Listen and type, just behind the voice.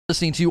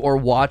listening to or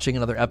watching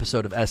another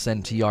episode of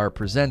SNTR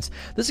Presents.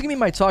 This is going to be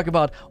my talk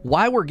about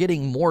why we're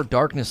getting more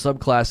darkness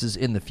subclasses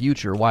in the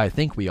future, why I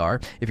think we are.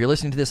 If you're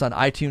listening to this on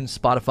iTunes,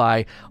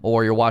 Spotify,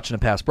 or you're watching a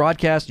past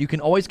broadcast, you can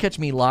always catch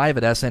me live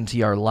at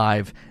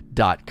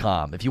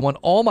SNTRlive.com. If you want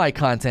all my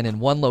content in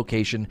one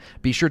location,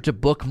 be sure to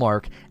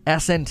bookmark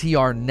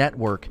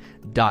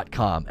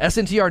SNTRnetwork.com.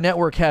 SNTR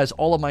Network has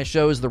all of my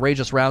shows, the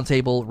Rageous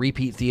Roundtable,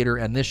 Repeat Theater,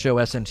 and this show,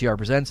 SNTR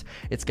Presents.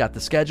 It's got the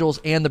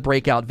schedules and the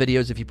breakout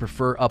videos if you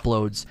prefer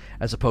uploads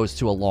as opposed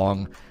to a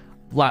long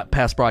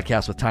past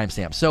broadcast with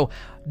timestamps. So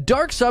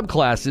dark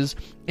subclasses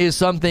is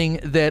something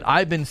that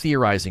I've been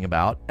theorizing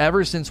about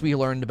ever since we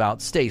learned about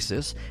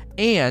stasis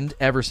and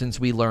ever since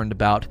we learned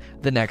about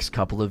the next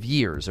couple of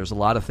years. There's a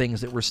lot of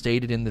things that were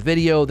stated in the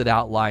video that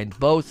outlined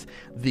both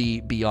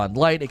the Beyond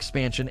Light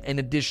expansion in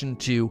addition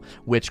to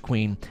Witch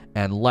Queen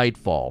and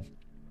Lightfall.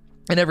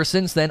 And ever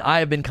since then, I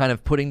have been kind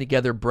of putting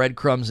together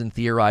breadcrumbs and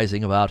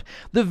theorizing about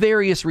the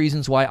various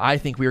reasons why I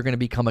think we are going to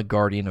become a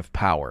Guardian of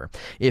Power.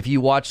 If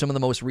you watch some of the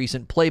most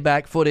recent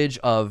playback footage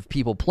of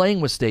people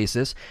playing with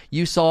Stasis,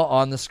 you saw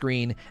on the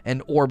screen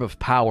an orb of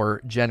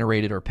power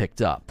generated or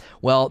picked up.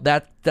 Well,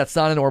 that's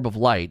not an orb of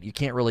light. You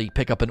can't really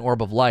pick up an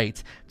orb of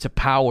light to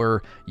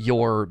power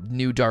your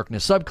new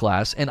darkness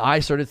subclass, and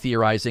I started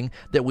theorizing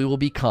that we will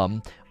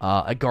become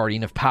a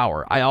Guardian of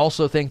Power. I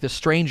also think the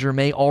Stranger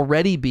may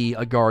already be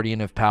a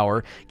Guardian of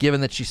Power,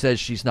 given that she says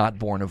she's not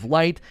born of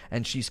light,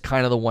 and she's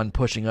kind of the one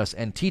pushing us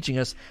and teaching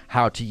us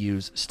how to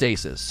use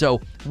stasis. So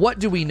what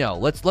do we know?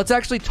 Let's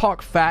actually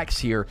talk facts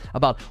here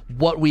about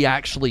what we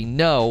actually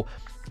know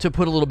to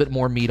put a little bit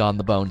more meat on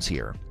the bones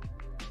here.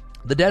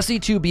 The Destiny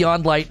 2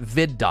 Beyond Light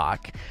vid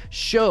doc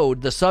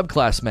showed the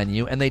subclass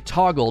menu, and they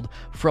toggled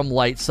from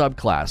light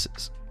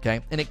subclasses,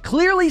 okay? And it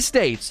clearly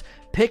states,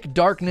 pick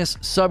darkness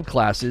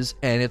subclasses,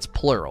 and it's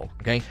plural,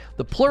 okay?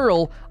 The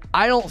plural,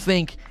 I don't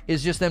think,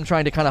 is just them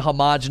trying to kind of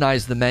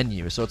homogenize the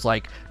menu. So it's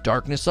like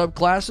darkness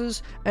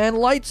subclasses and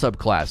light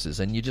subclasses,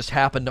 and you just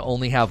happen to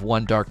only have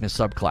one darkness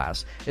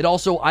subclass. It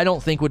also, I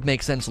don't think, would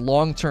make sense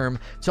long-term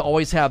to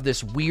always have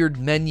this weird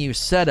menu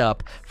set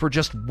up for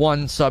just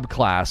one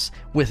subclass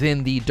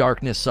within the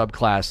darkness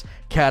subclass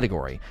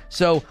category.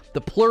 So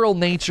the plural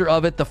nature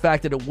of it, the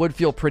fact that it would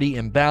feel pretty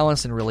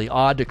imbalanced and really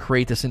odd to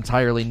create this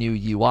entirely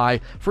new UI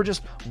for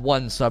just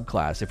one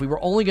subclass. If we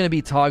were only going to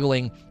be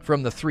toggling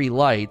from the 3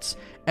 lights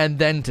and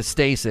then to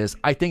stasis,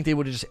 I think they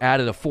would have just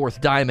added a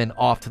 4th diamond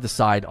off to the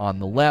side on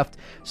the left.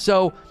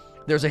 So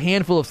there's a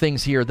handful of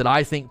things here that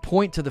I think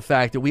point to the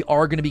fact that we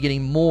are going to be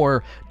getting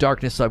more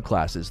darkness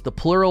subclasses. The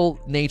plural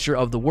nature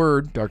of the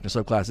word, darkness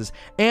subclasses,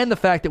 and the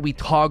fact that we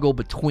toggle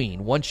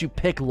between. Once you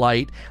pick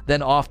light,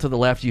 then off to the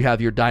left you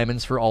have your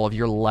diamonds for all of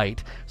your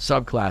light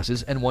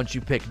subclasses, and once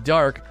you pick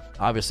dark,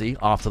 obviously,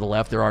 off to the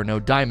left there are no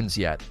diamonds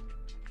yet.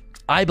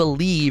 I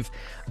believe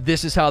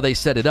this is how they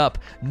set it up,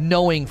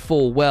 knowing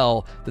full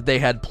well that they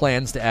had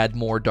plans to add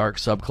more dark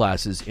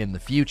subclasses in the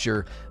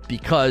future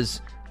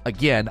because,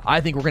 again,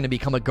 I think we're going to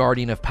become a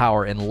Guardian of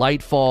Power in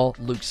Lightfall.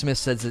 Luke Smith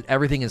says that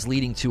everything is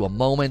leading to a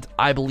moment.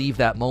 I believe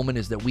that moment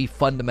is that we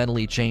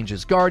fundamentally change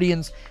as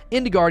Guardians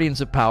into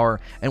Guardians of Power,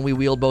 and we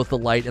wield both the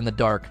light and the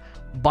dark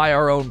by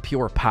our own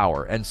pure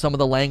power. And some of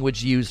the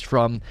language used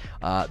from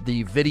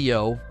the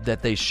video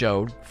that they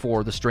showed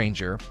for the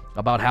Stranger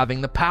about having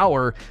the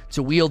power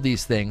to wield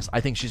these things,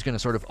 I think she's going to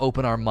sort of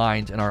open our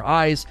mind and our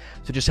eyes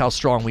to just how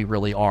strong we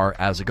really are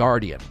as a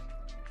Guardian.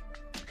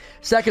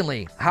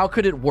 Secondly, how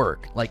could it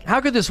work? Like,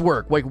 how could this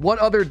work? Like, what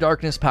other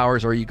darkness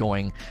powers are you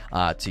going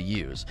to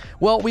use?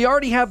 Well, we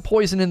already have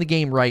poison in the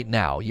game right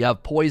now. You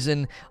have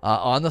poison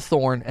on the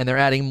Thorn, and they're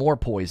adding more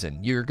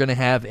poison. You're going to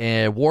have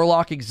a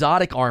Warlock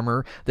exotic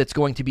armor that's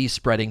going to be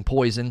spreading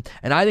poison,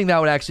 and I think that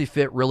would actually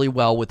fit really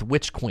well with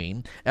Witch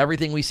Queen.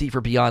 Everything we see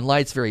for Beyond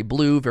Light's very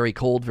blue, very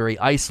cold, very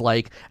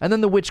ice-like, and then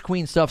the Witch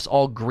Queen stuff's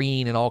all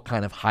green and all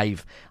kind of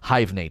hive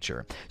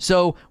nature.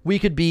 So we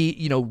could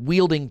be,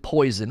 wielding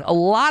poison. A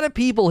lot of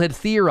people had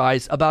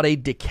theorized about a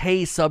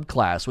decay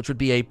subclass, which would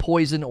be a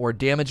poison or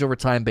damage over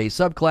time based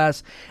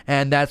subclass,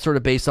 and that's sort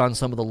of based on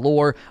some of the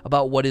lore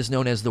about what is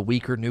known as the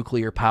weaker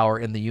nuclear power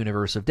in the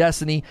universe of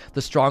Destiny,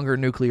 the stronger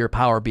nuclear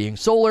power being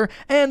solar,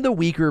 and the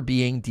weaker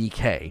being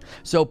decay.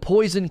 So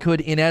poison could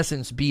in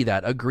essence be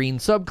that, a green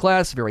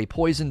subclass, very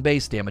poison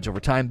based, damage over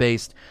time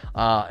based,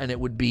 and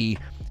it would be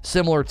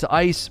similar to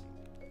ice.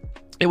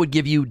 It would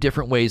give you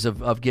different ways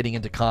of getting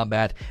into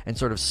combat and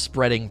sort of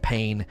spreading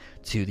pain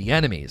to the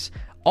enemies.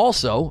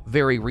 Also,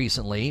 very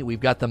recently, we've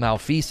got the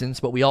Malfeasance,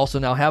 but we also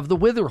now have the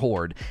Wither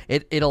Horde.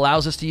 It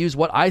allows us to use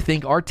what I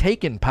think are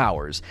Taken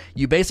powers.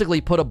 You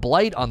basically put a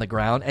blight on the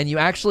ground, and you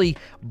actually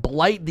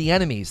blight the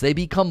enemies. They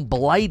become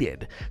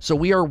blighted. So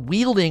we are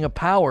wielding a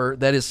power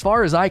that, as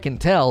far as I can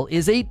tell,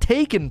 is a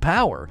Taken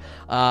power.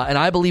 And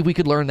I believe we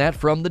could learn that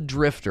from the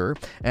Drifter,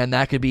 and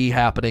that could be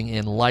happening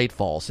in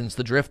Lightfall, since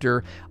the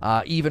Drifter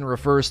even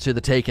refers to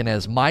the Taken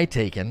as my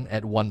Taken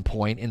at one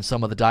point in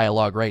some of the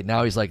dialogue right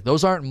now. He's like,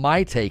 those aren't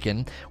my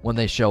Taken. when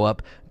they show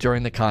up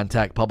during the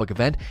Contact public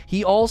event.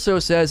 He also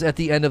says at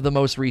the end of the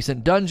most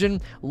recent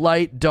dungeon,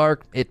 light,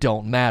 dark, it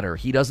don't matter.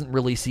 He doesn't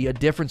really see a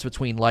difference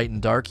between light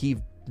and dark. He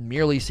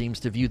merely seems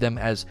to view them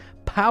as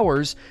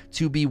powers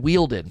to be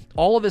wielded.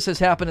 All of this has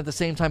happened at the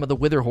same time of the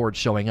Wither Horde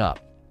showing up.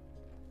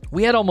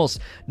 We had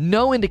almost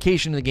no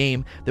indication in the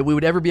game that we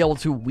would ever be able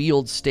to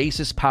wield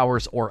stasis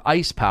powers or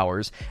ice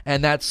powers,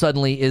 and that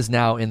suddenly is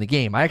now in the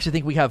game. I actually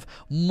think we have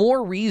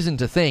more reason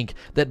to think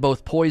that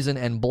both Poison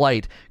and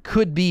Blight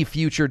could be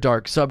future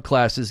dark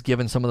subclasses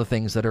given some of the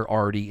things that are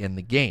already in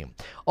the game.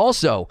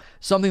 Also,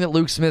 something that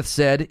Luke Smith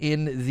said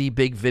in the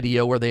big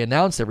video where they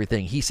announced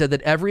everything, he said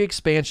that every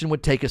expansion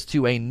would take us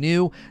to a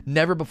new,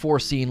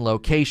 never-before-seen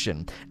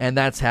location, and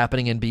that's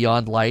happening in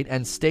Beyond Light,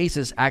 and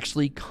stasis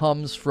actually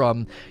comes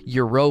from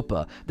Europa.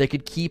 They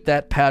could keep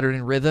that pattern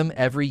and rhythm.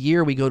 Every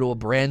year we go to a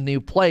brand new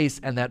place,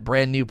 and that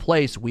brand new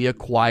place we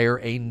acquire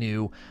a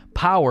new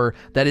power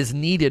that is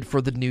needed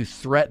for the new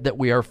threat that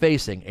we are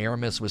facing.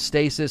 Aramis with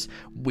stasis,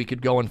 we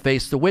could go and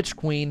face the Witch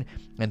Queen,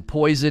 and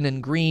Poison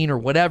and Green or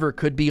whatever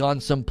could be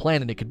on some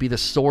planet. It could be the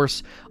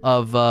source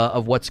of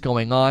what's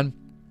going on.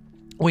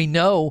 We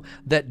know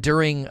that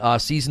during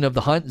Season of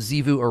the Hunt,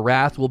 Xivu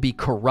Arath will be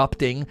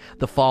corrupting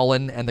the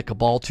Fallen and the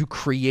Cabal to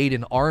create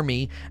an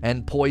army,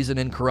 and Poison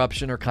and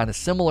Corruption are kind of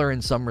similar in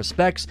some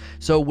respects,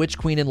 so Witch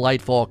Queen and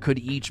Lightfall could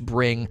each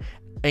bring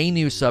a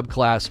new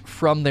subclass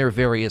from their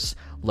various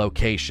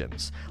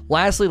locations.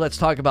 Lastly, let's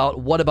talk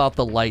about what about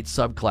the light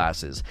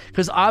subclasses,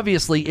 because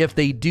obviously if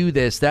they do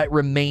this, that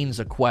remains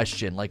a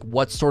question, like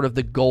what's sort of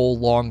the goal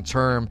long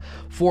term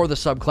for the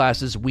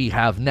subclasses we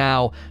have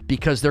now,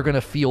 because they're going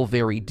to feel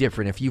very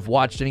different. If you've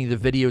watched any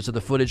of the videos of the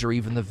footage or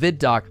even the vid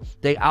doc,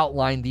 they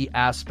outline the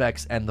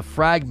aspects and the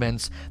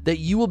fragments that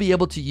you will be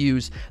able to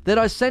use that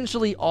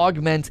essentially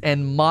augment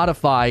and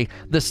modify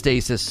the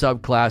stasis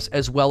subclass,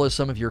 as well as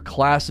some of your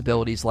class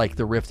abilities like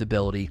the rift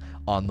ability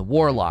on the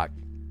Warlock.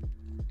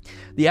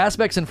 The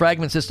aspects and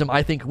fragment system,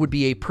 I think, would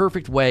be a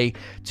perfect way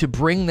to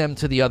bring them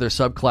to the other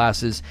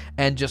subclasses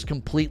and just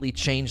completely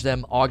change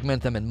them,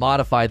 augment them, and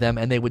modify them,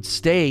 and they would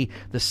stay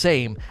the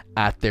same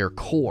at their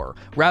core.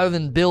 Rather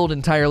than build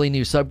entirely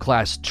new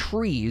subclass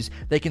trees,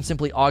 they can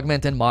simply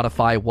augment and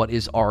modify what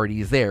is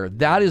already there.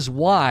 That is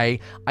why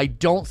I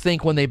don't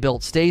think when they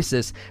built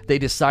Stasis, they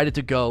decided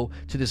to go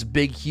to this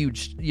big,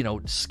 huge,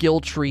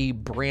 skill tree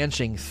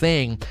branching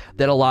thing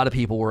that a lot of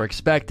people were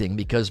expecting,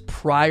 because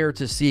prior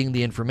to seeing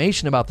the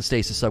information about the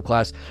Stasis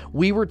subclass,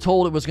 we were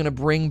told it was going to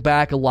bring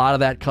back a lot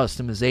of that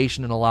customization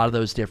and a lot of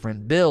those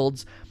different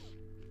builds.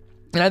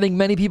 And I think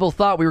many people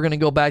thought we were going to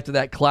go back to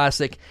that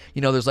classic,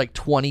 there's like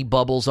 20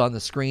 bubbles on the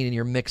screen and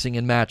you're mixing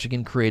and matching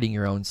and creating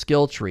your own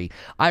skill tree.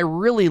 I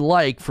really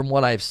like, from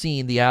what I've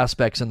seen, the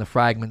aspects in the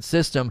fragment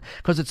system,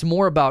 because it's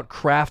more about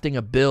crafting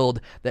a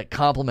build that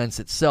complements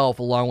itself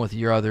along with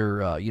your other,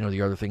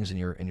 the other things in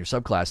your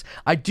subclass.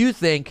 I do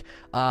think,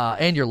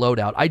 and your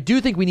loadout. I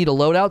do think we need a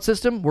loadout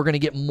system. We're going to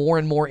get more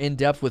and more in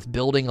depth with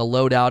building a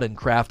loadout and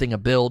crafting a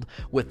build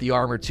with the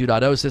Armor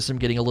 2.0 system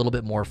getting a little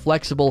bit more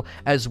flexible,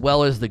 as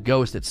well as the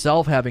Ghost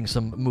itself having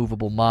some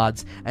movable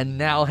mods, and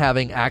now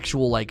having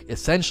actual,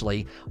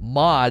 essentially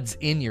mods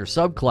in your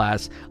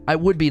subclass. It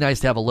would be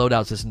nice to have a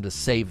loadout system to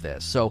save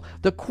this. So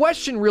the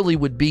question really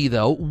would be,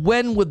 though,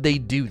 when would they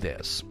do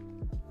this?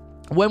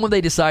 When would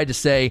they decide to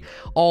say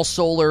all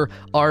Solar,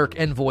 Arc,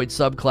 and Void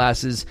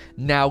subclasses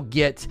now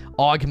get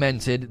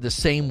augmented the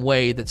same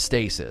way that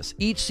Stasis?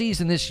 Each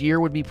season this year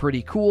would be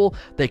pretty cool.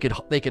 They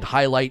could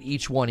highlight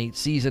each one each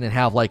season and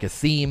have like a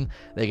theme.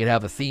 They could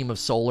have a theme of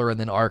Solar and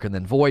then Arc and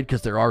then Void,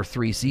 because there are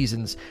 3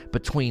 seasons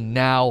between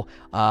now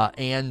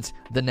and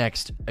the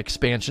next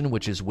expansion,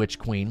 which is Witch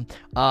Queen.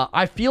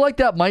 I feel like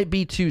that might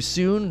be too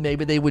soon.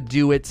 Maybe they would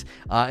do it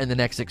in the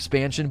next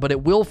expansion, but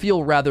it will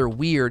feel rather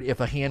weird if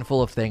a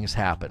handful of things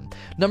happen.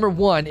 Number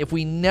one, if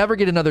we never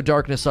get another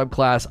Darkness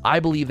subclass, I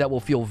believe that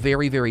will feel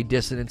very, very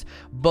dissonant,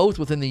 both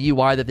within the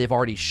UI that they've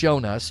already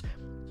shown us,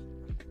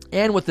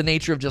 and with the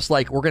nature of just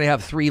we're going to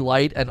have 3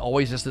 light and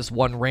always just this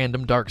one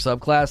random dark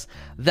subclass.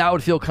 That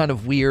would feel kind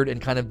of weird and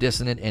kind of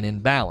dissonant and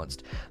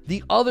imbalanced.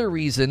 The other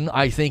reason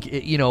I think,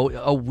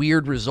 a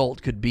weird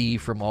result could be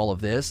from all of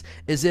this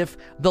is if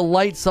the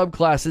light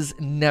subclasses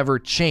never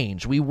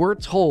change. We were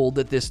told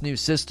that this new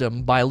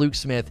system by Luke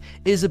Smith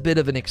is a bit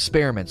of an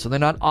experiment, so they're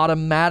not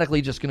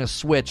automatically just going to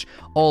switch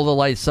all the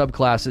light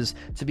subclasses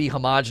to be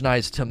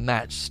homogenized to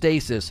match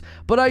Stasis.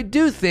 But I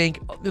do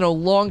think,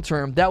 long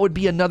term, that would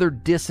be another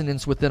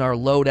dissonance within our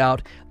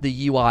loadout,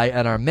 the UI,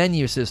 and our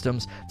menu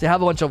systems, to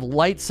have a bunch of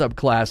light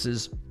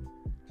subclasses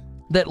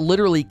that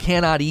literally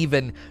cannot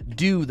even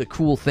do the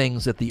cool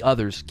things that the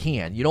others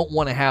can. You don't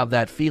want to have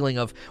that feeling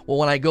of, well,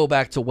 when I go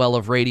back to Well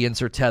of Radiance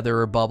or Tether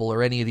or Bubble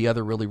or any of the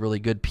other really, really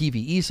good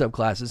PvE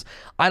subclasses,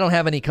 I don't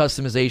have any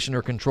customization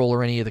or control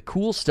or any of the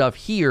cool stuff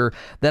here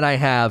that I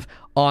have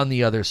on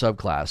the other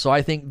subclass. So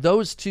I think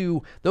those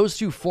two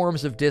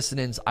forms of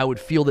dissonance I would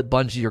feel that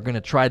Bungie are going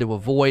to try to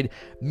avoid,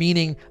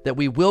 meaning that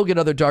we will get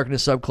other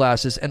darkness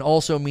subclasses, and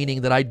also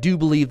meaning that I do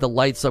believe the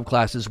light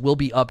subclasses will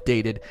be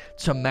updated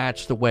to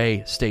match the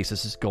way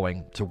Stasis is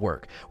going to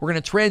work. We're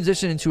going to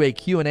transition into a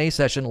Q&A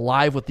session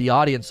live with the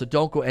audience, so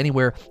don't go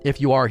anywhere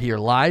if you are here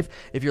live.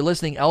 If you're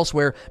listening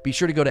elsewhere, be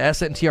sure to go to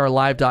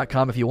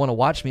sntrlive.com if you want to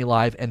watch me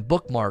live, and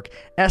bookmark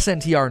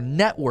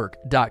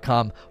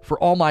sntrnetwork.com for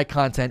all my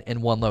content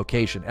in one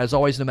location. As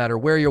always, no matter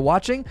where you're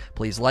watching,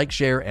 please like,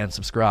 share, and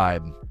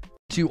subscribe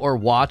to or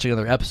watch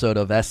another episode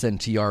of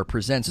SNTR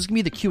Presents. This is going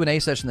to be the Q&A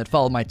session that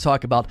followed my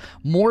talk about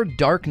more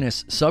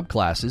darkness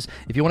subclasses.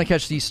 If you want to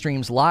catch these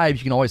streams live,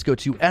 you can always go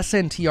to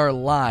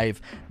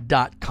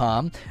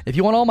sntrlive.com. If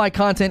you want all my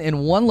content in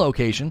one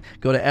location,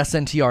 go to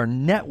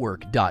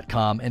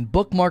sntrnetwork.com and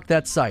bookmark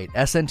that site,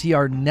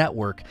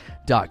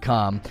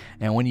 sntrnetwork.com.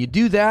 And when you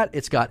do that,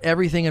 it's got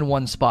everything in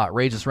one spot: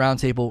 Rageous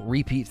Roundtable,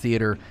 Repeat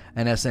Theater,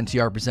 and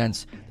SNTR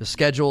Presents. The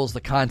schedules,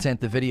 the content,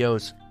 the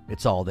videos,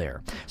 it's all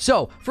there.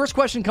 So, first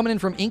question coming in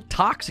from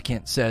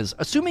Inktoxicant says,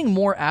 assuming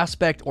more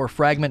aspect or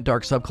fragment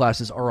dark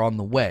subclasses are on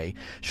the way,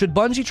 should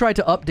Bungie try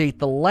to update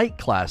the light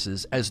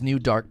classes as new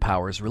dark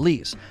powers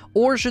release?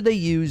 Or should they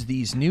use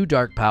these new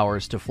dark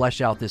powers to flesh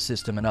out this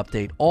system and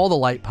update all the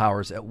light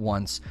powers at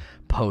once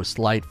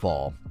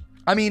post-Lightfall?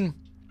 I mean,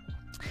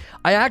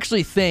 I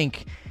actually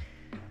think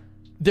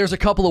there's a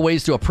couple of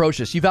ways to approach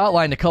this. You've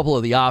outlined a couple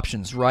of the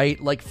options, right?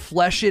 Like,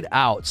 flesh it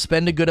out.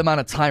 Spend a good amount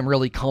of time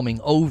really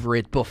combing over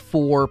it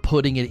before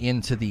putting it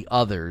into the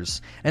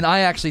others. And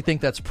I actually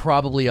think that's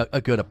probably a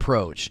good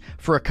approach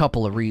for a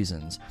couple of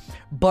reasons.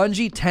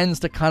 Bungie tends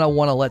to kind of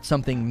want to let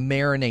something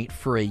marinate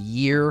for a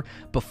year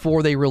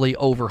before they really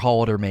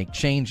overhaul it or make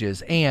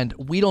changes. And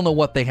we don't know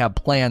what they have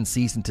planned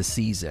season to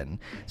season.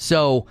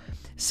 So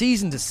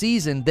season to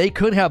season, they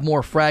could have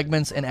more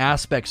fragments and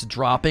aspects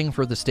dropping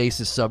for the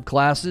Stasis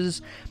subclasses,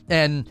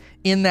 and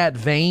in that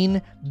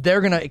vein,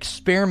 they're going to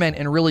experiment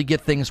and really get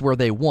things where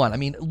they want. I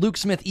mean, Luke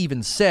Smith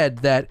even said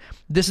that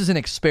this is an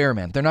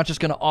experiment. They're not just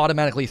going to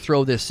automatically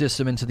throw this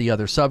system into the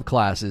other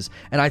subclasses,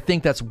 and I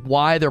think that's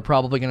why they're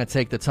probably going to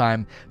take the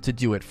time to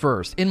do it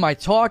first. In my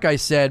talk, I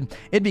said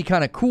it'd be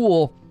kind of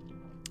cool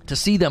to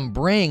see them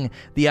bring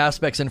the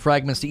aspects and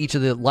fragments to each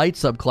of the light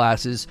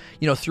subclasses,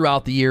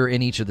 throughout the year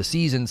in each of the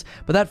seasons,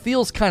 but that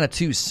feels kind of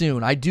too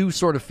soon. I do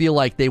sort of feel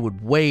like they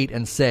would wait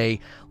and say,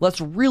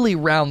 let's really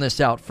round this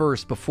out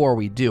first before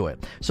we do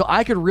it. So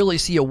I could really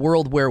see a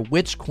world where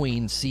Witch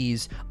Queen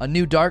sees a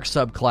new dark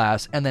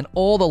subclass, and then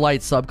all the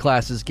light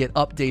subclasses get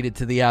updated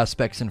to the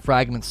aspects and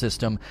fragment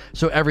system,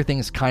 so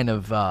everything's kind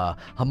of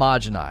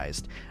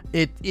homogenized.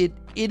 It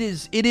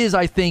is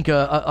I think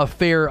a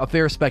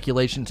fair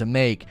speculation to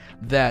make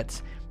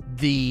that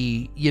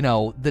the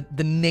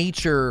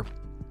nature of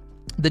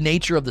the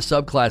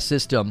subclass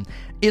system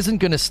isn't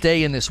going to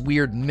stay in this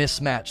weird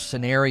mismatch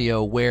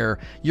scenario where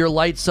your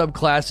light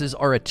subclasses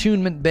are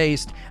attunement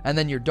based and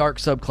then your dark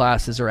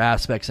subclasses are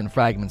aspects and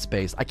fragments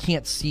based. I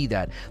can't see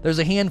that. There's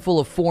a handful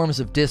of forms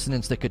of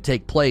dissonance that could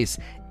take place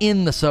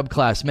in the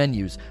subclass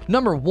menus.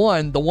 Number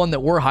one, the one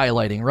that we're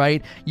highlighting,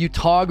 right? You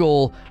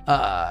toggle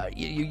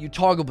you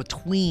toggle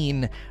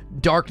between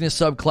darkness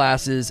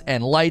subclasses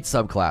and light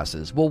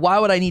subclasses. Well, why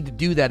would I need to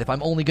do that if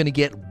I'm only going to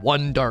get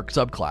one dark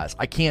subclass?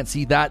 I can't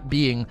see that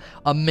being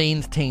a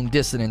maintained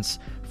dissonance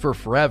for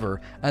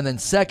forever. And then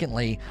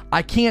secondly,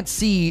 I can't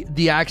see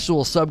the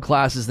actual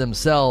subclasses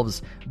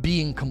themselves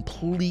being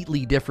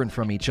completely different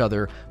from each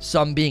other,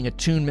 some being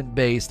attunement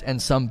based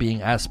and some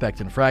being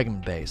aspect and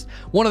fragment based.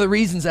 One of the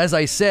reasons, as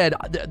I said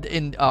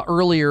in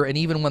earlier, and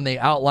even when they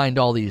outlined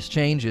all these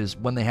changes,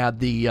 when they had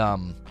the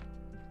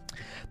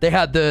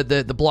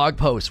blog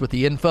post with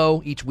the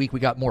info, each week we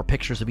got more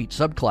pictures of each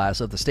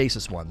subclass of the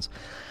Stasis ones.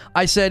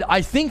 I said,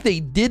 I think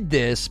they did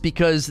this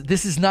because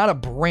this is not a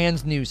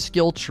brand new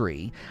skill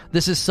tree.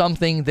 This is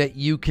something that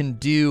you can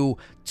do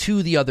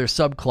to the other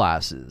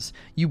subclasses.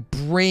 You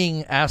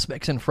bring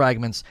aspects and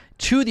fragments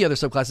to the other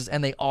subclasses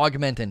and they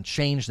augment and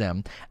change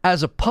them,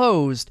 as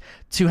opposed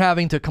to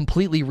having to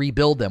completely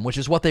rebuild them, which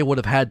is what they would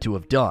have had to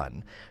have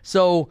done.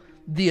 So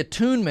the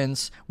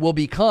attunements will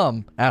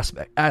become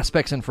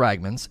aspects and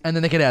fragments, and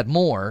then they could add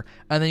more,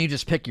 and then you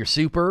just pick your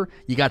super.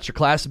 You got your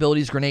class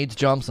abilities, grenades,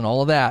 jumps, and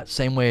all of that,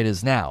 same way it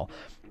is now.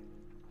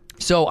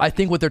 So I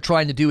think what they're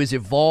trying to do is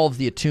evolve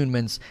the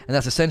attunements, and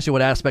that's essentially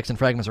what aspects and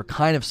fragments are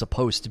kind of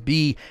supposed to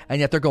be, and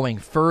yet they're going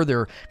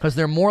further because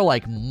they're more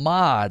like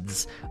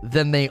mods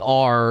than they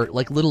are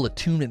like little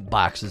attunement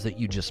boxes that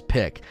you just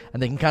pick,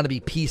 and they can kind of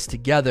be pieced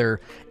together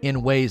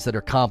in ways that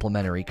are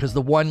complementary, because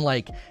the one,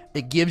 like,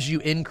 it gives you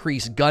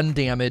increased gun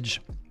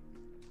damage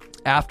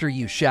after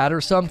you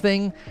shatter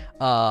something,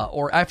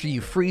 or after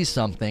you freeze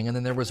something, and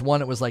then there was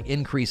one that was like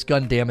increased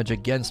gun damage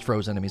against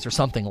frozen enemies or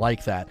something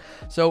like that.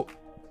 So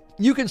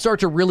you can start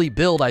to really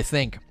build, I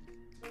think,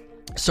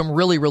 some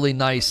really, really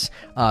nice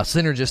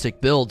synergistic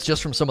builds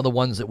just from some of the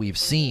ones that we've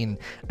seen.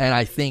 And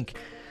I think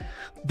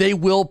They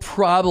will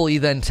probably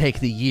then take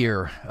the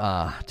year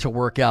to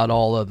work out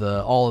all of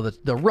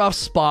the rough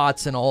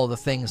spots and all of the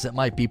things that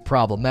might be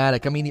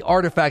problematic. I mean, the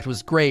artifact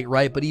was great,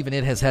 right? But even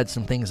it has had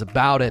some things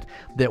about it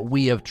that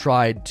we have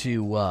tried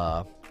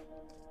to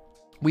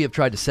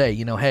say,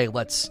 you know, hey,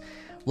 let's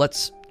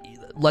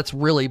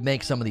really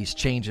make some of these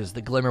changes.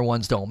 The Glimmer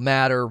ones don't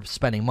matter.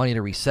 Spending money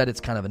to reset it's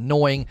kind of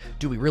annoying.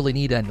 Do we really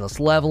need endless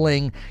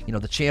leveling? You know,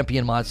 the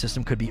champion mod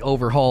system could be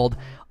overhauled.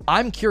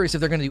 I'm curious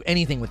if they're going to do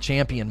anything with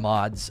champion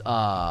mods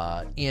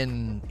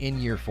in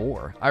year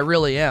 4. I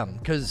really am,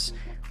 because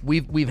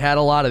we've had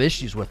a lot of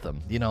issues with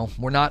them. You know,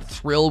 we're not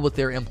thrilled with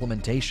their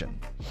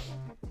implementation.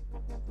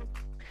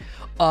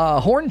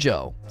 Horn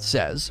Joe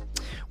says,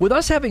 with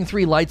us having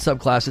 3 light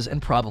subclasses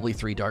and probably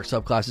 3 dark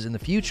subclasses in the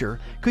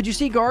future, could you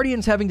see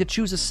Guardians having to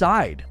choose a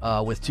side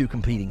with 2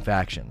 competing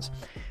factions?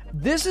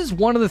 This is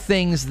one of the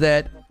things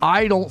that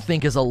I don't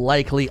think is a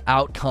likely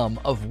outcome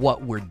of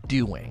what we're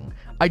doing.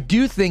 I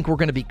do think we're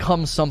going to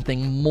become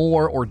something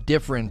more or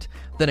different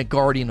than a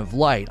Guardian of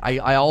Light.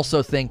 I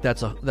also think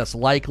that's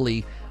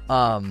likely.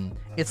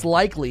 It's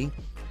likely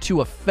to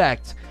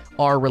affect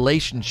our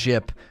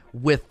relationship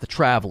with the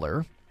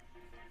Traveler,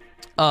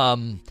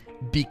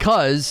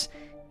 because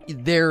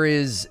there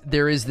is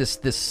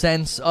this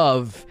sense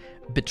of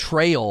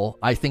betrayal,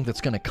 I think,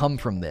 that's going to come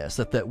from this,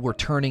 that we're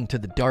turning to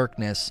the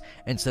darkness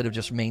instead of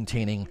just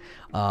maintaining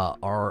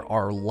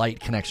our light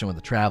connection with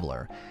the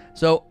Traveler.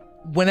 So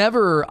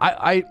whenever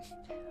I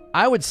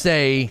would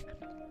say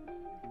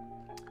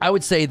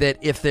that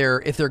if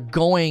they're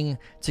going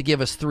to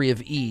give us 3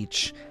 of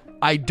each,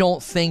 I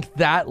don't think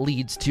that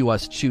leads to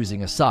us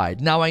choosing a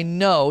side. Now, I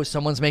know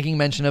someone's making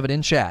mention of it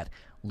in chat.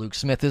 Luke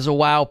Smith is a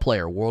WoW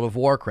player, World of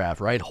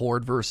Warcraft, right?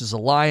 Horde versus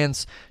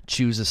Alliance,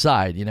 choose a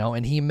side, you know?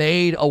 And he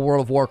made a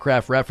World of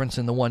Warcraft reference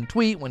in the one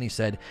tweet when he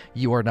said,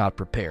 "You are not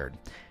prepared."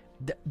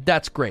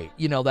 That's great.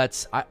 You know,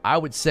 I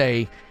would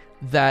say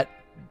that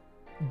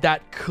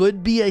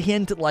could be a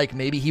hint, like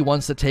maybe he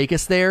wants to take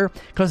us there,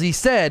 because he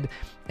said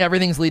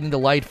everything's leading to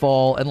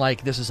Lightfall, and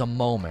like this is a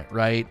moment,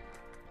 right?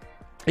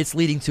 It's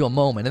leading to a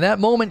moment, and that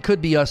moment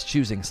could be us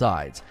choosing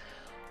sides.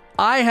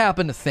 I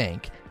happen to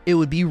think it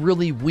would be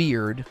really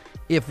weird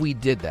if we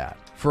did that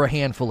for a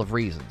handful of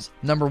reasons.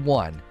 Number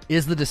 1,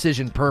 is the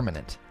decision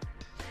permanent?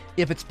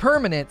 If it's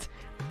permanent,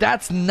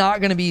 that's not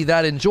going to be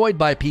that enjoyed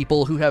by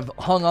people who have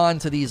hung on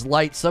to these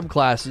light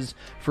subclasses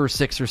for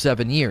 6 or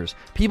 7 years.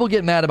 People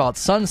get mad about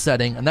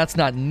sunsetting, and that's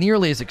not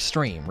nearly as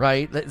extreme,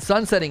 right?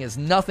 Sunsetting is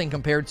nothing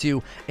compared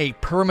to a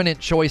permanent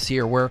choice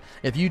here, where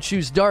if you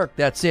choose dark,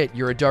 that's it.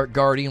 You're a dark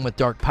guardian with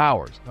dark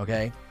powers,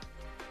 okay?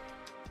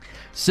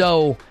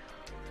 So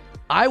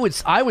I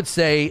would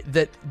say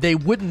that they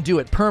wouldn't do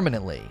it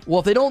permanently.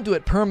 Well, if they don't do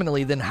it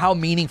permanently, then how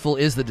meaningful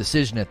is the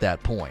decision at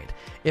that point?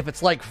 If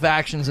it's like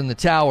factions in the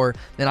tower,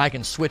 then I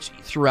can switch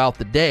throughout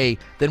the day.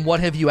 Then what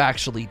have you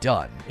actually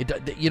done?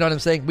 You know what I'm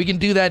saying? We can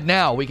do that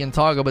now. We can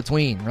toggle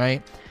between,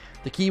 right?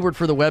 The keyword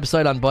for the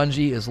website on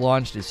Bungie is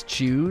launched as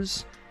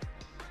choose.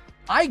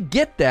 I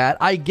get that,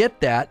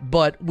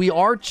 but we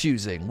are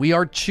choosing. We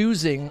are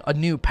choosing a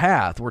new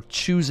path. We're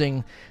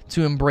choosing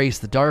to embrace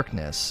the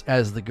darkness,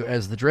 as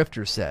the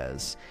Drifter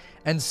says.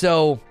 And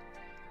so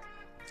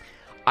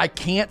I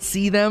can't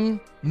see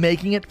them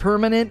making it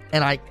permanent,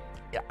 and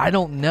I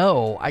don't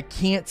know. I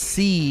can't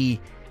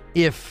see you.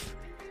 If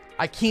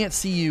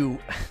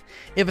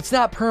it's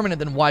not permanent,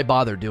 then why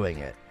bother doing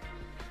it?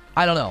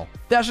 I don't know.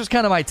 That's just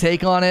kind of my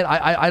take on it.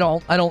 I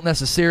don't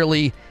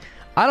necessarily.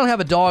 I don't have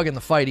a dog in the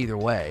fight either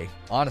way,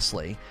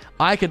 honestly.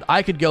 I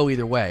could go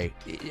either way.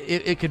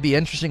 It could be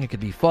interesting. It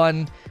could be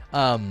fun.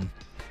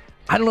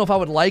 I don't know if I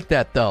would like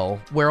that, though,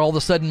 where all of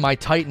a sudden my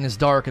Titan is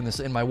dark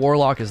and my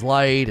Warlock is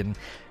light, and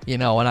you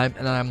know, and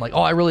I'm like,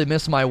 oh, I really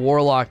miss my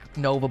Warlock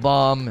Nova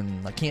Bomb,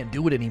 and I can't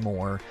do it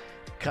anymore.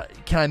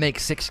 Can I make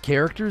 6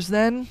 characters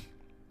then?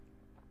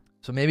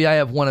 So maybe I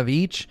have 1 of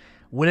each.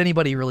 Would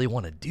anybody really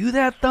want to do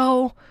that,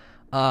 though?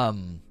 I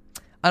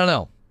don't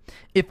know.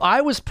 If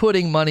I was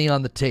putting money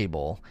on the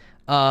table,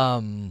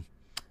 I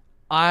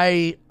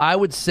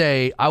would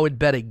say I would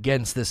bet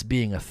against this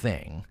being a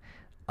thing.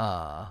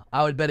 I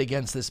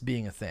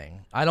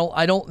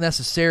don't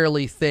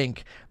necessarily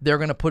think they're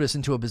going to put us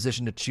into a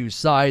position to choose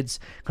sides,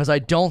 because I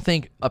don't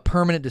think a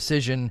permanent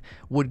decision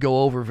would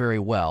go over very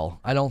well.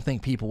 I don't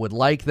think people would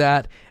like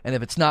that, and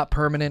if it's not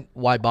permanent,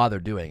 why bother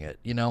doing it,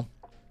 you know?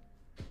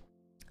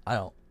 I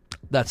don't.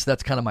 That's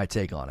kind of my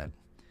take on it.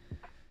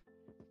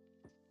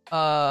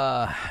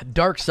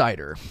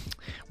 Darksider.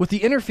 With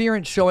the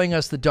interference showing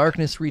us the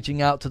darkness reaching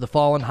out to the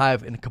Fallen,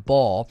 Hive, and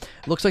Cabal,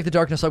 it looks like the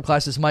darkness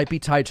subclasses might be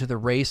tied to the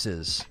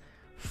races.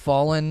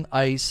 Fallen,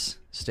 Ice,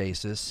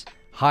 Stasis,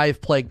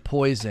 Hive, Plague,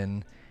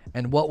 Poison,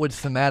 and what would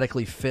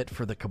thematically fit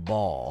for the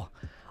Cabal?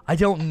 I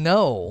don't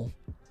know,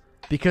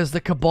 because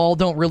the Cabal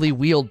don't really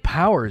wield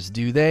powers,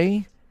 do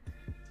they?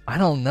 I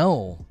don't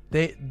know.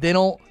 They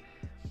don't.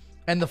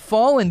 And the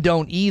Fallen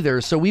don't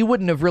either, so we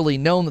wouldn't have really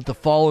known that the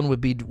Fallen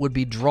would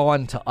be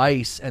drawn to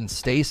ice and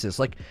stasis.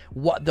 Like,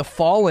 what the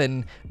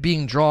Fallen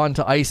being drawn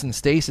to ice and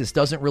stasis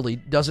doesn't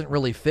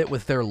really fit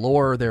with their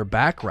lore or their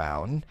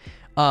background.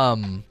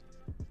 And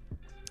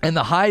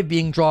the Hive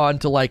being drawn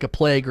to like a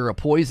plague or a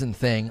poison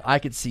thing, I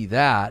could see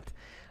that.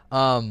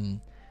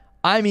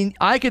 I mean,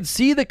 I could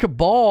see the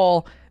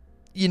Cabal,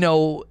 you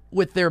know,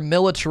 with their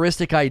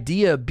militaristic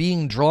idea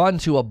being drawn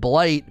to a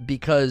blight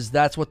because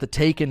that's what the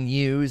Taken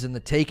use, and the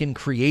Taken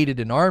created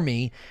an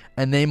army,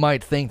 and they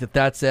might think that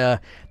that's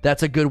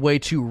a good way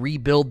to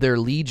rebuild their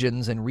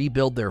legions and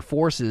rebuild their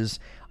forces.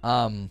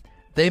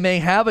 They may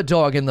have a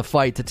dog in the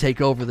fight to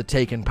take over the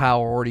Taken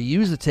power or to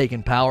use the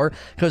Taken power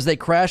because they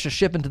crash a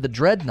ship into the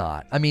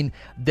Dreadnought. I mean,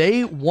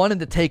 they wanted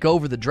to take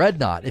over the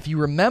Dreadnought. If you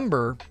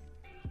remember,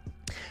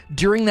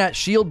 during that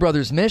Shield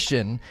Brothers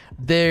mission,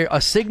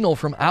 a signal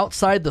from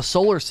outside the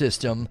solar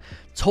system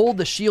told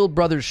the Shield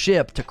Brothers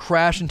ship to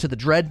crash into the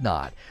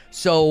Dreadnought.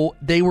 So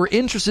they were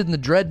interested in the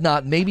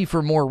Dreadnought maybe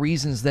for more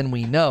reasons than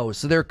we know.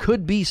 So there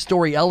could be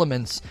story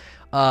elements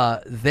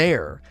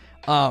there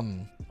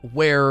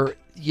where,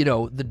 you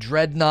know, the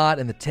Dreadnought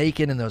and the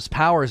Taken and those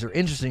powers are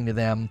interesting to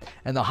them,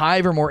 and the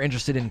Hive are more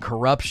interested in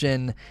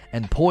corruption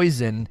and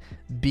poison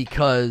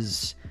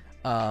because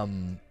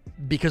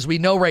we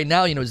know right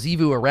now, you know,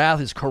 Xivu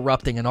Arath is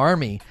corrupting an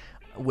army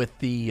with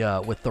the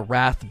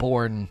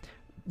Wrathborn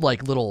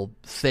like little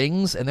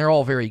things, and they're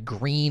all very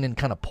green and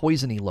kind of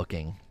poisony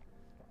looking.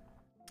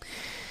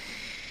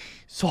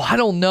 So I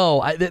don't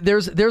know.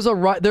 There's a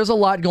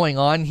lot going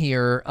on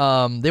here.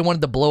 They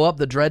wanted to blow up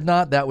the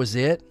Dreadnought. That was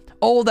it.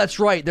 Oh, that's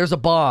right. There's a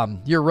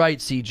bomb. You're right,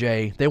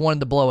 CJ. They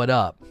wanted to blow it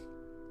up.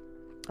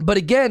 But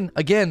again,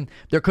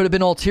 there could have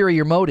been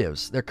ulterior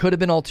motives. There could have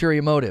been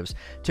ulterior motives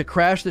to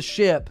crash the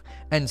ship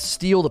and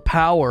steal the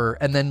power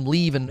and then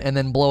leave and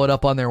then blow it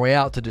up on their way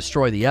out to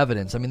destroy the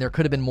evidence. I mean, there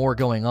could have been more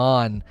going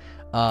on.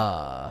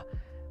 There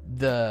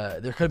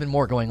could have been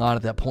more going on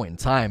at that point in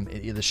time.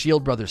 The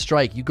Shield Brothers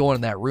strike. You go in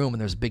that room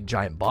and there's a big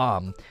giant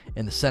bomb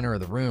in the center of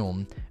the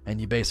room,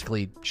 and you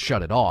basically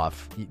shut it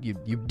off. You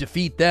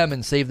defeat them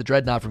and save the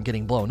Dreadnought from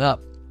getting blown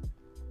up.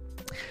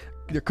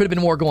 There could have been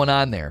more going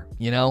on there,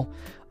 you know?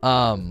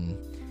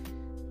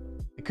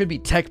 It could be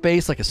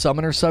tech-based, like a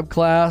summoner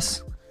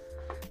subclass.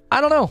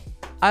 I don't know.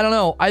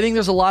 I think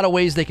there's a lot of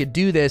ways they could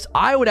do this.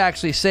 I would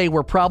actually say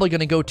we're probably going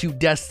to go to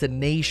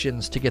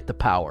destinations to get the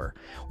power.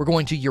 We're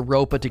going to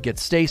Europa to get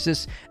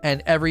stasis,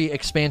 and every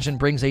expansion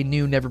brings a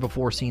new,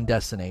 never-before-seen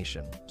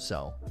destination.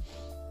 So,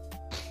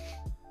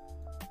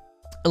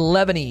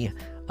 11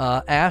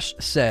 Ash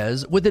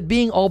says, with it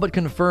being all but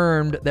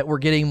confirmed that we're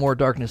getting more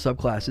darkness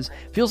subclasses,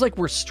 feels like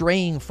we're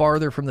straying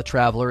farther from the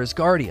Traveler as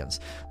Guardians.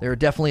 There are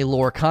definitely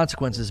lore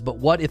consequences, but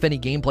what, if any,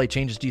 gameplay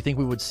changes do you think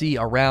we would see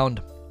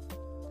around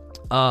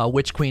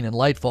Witch Queen and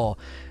Lightfall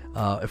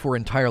if we're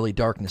entirely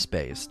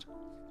darkness-based?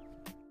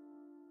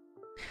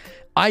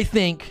 I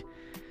think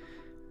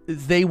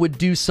they would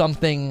do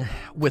something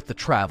with the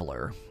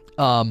Traveler.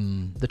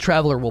 The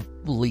Traveler will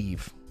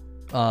leave,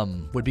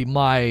 would be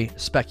my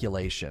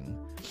speculation.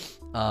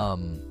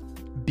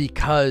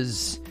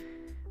 Because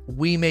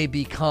we may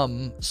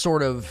become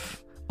sort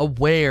of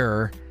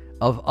aware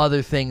of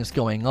other things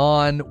going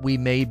on. We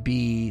may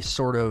be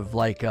sort of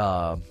like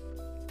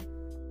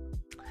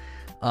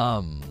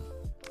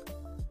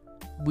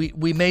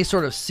we may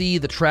sort of see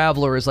the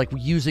Traveler as like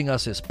using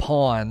us as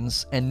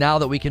pawns, and now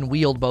that we can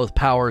wield both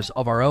powers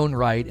of our own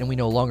right and we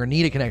no longer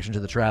need a connection to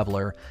the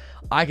Traveler,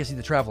 I can see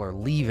the Traveler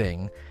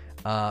leaving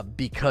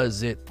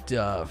because it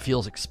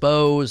feels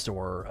exposed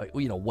or,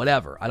 you know,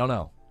 whatever. I don't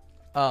know.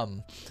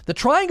 The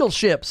Triangle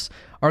ships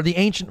are the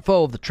ancient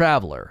foe of the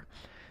Traveler.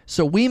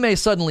 So we may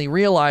suddenly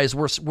realize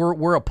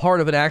we're a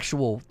part of an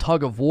actual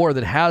tug of war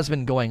that has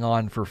been going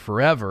on for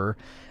forever.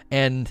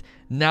 And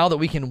now that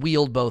we can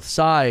wield both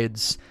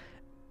sides,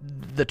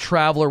 the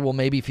Traveler will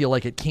maybe feel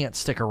like it can't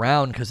stick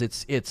around because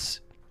its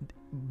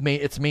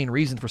main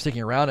reason for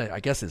sticking around,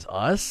 I guess, is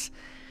us.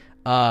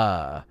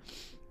 We'll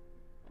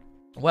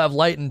have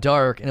light and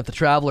dark, and if the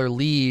Traveler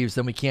leaves,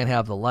 then we can't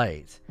have the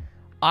light.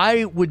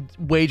 I would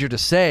wager to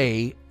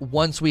say,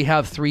 once we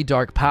have 3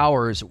 dark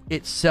powers,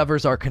 it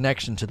severs our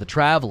connection to the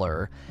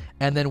Traveler,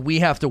 and then we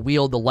have to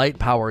wield the light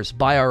powers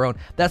by our own.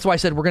 That's why I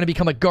said we're going to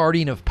become a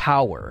guardian of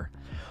power.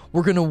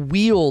 We're going to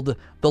wield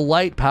the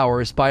light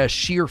powers by a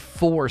sheer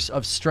force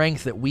of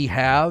strength that we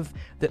have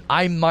that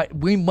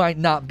we might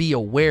not be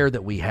aware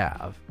that we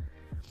have.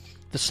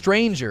 The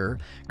Stranger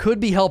could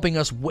be helping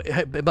us,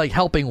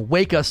 helping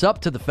wake us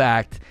up to the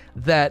fact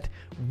that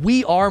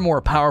we are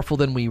more powerful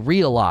than we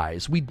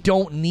realize. We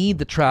don't need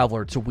the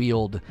Traveler to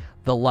wield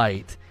the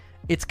light.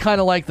 It's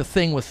kind of like the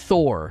thing with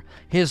Thor.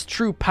 His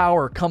true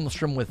power comes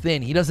from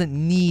within. He doesn't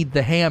need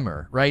the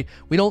hammer, right?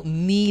 We don't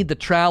need the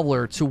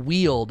Traveler to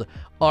wield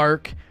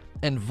Arc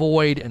and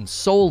Void and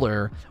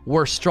Solar.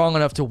 We're strong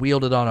enough to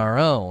wield it on our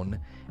own.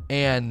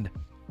 And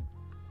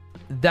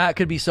that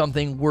could be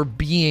something we're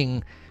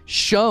being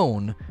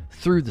shown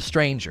through the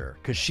Stranger,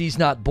 because she's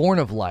not born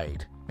of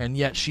light, and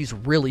yet she's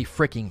really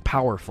freaking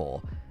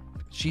powerful.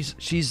 She's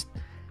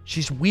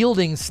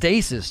wielding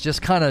stasis,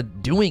 just kind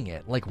of doing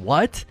it. Like,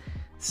 what?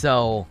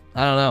 So,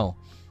 I don't know.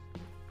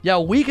 Yeah,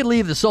 we could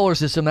leave the solar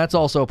system. That's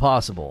also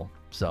possible.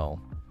 So,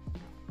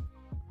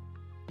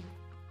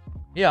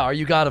 Yeah, are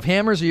you God of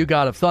Hammers or are you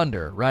God of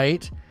Thunder,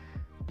 right?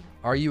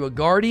 Are you a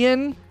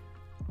Guardian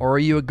or are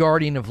you a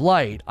Guardian of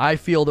Light? I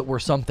feel that we're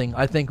something.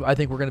 I think we're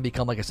going to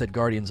become, like I said,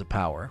 Guardians of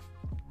Power.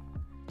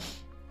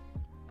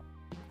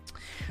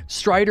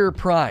 Strider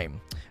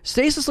Prime.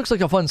 Stasis looks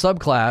like a fun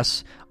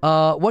subclass.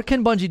 What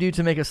can Bungie do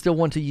to make us still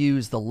want to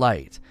use the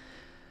light?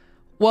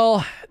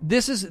 Well,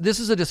 this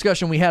is a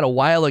discussion we had a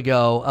while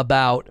ago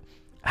about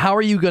how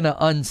are you going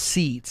to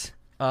unseat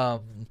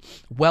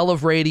Well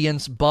of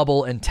Radiance,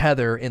 Bubble, and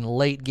Tether in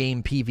late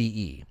game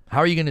PvE. How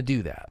are you going to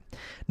do that?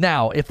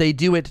 Now, if they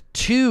do it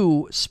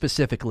too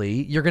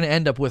specifically, you're going to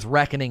end up with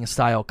Reckoning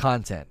style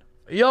content.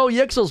 Yo,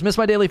 Yixels, missed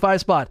my daily 5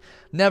 spot.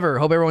 Never.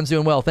 Hope everyone's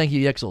doing well. Thank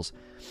you, Yixels.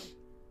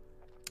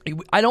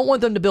 I don't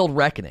want them to build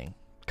Reckoning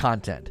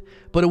content,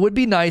 but it would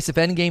be nice if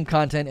endgame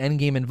content,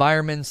 endgame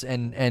environments,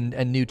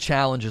 and new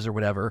challenges or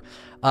whatever,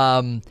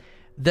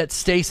 that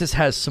Stasis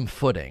has some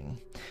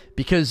footing.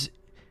 Because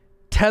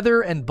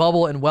Tether and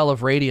Bubble and Well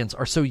of Radiance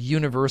are so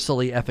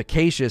universally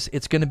efficacious,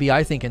 it's going to be,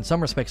 I think, in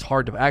some respects,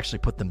 hard to actually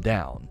put them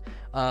down.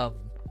 And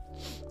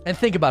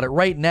think about it,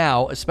 right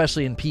now,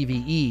 especially in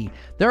PvE,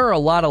 there are a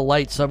lot of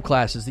light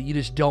subclasses that you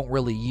just don't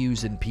really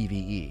use in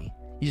PvE.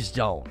 You just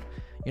don't.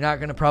 You're not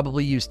going to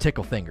probably use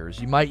Tickle Fingers.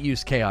 You might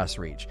use Chaos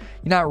Reach.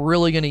 You're not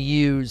really going to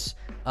use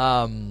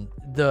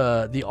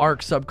the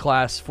Arc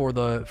subclass for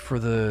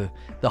the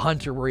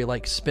Hunter where he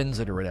like spins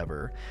it or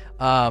whatever.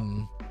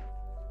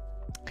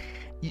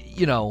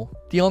 You know,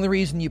 the only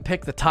reason you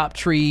pick the top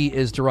tree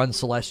is to run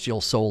Celestial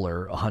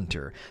Solar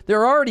Hunter. There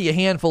are already a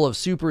handful of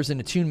supers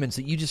and attunements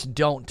that you just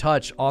don't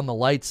touch on the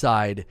light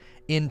side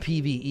in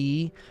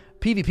PvE.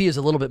 PvP is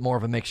a little bit more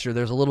of a mixture.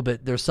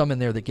 There's some in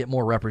there that get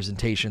more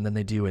representation than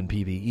they do in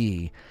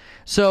PvE.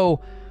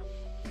 So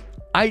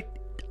I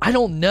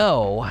don't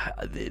know.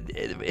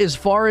 As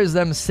far as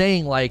them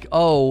saying like,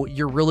 oh,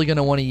 you're really going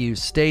to want to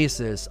use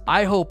Stasis,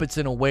 I hope it's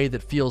in a way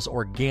that feels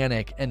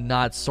organic and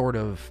not sort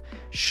of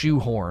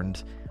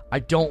shoehorned. I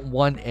don't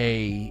want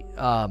we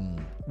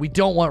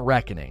don't want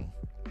Reckoning.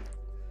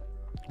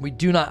 We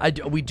do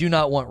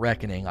not want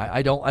Reckoning.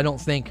 I don't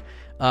think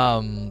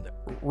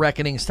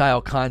Reckoning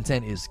style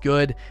content is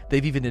good.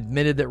 They've even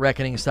admitted that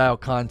Reckoning style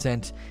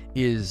content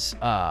is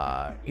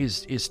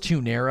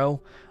too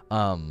narrow.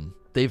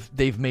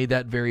 They've made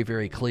that very,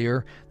 very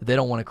clear that they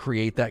don't want to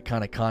create that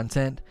kind of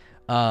content.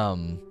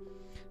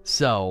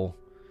 So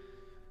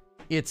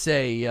it's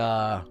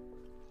a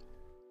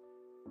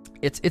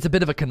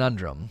bit of a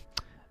conundrum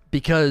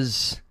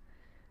because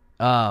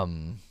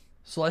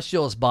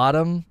Celestial is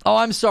bottom. Oh,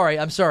 I'm sorry.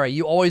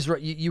 You always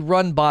you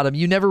run bottom.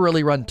 You never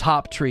really run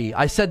top tree.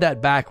 I said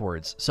that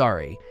backwards.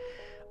 Sorry.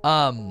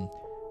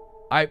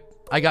 I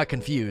got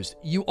confused.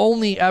 You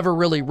only ever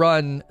really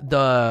run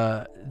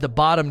the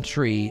bottom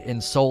tree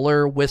in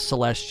Solar with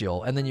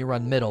Celestial, and then you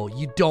run middle.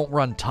 You don't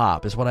run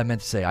top, is what I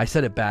meant to say. I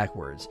said it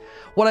backwards.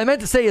 What I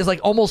meant to say is like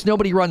almost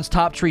nobody runs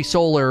top tree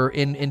Solar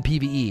in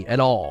PvE at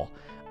all.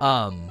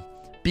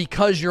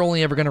 Because you're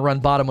only ever going to run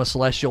bottom with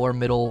Celestial or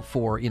middle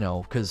for,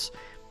 because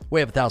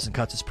Way of 1,000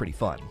 Cuts is pretty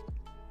fun.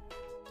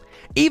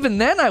 Even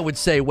then, I would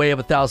say Way of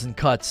 1,000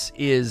 Cuts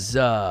is,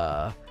 Way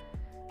of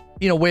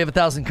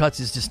 1,000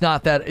 Cuts is just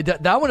not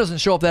that one doesn't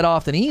show up that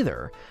often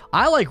either.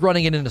 I like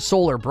running it in a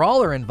Solar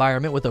Brawler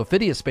environment with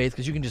Ophidia Space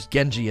because you can just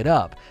Genji it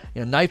up.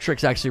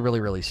 Nitric's actually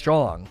really, really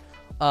strong.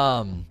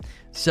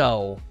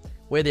 So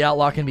Way of the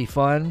Outlaw can be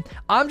fun.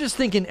 I'm just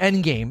thinking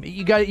endgame.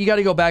 You got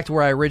to go back to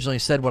where I originally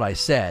said what I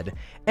said.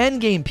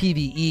 Endgame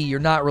PvE, you're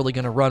not really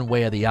going to run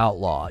Way of the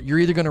Outlaw. You're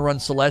either going to run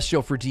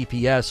Celestial for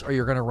DPS or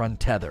you're going to run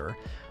Tether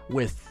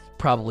with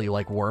probably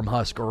like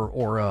Wormhusk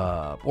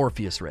or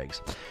Orpheus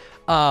rigs.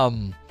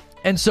 And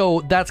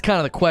so that's kind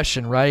of the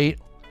question, right?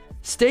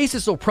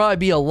 Stasis will probably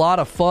be a lot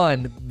of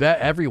fun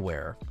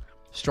everywhere.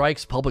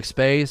 Strikes, public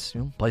space,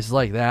 places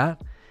like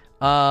that.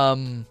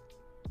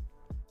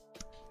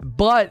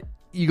 But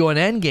you go in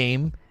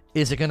endgame,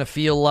 is it going to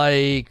feel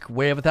like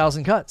Way of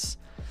 1,000 Cuts?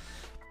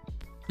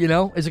 Is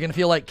it going to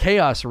feel like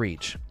Chaos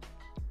Reach?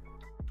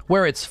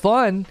 Where it's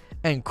fun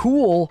and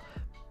cool,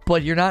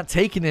 but you're not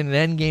taking in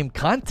an endgame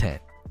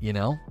content,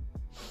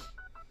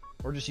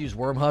 Or just use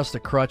Wormhusk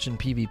to crutch in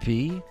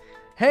PvP.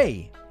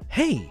 Hey,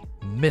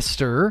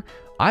 mister,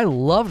 I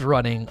loved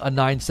running a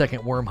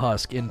 9-second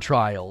Wormhusk in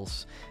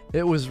Trials.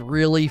 It was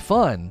really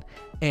fun.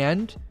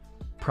 And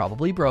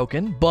probably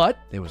broken, but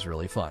it was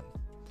really fun.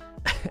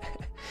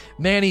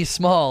 Manny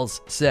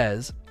Smalls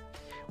says,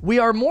 we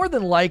are more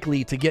than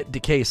likely to get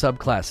Decay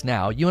subclass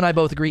now. You and I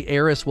both agree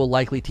Eris will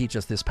likely teach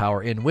us this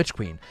power in Witch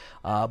Queen.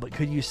 But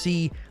could you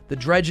see the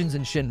Dredgens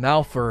and Shin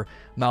Malphur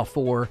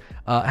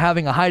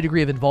having a high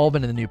degree of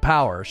involvement in the new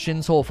power?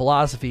 Shin's whole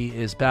philosophy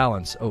is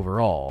balance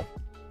overall.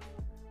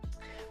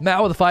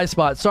 Matt with a 5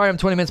 spot. Sorry I'm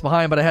 20 minutes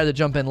behind, but I had to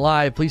jump in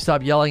live. Please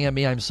stop yelling at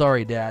me. I'm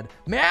sorry, Dad.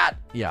 Matt!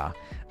 Yeah.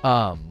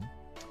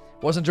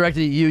 Wasn't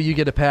directed at you. You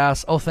get a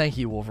pass. Oh, thank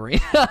you, Wolverine.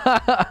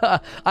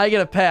 I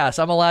get a pass.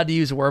 I'm allowed to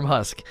use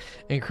Wormhusk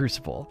in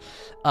Crucible.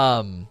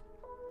 I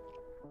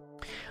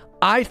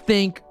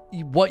think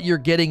what you're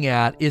getting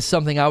at is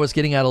something I was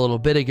getting at a little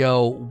bit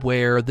ago,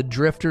 where the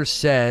Drifter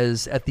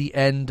says at the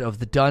end of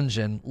the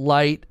dungeon,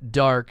 light,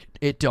 dark,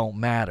 it don't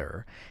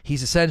matter.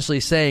 He's essentially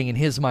saying in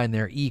his mind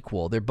they're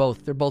equal. They're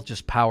both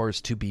just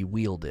powers to be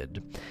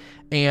wielded.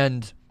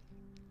 And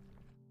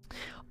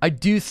I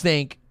do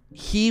think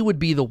he would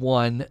be the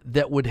one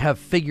that would have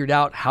figured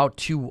out how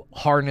to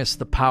harness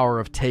the power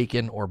of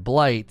Taken or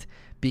Blight,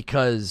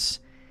 because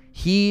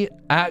he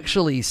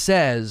actually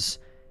says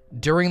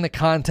during the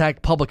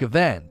Contact public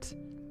event,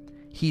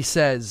 he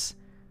says,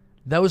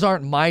 those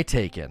aren't my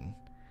Taken.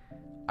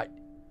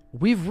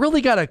 We've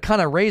really got to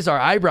kind of raise our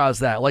eyebrows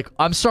that. Like,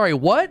 I'm sorry,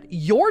 what?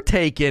 You're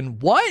Taken?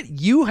 What?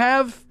 You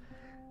have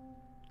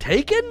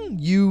Taken?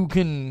 You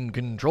can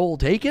control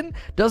Taken?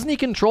 Doesn't he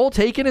control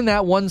Taken in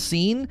that one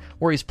scene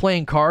where he's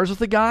playing cars with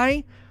the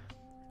guy?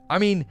 I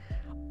mean,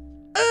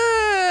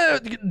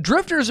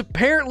 Drifter's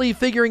apparently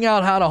figuring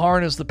out how to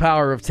harness the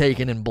power of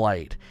Taken and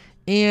Blight.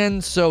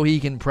 And so he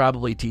can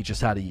probably teach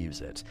us how to use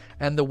it.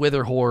 And the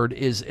Wither Horde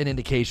is an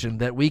indication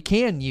that we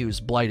can use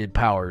blighted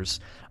powers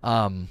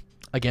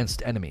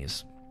against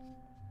enemies.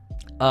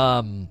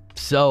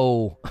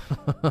 So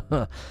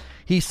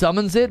he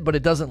summons it, but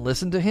it doesn't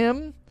listen to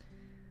him.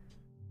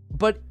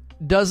 But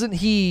doesn't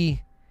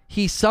he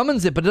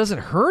summons it, but it doesn't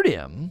hurt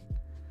him.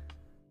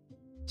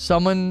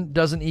 Summon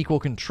doesn't equal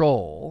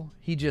control.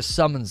 He just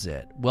summons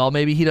it. Well,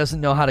 maybe he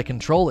doesn't know how to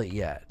control it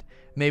yet.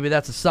 Maybe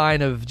that's a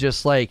sign of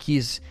just like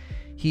he's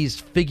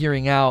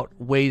figuring out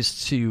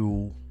ways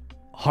to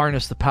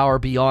harness the power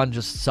beyond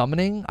just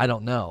summoning. I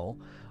don't know.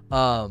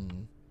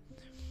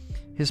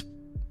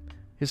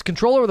 His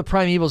control over the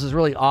Primevals is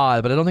really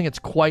odd, but I don't think it's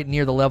quite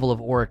near the level of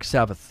Oryx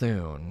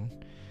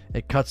Savathûn.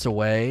 It cuts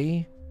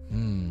away.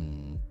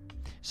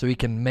 So he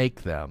can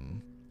make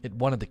them. It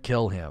wanted to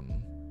kill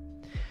him.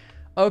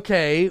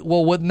 Okay,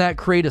 well, wouldn't that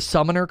create a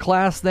summoner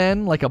class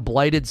then? Like a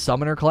blighted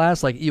summoner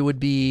class? Like it would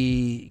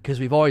be,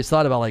 because we've always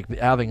thought about like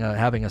having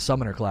a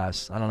summoner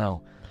class. I don't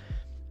know.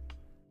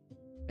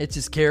 It's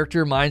his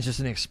character. Mine's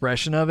just an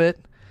expression of it.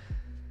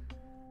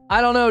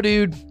 I don't know,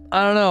 dude.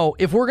 I don't know.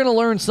 If we're gonna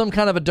learn some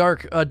kind of a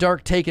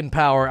dark Taken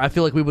power, I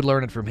feel like we would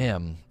learn it from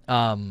him.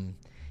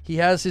 He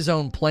has his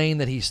own plane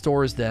that he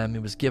stores them.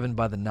 It was given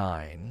by the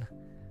Nine.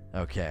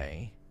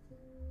 Okay.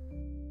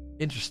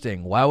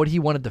 Interesting. Why would he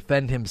want to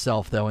defend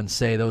himself, though, and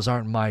say those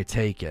aren't my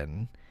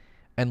Taken?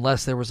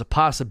 Unless there was a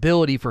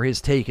possibility for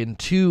his Taken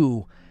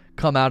to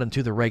come out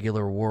into the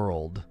regular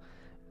world.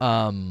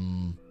 I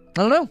don't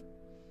know.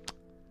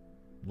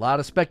 A lot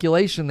of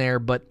speculation there,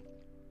 but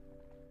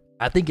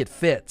I think it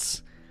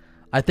fits.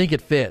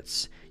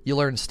 You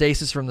learn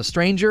Stasis from the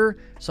Stranger,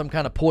 some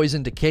kind of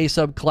Poison Decay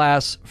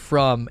subclass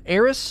from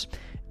Eris,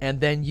 and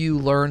then you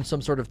learn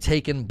some sort of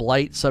Taken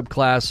Blight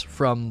subclass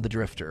from the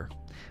Drifter.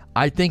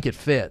 I think it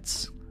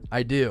fits.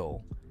 I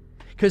do.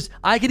 Because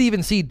I could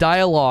even see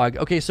dialogue.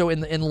 Okay, so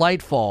in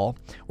Lightfall,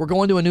 we're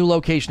going to a new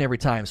location every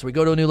time. So we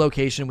go to a new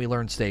location and we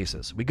learn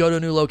Stasis. We go to a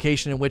new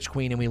location in Witch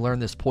Queen and we learn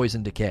this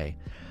Poison Decay.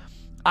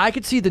 I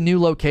could see the new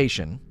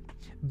location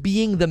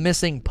being the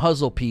missing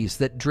puzzle piece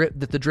that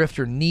the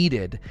Drifter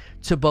needed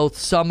to both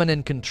summon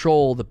and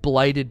control the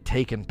blighted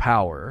Taken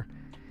power.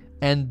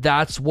 And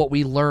that's what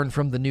we learn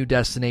from the new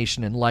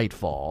destination in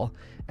Lightfall.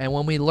 And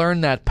when we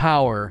learn that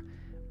power,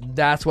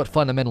 that's what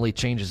fundamentally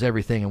changes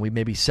everything, and we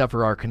maybe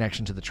sever our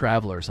connection to the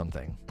Traveler or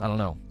something. I don't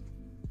know.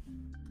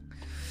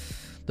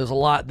 There's a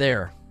lot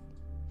there.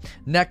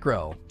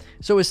 Necro.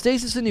 So is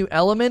stasis a new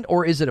element,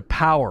 or is it a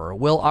power?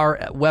 Will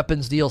our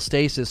weapons deal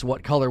stasis?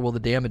 What color will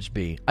the damage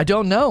be? I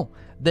don't know.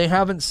 They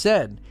haven't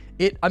said.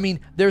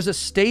 There's a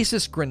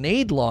stasis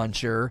grenade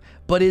launcher,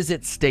 but is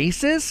it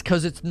stasis?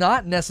 Because it's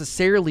not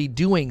necessarily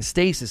doing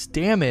stasis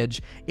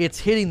damage. It's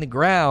hitting the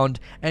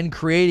ground and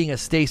creating a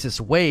stasis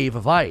wave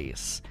of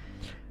ice.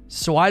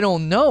 So I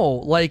don't know.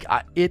 Like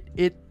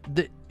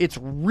it's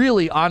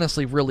really,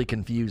 honestly, really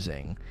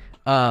confusing.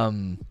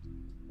 It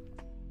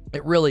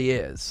really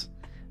is.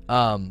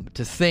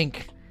 To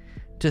think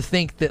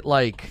that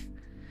like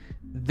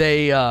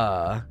they,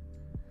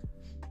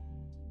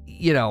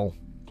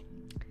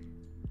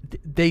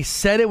 they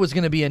said it was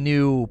going to be a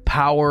new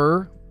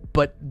power,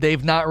 but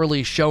they've not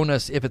really shown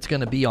us if it's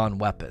going to be on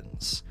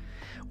weapons.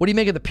 What do you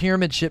make of the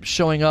pyramid ship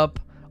showing up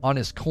on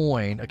his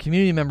coin? A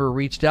community member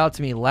reached out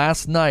to me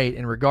last night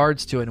in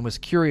regards to it and was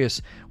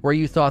curious where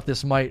you thought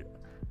this might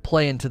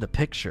play into the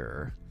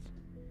picture.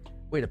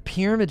 Wait, a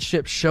pyramid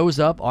ship shows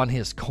up on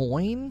his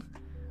coin?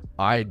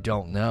 I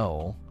don't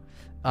know.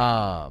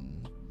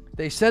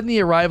 They said in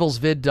the Arrivals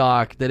vid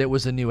doc that it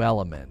was a new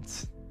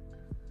element.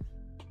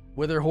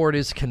 Wither Horde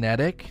is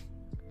kinetic?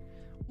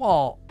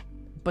 Well,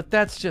 but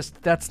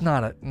that's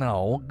not a...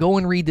 No, go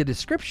and read the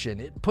description.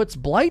 It puts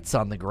blights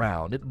on the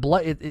ground.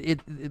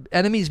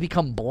 Enemies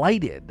become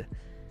blighted.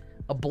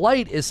 A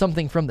blight is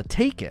something from the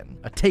Taken.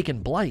 A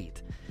Taken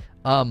blight.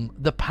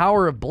 The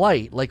power of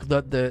blight, like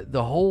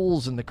the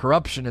holes and the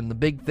corruption and the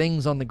big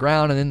things on the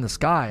ground and in the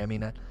sky. I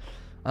mean, I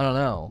don't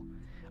know.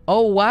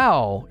 Oh,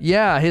 wow.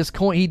 Yeah, his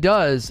coin... He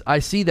does. I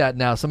see that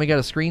now. Somebody got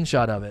a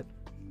screenshot of it.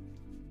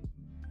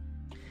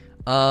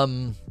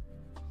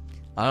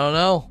 I I don't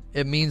know.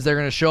 It means they're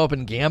going to show up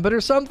in Gambit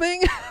or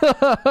something?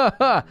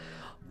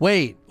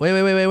 Wait.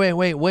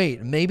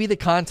 Maybe the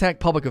Contact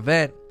public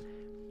event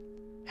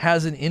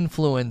has an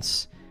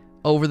influence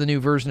over the new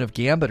version of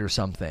Gambit or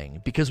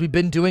something, because we've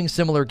been doing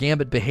similar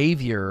Gambit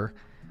behavior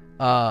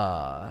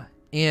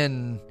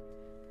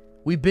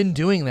we've been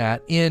doing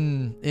that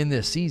in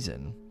this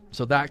season.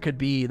 So that could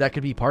be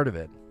part of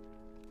it.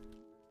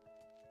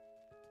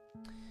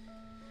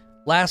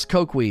 Last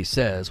Kokwi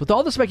says, with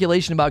all the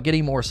speculation about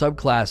getting more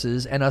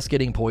subclasses and us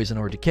getting Poison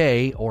or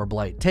Decay or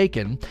Blight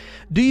taken,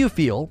 do you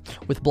feel,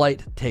 with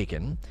Blight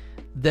taken,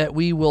 that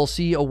we will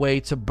see a way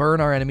to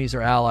burn our enemies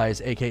or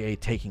allies, aka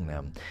taking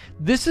them?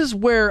 This is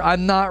where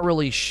I'm not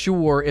really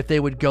sure if they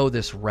would go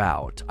this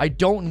route. I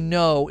don't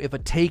know if a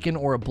taken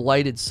or a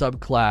blighted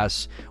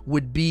subclass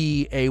would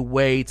be a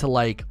way to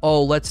like,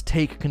 oh, let's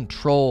take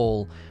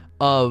control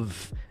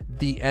of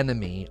the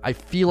enemy. I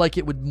feel like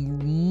it would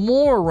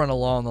more run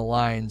along the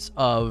lines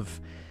of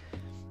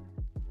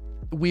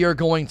we are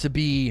going to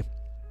be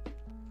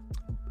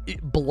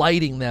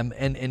blighting them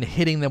and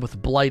hitting them with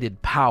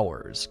blighted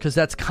powers, because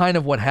that's kind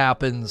of what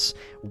happens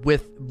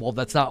with, well,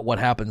 that's not what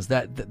happens,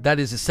 that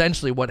is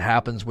essentially what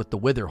happens with the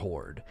Wither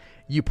Horde.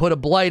 You put a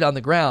blight on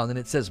the ground and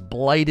it says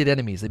blighted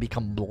enemies, they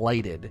become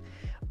blighted.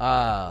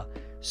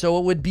 So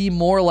it would be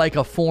more like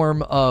a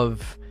form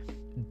of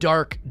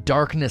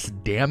darkness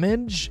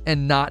damage,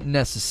 and not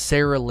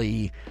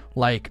necessarily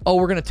like, oh,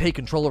 we're gonna take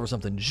control over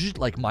something,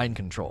 like mind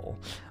control.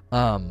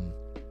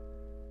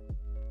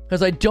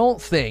 Because I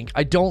don't think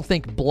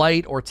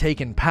blight or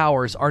taken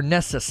powers are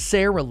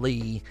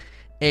necessarily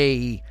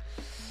because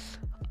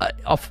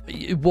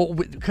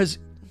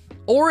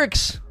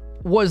Oryx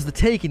was the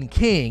Taken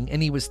King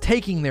and he was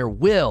taking their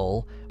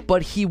will,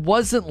 but he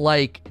wasn't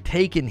like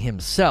Taken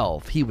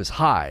himself. He was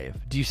Hive.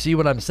 Do you see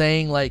what I'm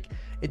saying? Like,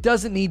 it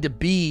doesn't need to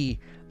be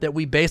that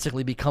we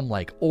basically become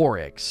like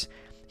Oryx.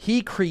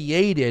 He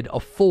created a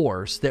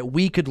force that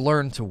we could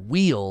learn to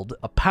wield,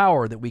 a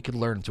power that we could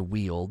learn to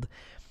wield.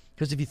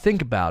 Because if you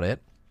think about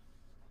it,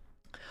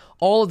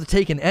 all of the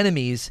Taken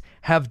enemies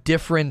have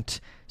different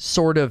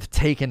sort of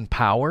Taken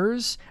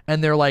powers,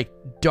 and they're like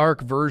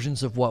dark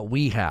versions of what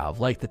we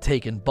have, like the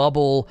Taken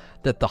bubble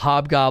that the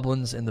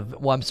Hobgoblins and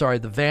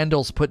the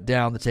Vandals put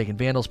down. The Taken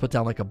Vandals put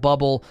down like a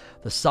bubble.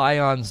 The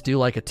Scions do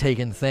like a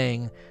Taken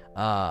thing.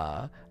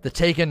 The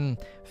Taken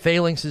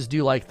Phalanxes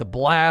do like the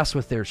blast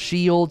with their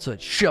shield, so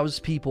it shoves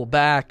people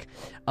back.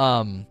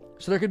 So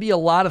there could be a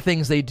lot of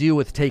things they do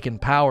with Taken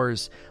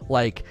powers,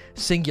 like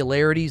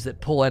singularities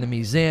that pull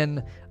enemies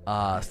in,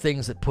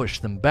 things that push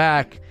them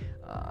back,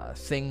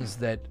 things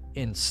that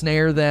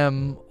ensnare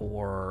them,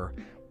 or,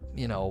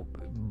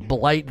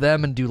 blight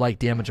them and do like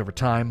damage over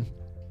time.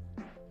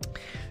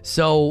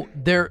 So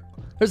there's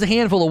a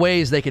handful of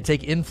ways they could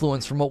take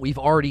influence from what we've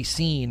already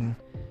seen.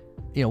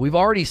 We've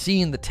already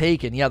seen the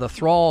Taken. Yeah, the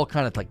Thrall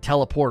kind of like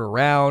teleport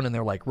around and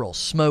they're like real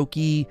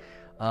smoky.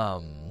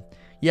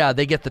 Yeah,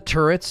 they get the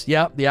turrets.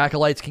 Yeah, the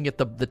Acolytes can get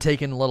the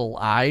Taken little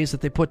eyes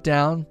that they put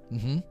down.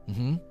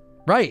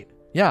 Right,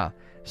 yeah.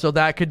 So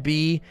that could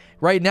be,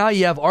 right now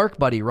you have Arc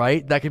Buddy,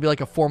 right? That could be like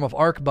a form of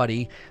Arc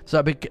Buddy.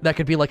 So that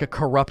could be like a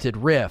corrupted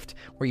rift,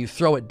 where you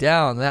throw it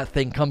down and that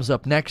thing comes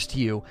up next to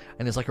you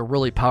and is like a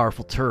really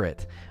powerful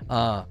turret.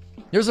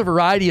 There's a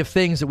variety of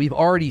things that we've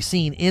already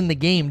seen in the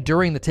game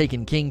during the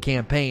Taken King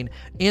campaign,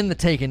 in the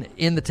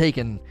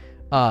Taken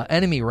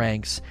enemy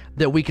ranks,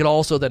 that we could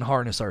also then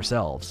harness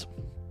ourselves.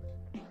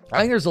 I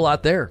think there's a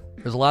lot there.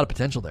 There's a lot of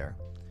potential there.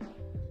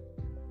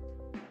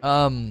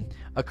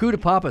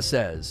 Akuda Papa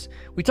says,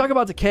 we talk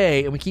about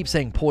decay and we keep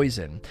saying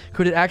poison.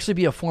 Could it actually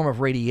be a form of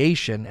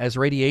radiation, as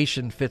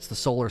radiation fits the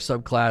solar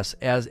subclass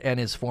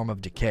and is form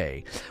of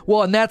decay?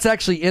 Well, and that's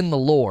actually in the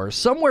lore.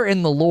 Somewhere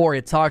in the lore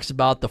it talks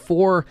about the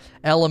 4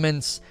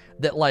 elements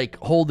that like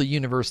hold the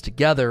universe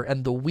together,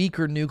 and the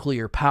weaker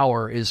nuclear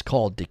power is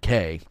called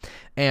decay.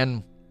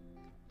 And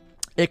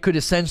it could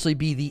essentially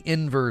be the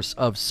inverse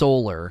of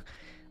solar,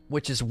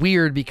 which is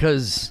weird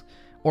because,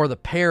 or the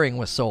pairing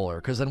with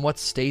solar, because then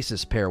what's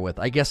stasis pair with?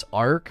 I guess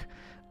arc.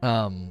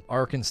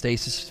 Arc and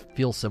stasis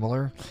feel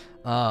similar.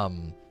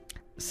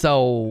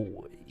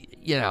 So,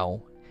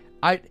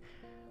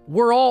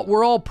 we're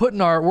all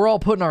putting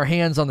our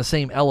hands on the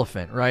same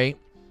elephant, right?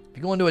 If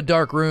you go into a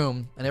dark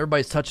room and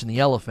everybody's touching the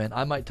elephant,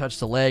 I might touch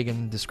the leg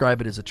and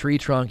describe it as a tree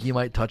trunk. You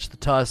might touch the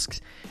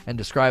tusks and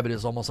describe it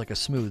as almost like a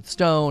smooth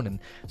stone, and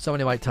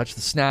somebody might touch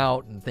the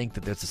snout and think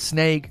that there's a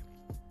snake.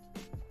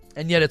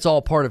 And yet it's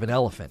all part of an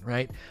elephant,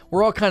 right?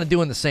 We're all kind of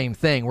doing the same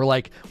thing. We're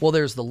like, well,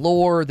 there's the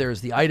lore,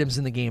 there's the items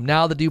in the game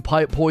now that do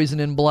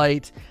poison and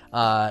blight,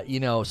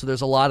 so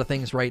there's a lot of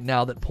things right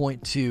now that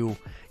point to,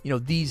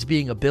 these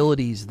being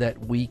abilities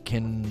that we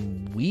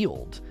can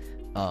wield,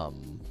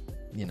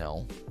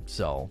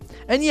 so.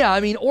 And yeah, I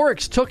mean,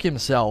 Oryx took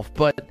himself,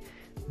 but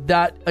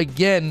that,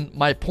 again,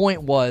 my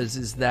point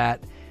is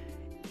that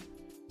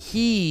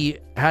he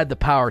had the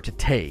power to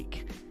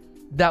take.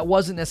 That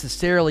wasn't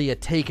necessarily a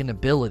taken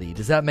ability.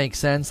 Does that make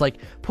sense? Like,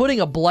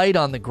 putting a blight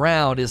on the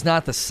ground is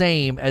not the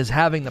same as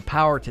having the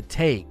power to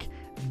take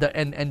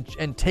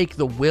and take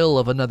the will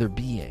of another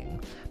being.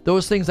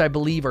 those things I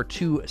believe are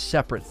two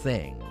separate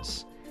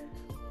things.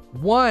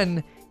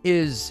 One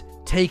is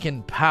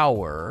taking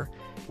power.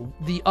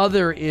 The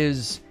other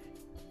is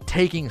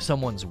taking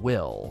someone's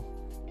will.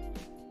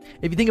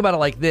 If you think about it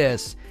like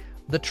this,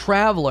 the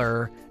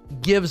Traveler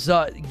gives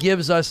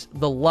us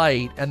the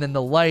light, and then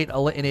the light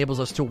enables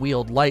us to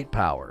wield light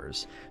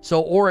powers.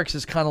 So Oryx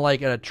is kind of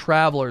like at a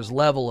Traveler's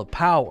level of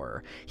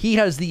power. He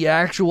has the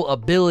actual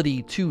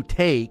ability to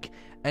take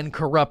and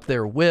corrupt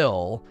their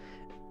will,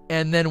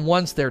 and then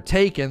once they're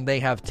taken, they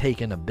have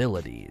taken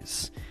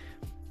abilities.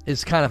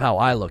 Is kind of how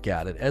I look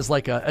at it. As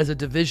a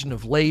division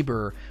of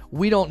labor,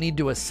 we don't need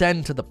to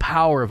ascend to the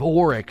power of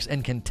Oryx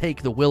and can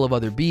take the will of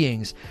other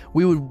beings.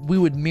 We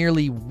would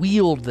merely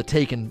wield the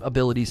taken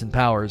abilities and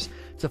powers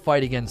to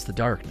fight against the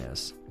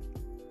darkness.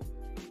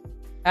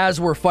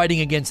 As we're fighting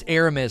against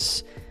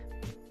Aramis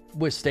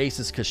with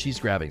stasis, because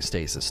she's grabbing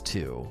stasis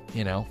too,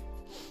 you know?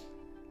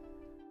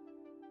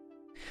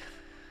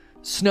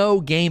 Snow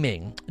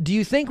Gaming. Do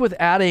you think with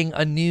adding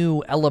a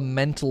new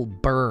elemental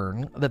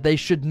burn that they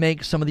should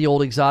make some of the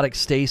old exotic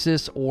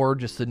stasis, or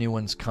just the new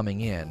ones coming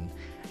in?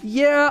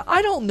 Yeah,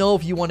 I don't know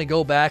if you want to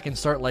go back and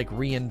start like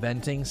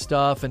reinventing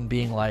stuff and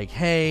being like,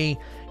 hey,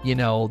 you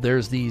know,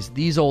 there's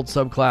these old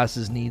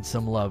subclasses need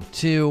some love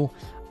too.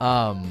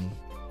 I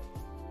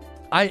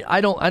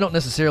don't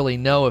necessarily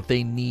know if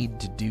they need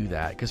to do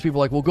that, because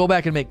people are like, well, go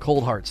back and make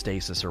Cold Heart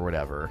stasis or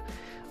whatever.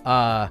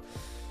 I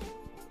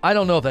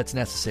don't know if that's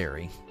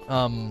necessary.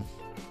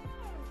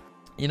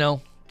 You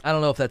know, I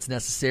don't know if that's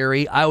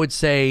necessary. I would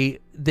say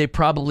they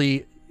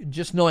probably,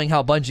 just knowing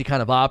how Bungie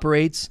kind of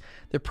operates,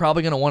 they're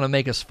probably going to want to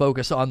make us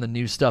focus on the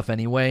new stuff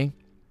anyway.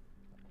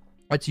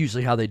 That's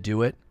usually how they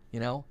do it, you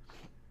know?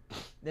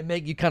 They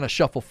make you kind of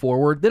shuffle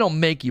forward. They don't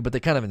make you, but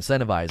they kind of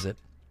incentivize it.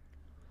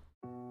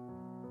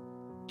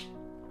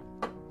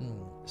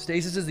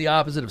 Stasis is the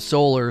opposite of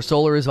solar.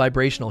 Solar is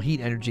vibrational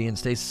heat energy, and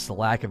stasis is the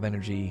lack of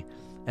energy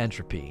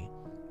entropy.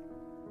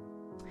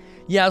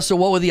 Yeah, so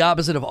what would the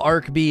opposite of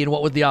arc be, and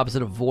what would the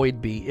opposite of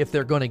void be if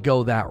they're going to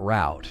go that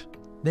route?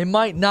 They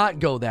might not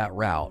go that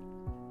route.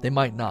 They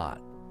might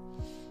not.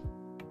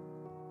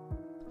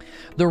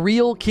 The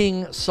Real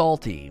King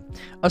Salty.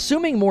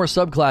 Assuming more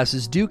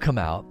subclasses do come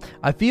out,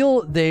 I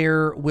feel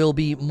there will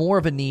be more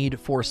of a need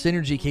for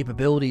synergy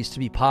capabilities to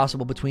be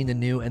possible between the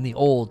new and the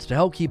old to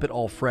help keep it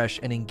all fresh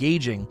and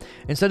engaging,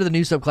 instead of the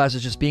new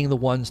subclasses just being the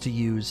ones to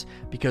use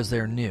because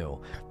they're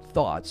new.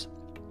 Thoughts?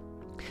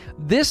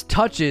 This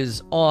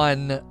touches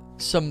on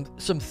some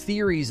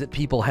theories that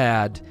people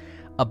had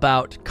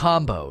about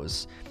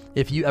combos.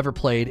 If you ever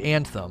played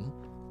Anthem,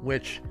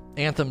 which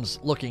Anthem's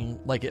looking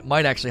like it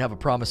might actually have a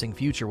promising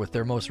future with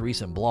their most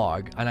recent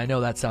blog, and I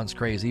know that sounds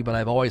crazy, but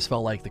I've always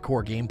felt like the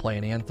core gameplay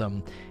in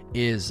Anthem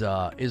is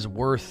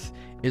worth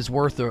a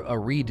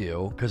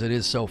redo, because it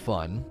is so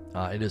fun,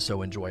 it is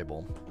so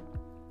enjoyable.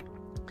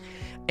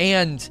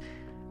 And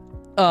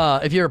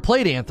if you ever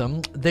played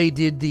Anthem, they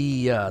did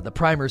the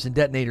primers and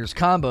detonators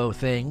combo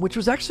thing, which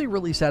was actually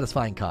really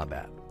satisfying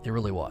combat. It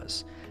really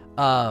was.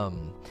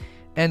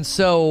 And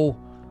so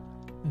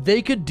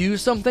they could do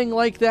something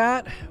like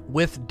that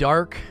with the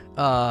dark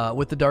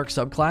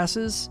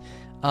subclasses.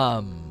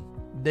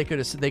 They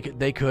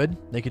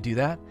could do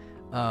that.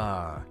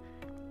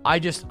 I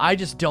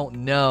just don't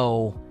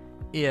know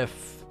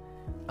if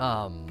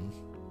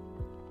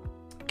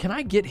can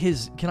I get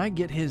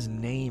his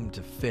name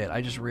to fit?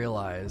 I just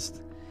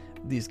realized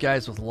these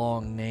guys with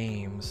long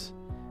names.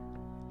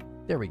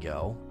 There we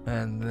go.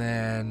 And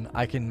then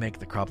I can make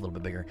the crop a little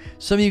bit bigger.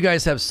 Some of you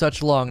guys have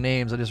such long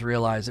names, I just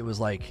realized it was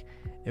like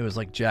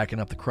jacking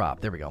up the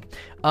crop. There we go.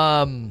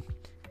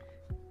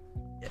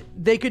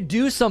 They could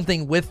do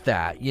something with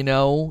that, you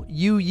know?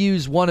 You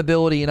use one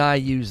ability and I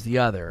use the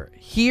other.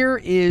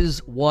 Here is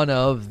one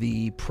of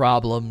the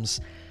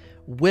problems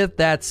with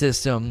that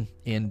system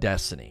in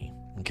Destiny,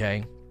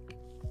 okay?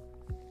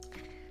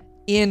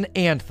 In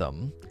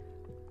Anthem,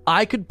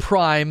 I could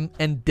prime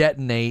and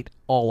detonate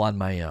all on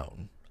my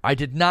own. I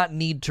did not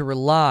need to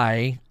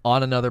rely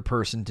on another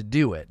person to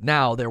do it.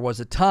 Now, there was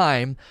a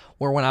time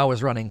where when I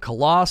was running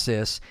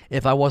Colossus,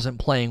 if I wasn't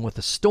playing with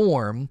the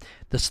Storm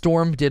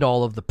did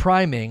all of the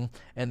priming,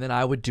 and then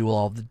I would do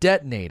all of the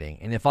detonating.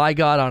 And if I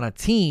got on a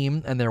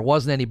team and there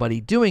wasn't anybody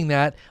doing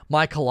that,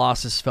 my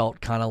Colossus felt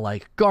kind of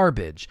like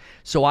garbage.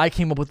 So I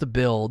came up with a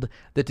build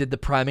that did the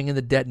priming and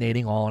the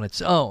detonating all on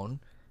its own,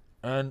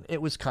 and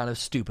it was kind of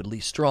stupidly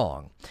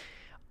strong.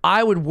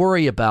 I would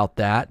worry about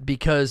that,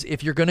 because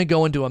if you're going to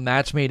go into a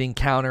matchmade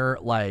encounter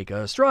like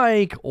a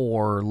Strike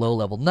or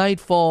low-level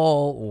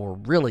Nightfall or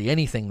really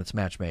anything that's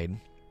matchmade,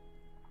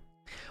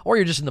 or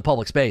you're just in the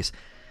public space,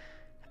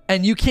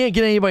 and you can't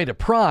get anybody to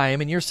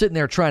prime and you're sitting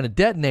there trying to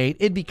detonate,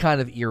 it'd be kind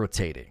of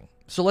irritating.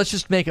 So let's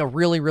just make a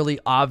really, really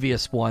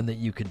obvious one that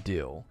you could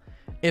do.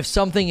 If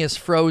something is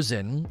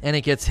frozen and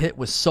it gets hit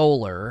with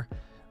solar,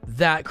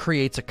 that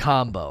creates a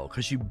combo,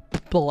 because you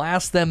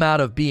blast them out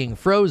of being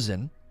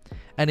frozen.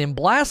 And in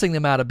blasting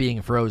them out of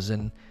being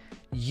frozen,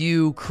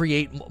 you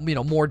create,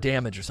 more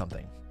damage or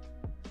something.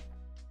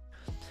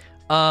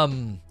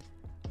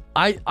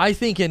 I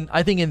think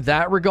in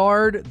that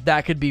regard,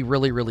 that could be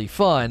really, really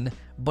fun.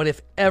 But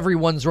if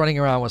everyone's running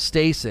around with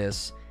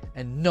stasis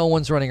and no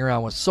one's running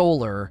around with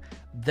solar,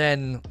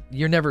 then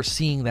you're never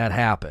seeing that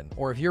happen.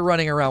 Or if you're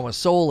running around with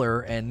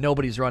solar and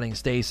nobody's running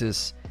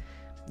stasis,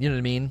 you know what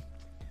I mean?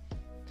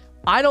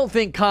 I don't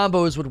think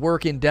combos would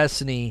work in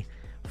Destiny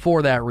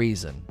for that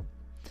reason.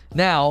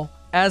 Now,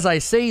 as I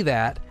say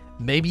that,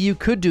 maybe you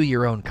could do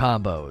your own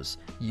combos.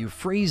 You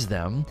freeze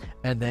them,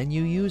 and then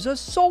you use a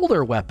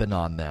solar weapon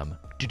on them.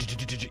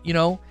 You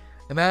know?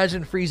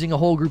 Imagine freezing a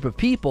whole group of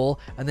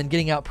people and then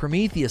getting out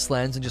Prometheus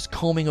lens and just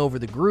combing over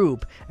the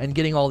group and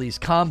getting all these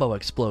combo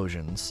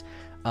explosions.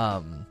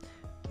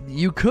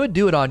 You could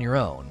do it on your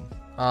own.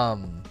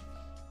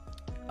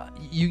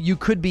 You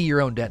could be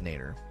your own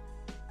detonator.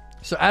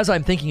 So as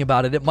I'm thinking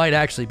about it, it might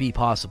actually be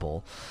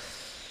possible.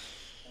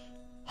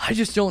 I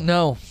just don't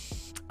know.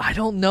 I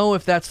don't know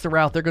if that's the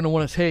route they're going to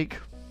want to take.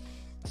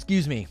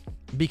 Excuse me.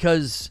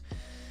 Because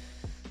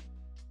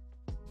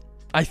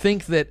I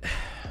think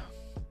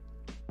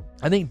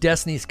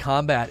Destiny's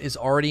combat is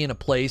already in a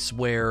place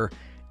where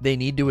they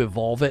need to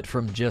evolve it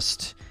from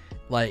just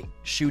like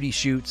shooty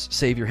shoots,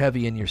 save your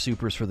heavy and your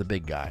supers for the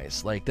big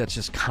guys. Like that's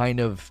just kind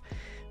of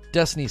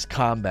Destiny's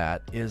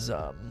combat is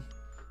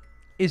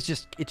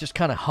just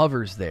kind of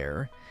hovers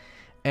there.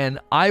 And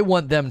I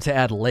want them to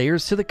add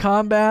layers to the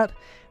combat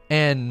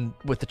and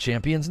with the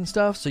champions and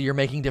stuff. So you're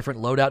making different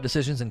loadout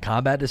decisions and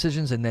combat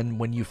decisions. And then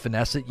when you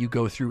finesse it, you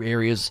go through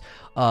areas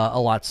a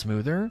lot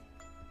smoother.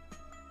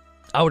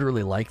 I would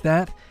really like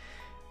that.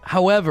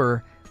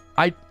 However,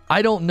 I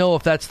don't know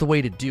if that's the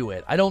way to do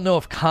it. I don't know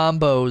if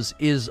combos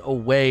is a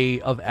way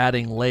of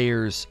adding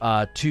layers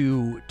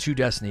to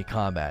Destiny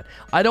combat.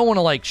 I don't want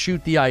to like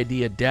shoot the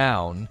idea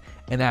down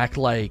and act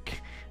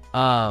like,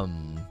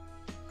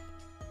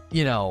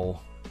 you know,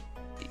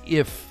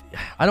 if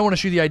I don't want to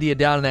shoot the idea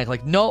down and act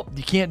like, nope,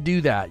 you can't do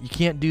that. You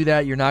can't do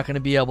that. You're not going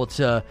to be able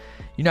to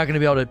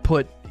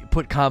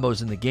put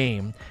combos in the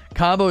game.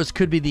 Combos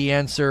could be the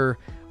answer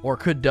or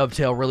could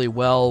dovetail really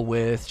well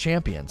with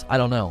champions. I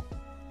don't know.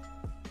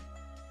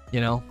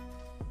 You know?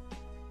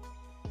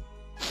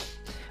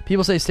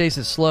 People say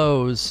stasis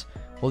slows.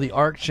 Will the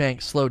arc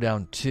shank slow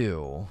down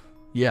too?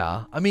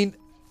 Yeah. I mean,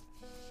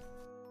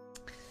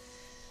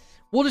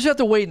 we'll just have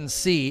to wait and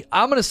see.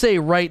 I'm going to say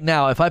right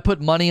now, if I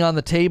put money on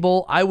the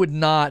table, I would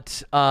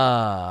not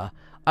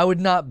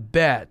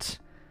bet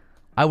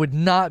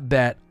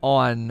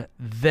on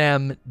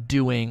them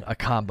doing a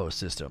combo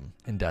system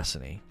in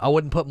Destiny. I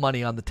wouldn't put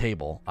money on the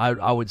table.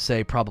 I would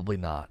say probably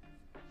not.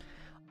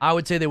 I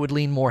would say they would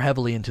lean more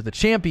heavily into the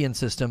champion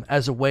system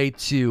as a way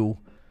to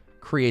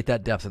create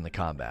that depth in the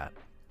combat.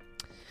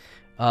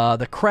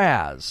 The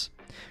Kraz.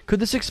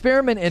 Could this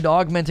experiment in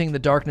augmenting the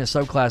darkness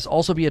subclass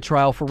also be a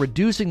trial for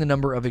reducing the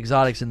number of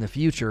exotics in the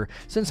future,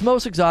 since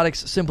most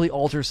exotics simply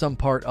alter some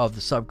part of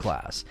the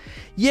subclass?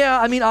 Yeah,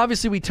 I mean,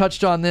 obviously we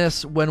touched on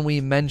this when we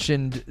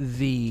mentioned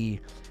the,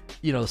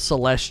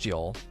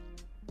 Celestial.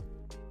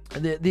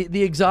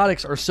 The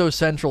exotics are so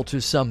central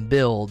to some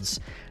builds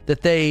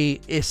that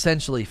they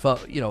essentially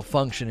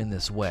function in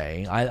this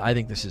way. I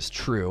think this is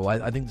true.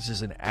 I think this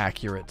is an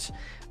accurate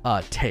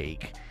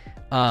take.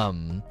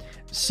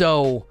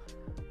 So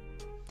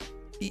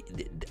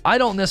I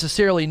don't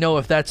necessarily know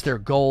if that's their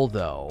goal,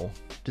 though.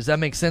 Does that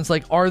make sense?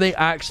 Like, are they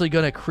actually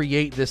going to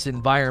create this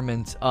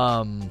environment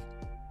of,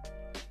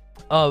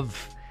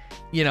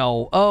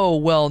 oh,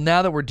 well,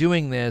 now that we're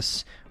doing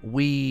this,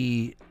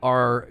 we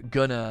are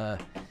gonna,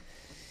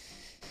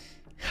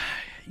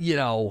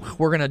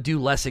 we're gonna do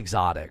less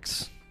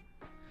exotics.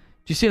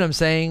 Do you see what I'm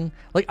saying?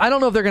 Like, I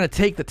don't know if they're going to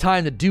take the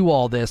time to do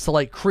all this, to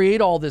like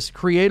create all this,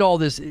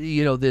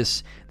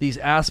 these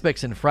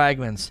aspects and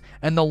fragments.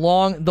 And the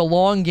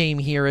long game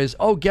here is,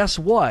 oh, guess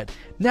what?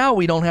 Now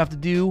we don't have to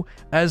do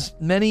as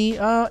many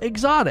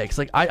exotics.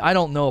 Like, I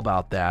don't know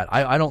about that.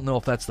 I don't know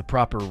if that's the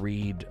proper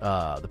read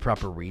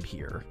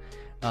here.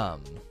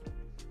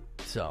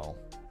 So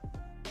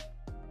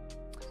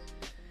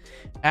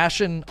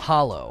Ashen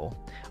Hollow.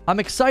 I'm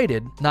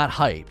excited, not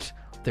hyped.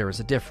 There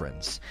is a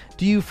difference.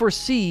 Do you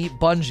foresee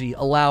Bungie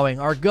allowing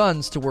our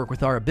guns to work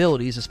with our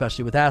abilities,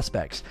 especially with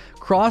aspects?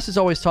 Cross is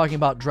always talking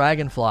about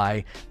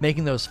Dragonfly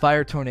making those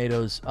fire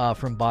tornadoes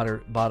from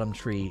bottom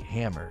tree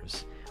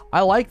hammers.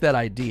 I like that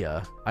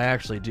idea. I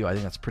actually do. I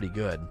think that's pretty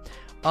good.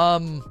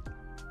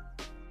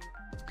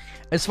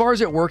 As far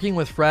as it working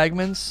with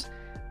fragments,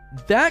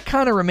 that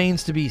kind of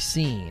remains to be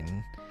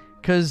seen,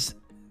 because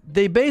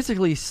they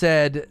basically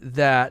said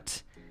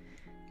that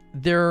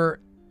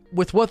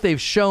with what they've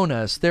shown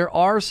us, there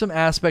are some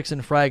aspects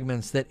and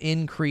fragments that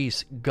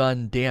increase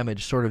gun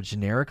damage sort of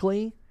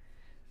generically.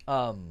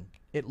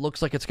 It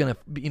looks like it's going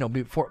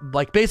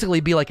to, basically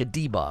be like a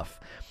debuff.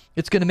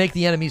 It's going to make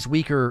the enemies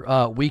weaker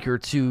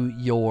to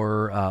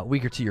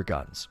your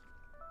guns.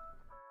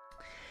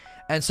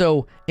 And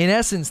so, in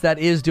essence, that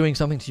is doing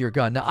something to your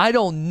gun. Now, I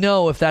don't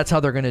know if that's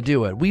how they're going to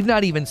do it. We've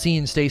not even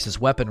seen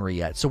stasis weaponry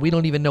yet, so we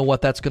don't even know what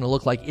that's going to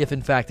look like if,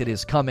 in fact, it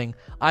is coming.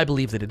 I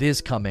believe that it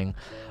is coming,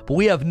 but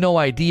we have no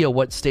idea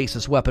what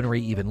stasis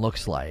weaponry even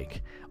looks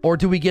like. Or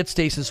do we get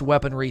stasis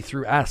weaponry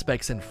through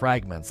aspects and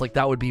fragments? Like,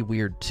 that would be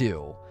weird,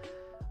 too.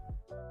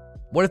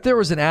 What if there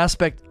was an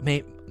aspect...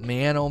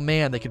 Man, oh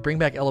man, they could bring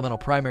back elemental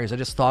primaries. I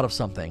just thought of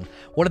something.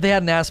 What if they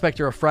had an aspect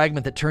or a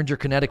fragment that turned your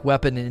kinetic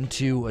weapon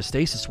into a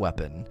stasis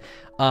weapon?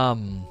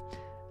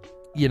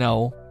 You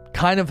know,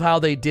 kind of how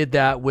they did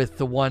that with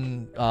the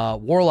one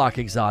Warlock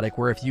exotic,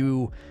 where if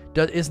you...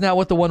 Isn't that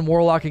what the one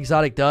Warlock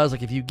exotic does?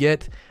 Like, if you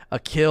get a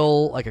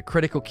kill, like a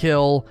critical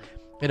kill,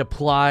 it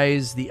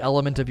applies the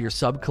element of your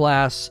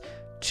subclass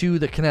to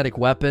the kinetic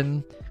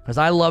weapon. Because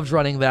I loved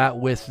running that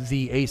with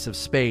the Ace of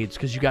Spades,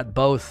 because you got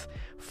both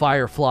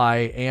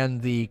Firefly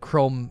and the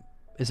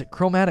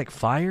Chromatic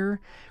Fire?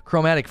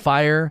 Chromatic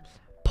Fire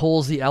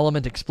pulls the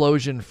element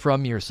explosion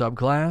from your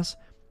subclass.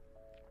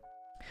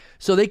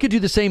 So they could do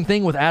the same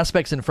thing with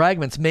aspects and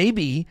fragments.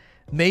 Maybe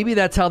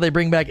that's how they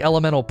bring back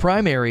elemental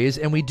primaries,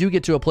 and we do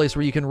get to a place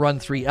where you can run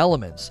 3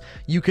 elements.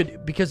 You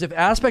could, because if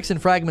aspects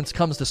and fragments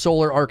comes to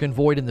Solar, Arc, and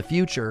Void in the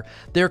future,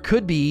 there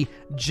could be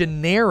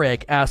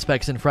generic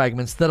aspects and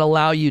fragments that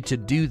allow you to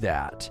do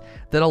that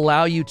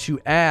allow you to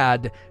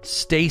add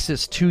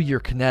stasis to your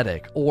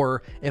kinetic.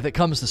 Or if it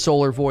comes to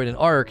Solar, Void, and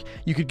Arc,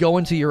 you could go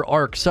into your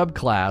Arc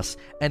subclass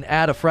and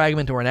add a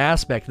fragment or an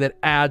aspect that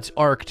adds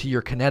Arc to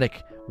your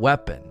kinetic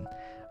weapon.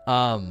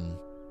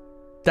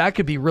 That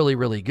could be really,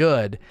 really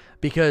good,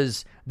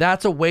 because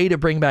that's a way to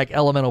bring back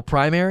elemental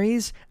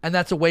primaries, and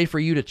that's a way for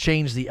you to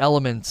change the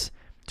elements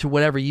to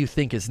whatever you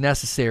think is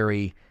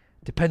necessary,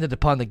 dependent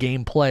upon the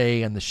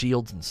gameplay and the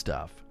shields and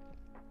stuff.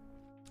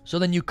 So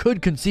then you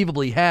could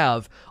conceivably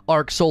have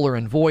Arc, Solar,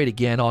 and Void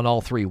again on all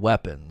 3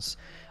 weapons.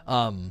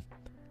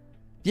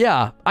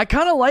 Yeah, I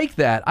kind of like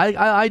that.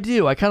 I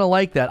do. I kind of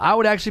like that. I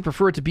would actually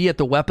prefer it to be at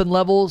the weapon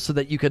level so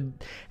that you could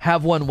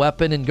have one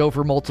weapon and go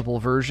for multiple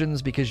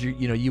versions, because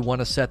you want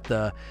to set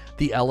the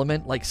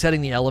element. Like, setting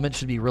the element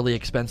should be really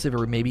expensive,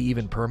 or maybe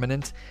even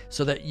permanent,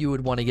 so that you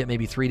would want to get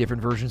maybe 3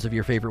 different versions of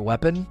your favorite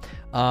weapon.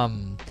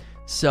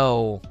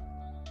 So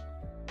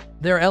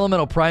there are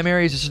elemental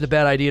primaries. It's just a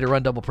bad idea to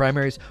run double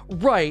primaries.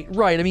 Right.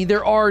 I mean,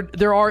 there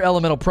are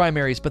elemental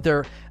primaries, but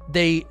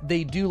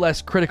they do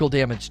less critical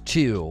damage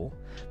too.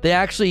 They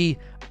actually,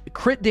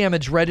 crit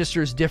damage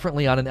registers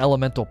differently on an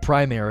elemental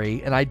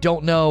primary, and I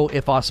don't know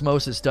if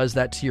Osmosis does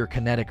that to your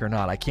kinetic or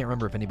not. I can't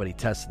remember if anybody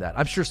tested that.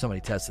 I'm sure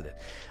somebody tested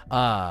it.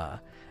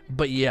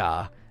 But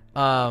yeah.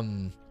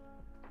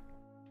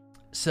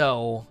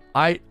 So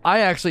I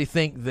actually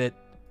think that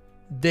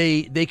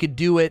they could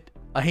do it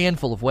a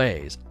handful of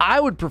ways. I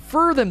would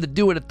prefer them to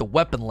do it at the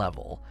weapon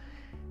level.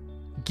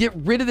 Get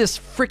rid of this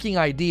freaking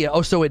idea.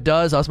 Oh, so it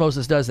does?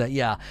 Osmosis does that,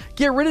 yeah.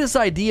 Get rid of this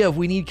idea of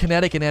we need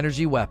kinetic and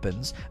energy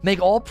weapons.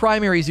 Make all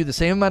primaries do the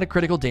same amount of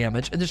critical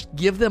damage, and just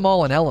give them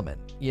all an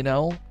element, you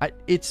know? I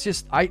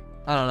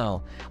don't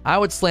know. I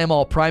would slam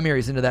all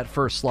primaries into that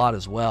first slot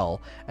as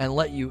well, and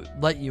let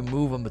you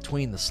move them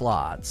between the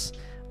slots.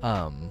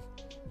 And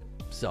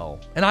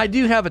I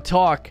do have a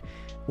talk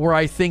where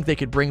I think they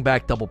could bring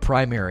back double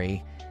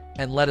primary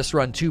and let us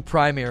run 2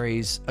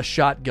 primaries, a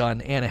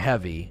shotgun, and a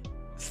heavy.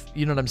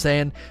 You know what I'm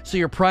saying? So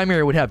your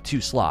primary would have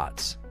 2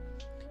 slots.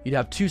 You'd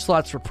have 2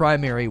 slots for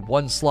primary,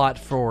 1 slot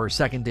for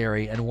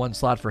secondary, and 1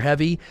 slot for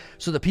heavy.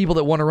 So the people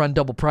that want to run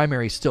double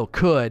primary still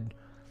could.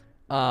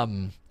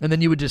 And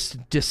then you would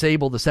just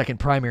disable the second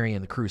primary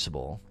in the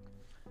Crucible.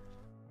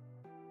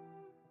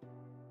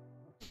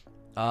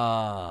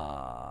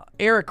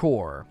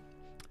 Ericor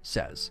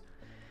says,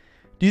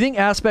 do you think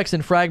aspects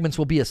and fragments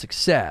will be a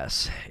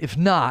success? If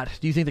not,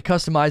 do you think the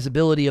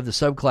customizability of the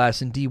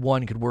subclass in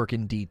D1 could work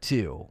in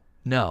D2?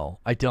 No,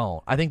 I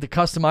don't. I think the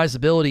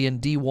customizability in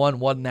D1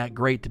 wasn't that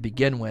great to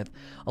begin with.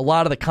 A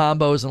lot of the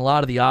combos and a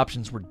lot of the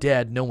options were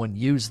dead. No one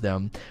used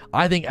them.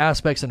 I think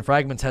Aspects and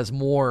Fragments has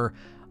more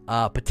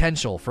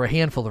potential for a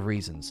handful of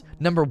reasons.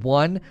 Number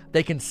 1,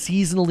 they can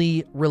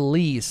seasonally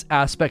release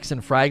Aspects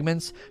and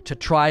Fragments to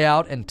try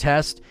out and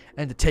test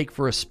and to take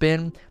for a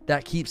spin.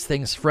 That keeps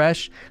things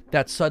fresh.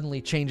 That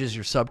suddenly changes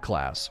your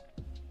subclass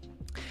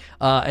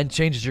and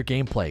changes your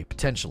gameplay,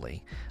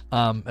 potentially.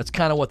 That's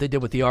kind of what they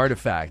did with the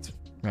artifact.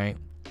 Right.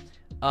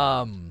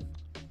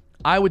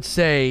 I would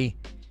say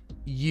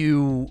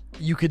you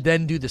could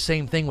then do the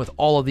same thing with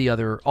all of the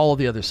other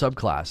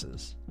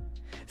subclasses.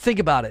 Think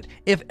about it.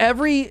 If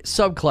every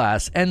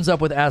subclass ends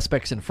up with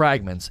Aspects and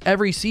Fragments,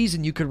 every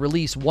season you could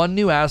release 1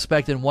 new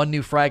aspect and 1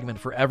 new fragment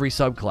for every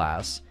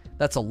subclass.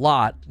 That's a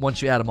lot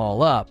once you add them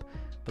all up.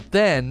 But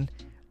then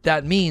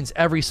that means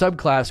every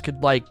subclass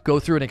could go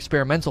through an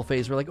experimental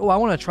phase where I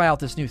want to try out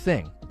this new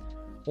thing.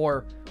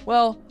 Or,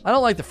 well, I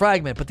don't like the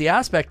fragment, but the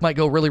aspect might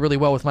go really, really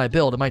well with my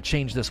build. It might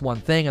change this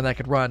one thing, and I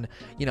could run,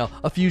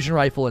 a fusion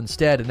rifle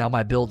instead, and now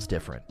my build's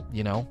different,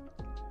 I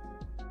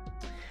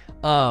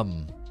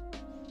don't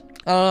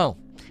know.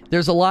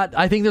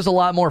 I think there's a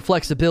lot more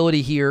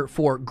flexibility here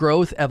for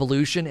growth,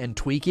 evolution, and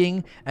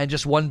tweaking, and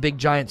just one big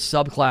giant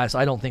subclass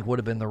I don't think would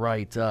have been the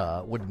right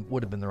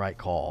would have been the right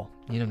call.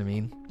 You know what I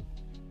mean?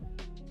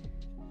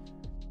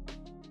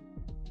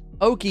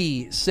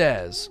 Oki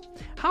says,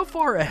 how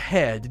far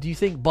ahead do you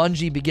think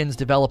Bungie begins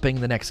developing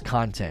the next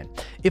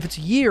content? If it's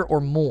a year or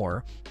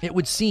more, it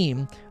would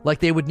seem like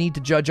they would need to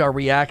judge our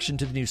reaction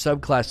to the new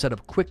subclass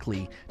setup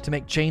quickly to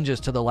make changes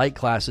to the light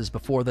classes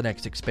before the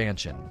next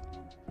expansion.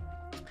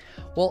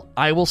 Well,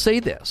 I will say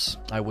this.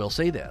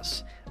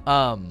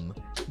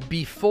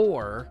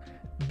 Before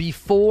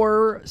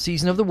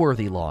Season of the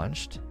Worthy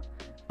launched,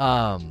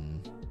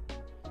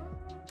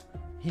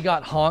 he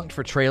got honked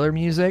for trailer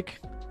music.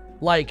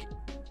 Like,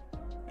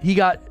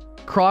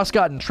 Cross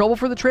got in trouble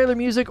for the trailer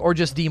music or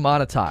just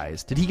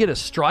demonetized? Did he get a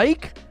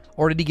strike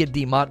or did he get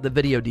the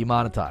video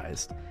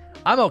demonetized?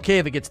 I'm okay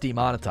if it gets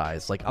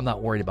demonetized. Like, I'm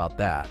not worried about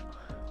that.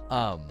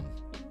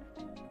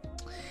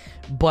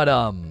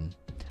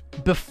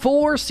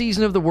 Before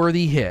Season of the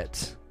Worthy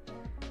hit,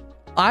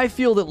 I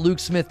feel that Luke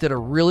Smith did a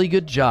really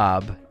good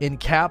job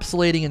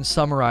encapsulating and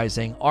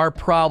summarizing our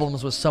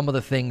problems with some of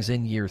the things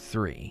in year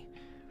 3.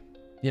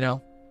 You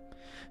know?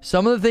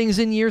 Some of the things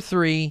in year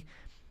 3,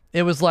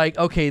 it was like,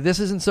 okay,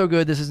 this isn't so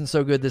good, this isn't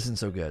so good, this isn't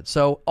so good.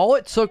 So all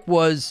it took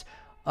was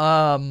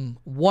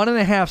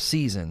 1.5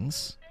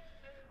 seasons.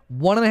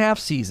 1.5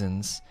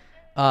 seasons.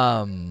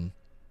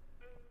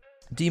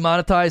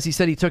 Demonetized. He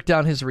said he took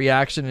down his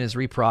reaction and his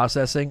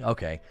reprocessing.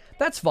 Okay,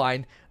 that's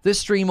fine. This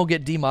stream will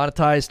get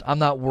demonetized. I'm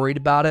not worried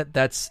about it.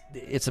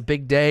 It's a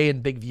big day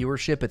and big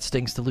viewership. It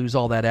stinks to lose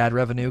all that ad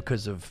revenue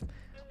because of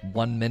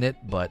 1 minute,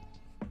 but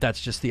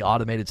that's just the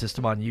automated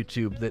system on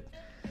YouTube that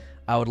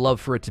I would love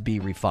for it to be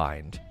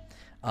refined.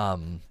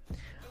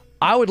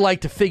 I would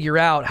like to figure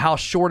out how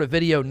short a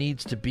video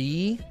needs to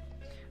be.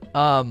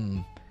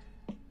 Can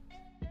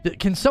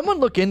someone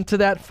look into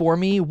that for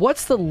me?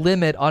 What's the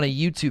limit on a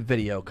YouTube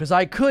video? Because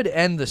I could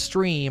end the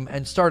stream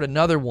and start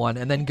another one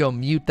and then go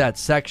mute that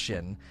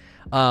section.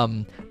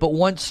 But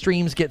once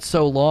streams get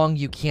so long,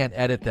 you can't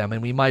edit them,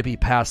 and we might be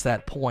past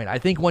that point. I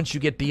think once you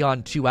get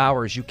beyond 2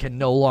 hours, you can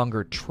no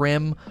longer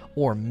trim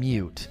or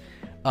mute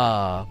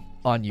on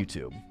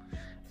YouTube.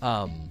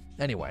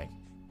 Anyway.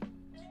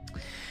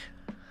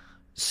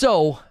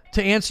 So,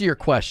 to answer your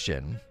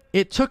question,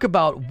 it took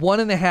about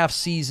 1.5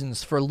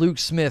 seasons for Luke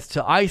Smith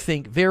to, I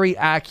think, very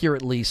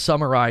accurately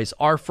summarize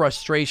our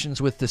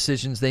frustrations with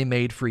decisions they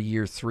made for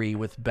year 3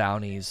 with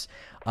bounties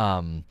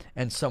and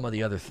some of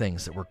the other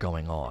things that were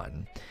going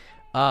on.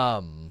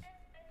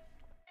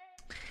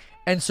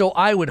 And so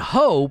I would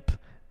hope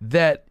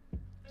that,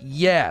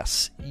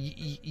 yes,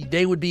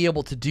 they would be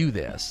able to do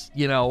this.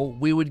 You know,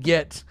 we would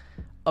get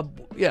a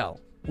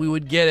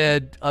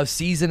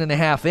season and a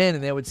half in,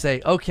 and they would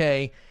say,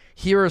 okay,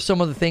 here are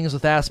some of the things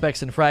with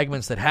aspects and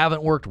fragments that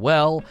haven't worked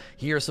well.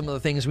 Here are some of the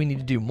things we need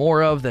to do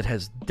more of that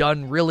has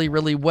done really,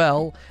 really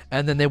well.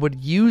 And then they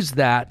would use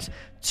that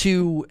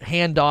to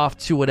hand off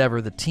to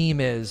whatever the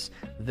team is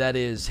that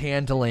is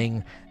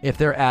handling if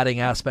they're adding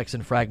aspects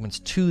and fragments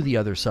to the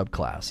other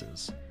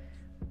subclasses.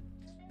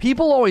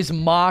 People always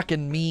mock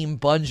and meme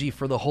Bungie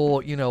for the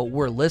whole,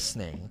 we're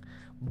listening.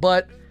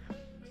 But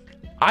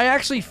I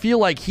actually feel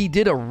like he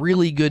did a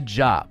really good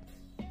job.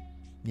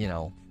 He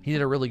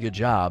did a really good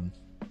job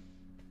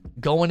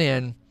going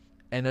in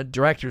and a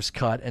director's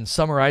cut and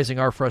summarizing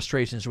our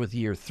frustrations with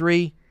year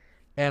 3.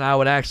 And I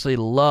would actually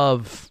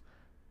love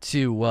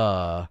to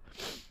have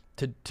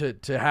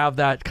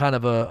that kind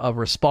of a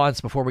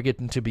response before we get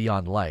into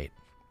Beyond Light.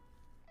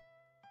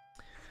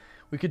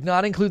 We could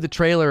not include the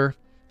trailer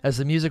as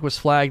the music was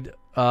flagged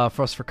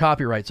for us for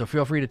copyright, so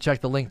feel free to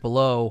check the link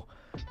below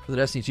for the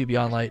Destiny 2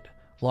 Beyond Light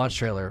launch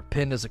trailer,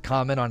 pinned as a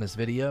comment on his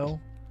video.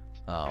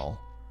 Oh,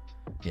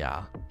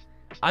 yeah.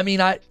 I mean,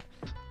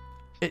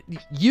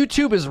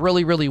 YouTube is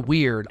really, really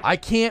weird. I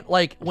can't,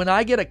 when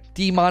I get a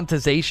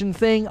demonetization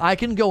thing, I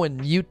can go and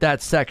mute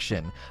that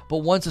section. But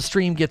once a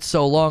stream gets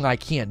so long, I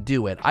can't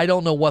do it. I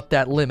don't know what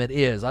that limit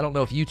is. I don't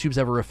know if YouTube's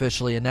ever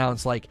officially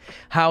announced,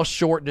 how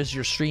short does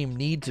your stream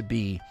need to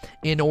be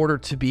in order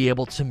to be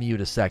able to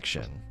mute a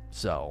section.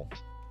 So,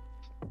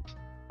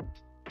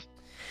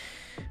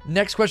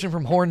 next question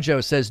from Horn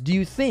Joe says, do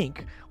you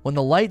think when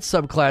the light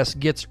subclass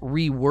gets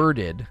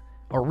reworded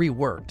or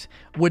reworked,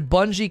 would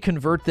Bungie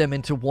convert them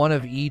into one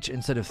of each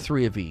instead of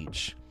 3 of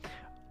each?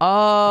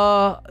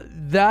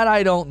 That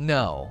I don't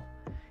know.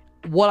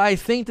 What I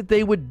think that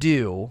they would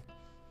do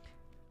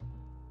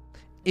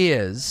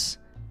is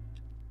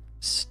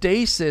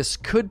Stasis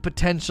could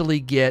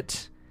potentially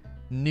get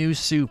new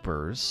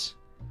supers.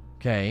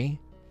 Okay.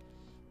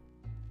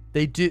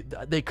 They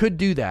could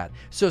do that.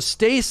 So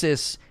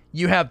Stasis,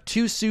 you have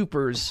 2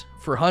 supers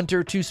for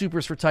Hunter, 2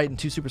 supers for Titan,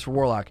 2 supers for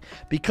Warlock,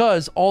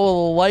 because all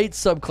of the light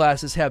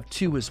subclasses have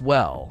 2 as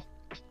well.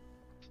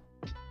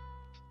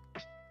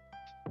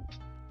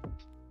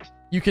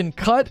 You can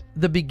cut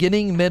the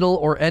beginning, middle,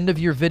 or end of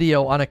your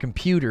video on a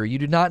computer. You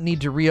do not need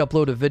to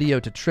re-upload a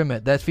video to trim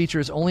it. That feature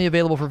is only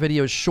available for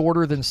videos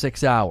shorter than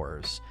 6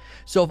 hours.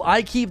 So if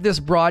I keep this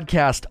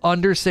broadcast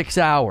under 6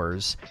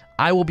 hours,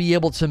 I will be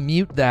able to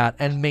mute that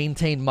and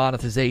maintain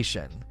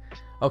monetization.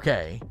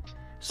 Okay.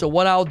 So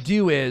what I'll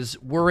do is,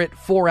 we're at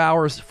 4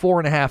 hours,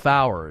 4.5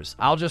 hours.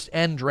 I'll just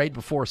end right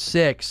before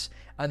 6,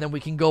 and then we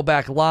can go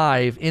back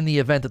live in the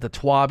event that the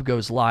TWAB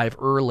goes live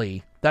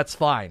early. That's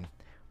fine.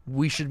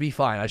 We should be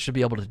fine. I should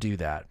be able to do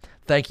that.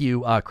 Thank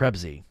you,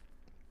 Krebsy.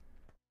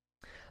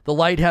 The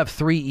light have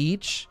 3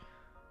 each.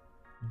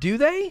 Do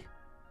they?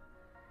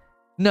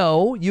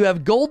 No, you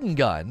have Golden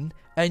Gun,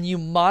 and you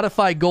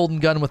modify Golden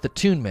Gun with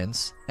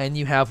attunements, and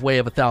you have Way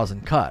of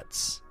 1,000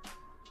 Cuts.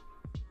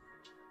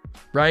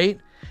 Right?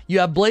 You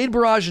have Blade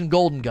Barrage and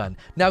Golden Gun.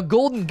 Now,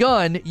 Golden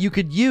Gun, you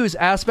could use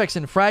Aspects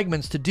and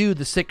Fragments to do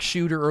the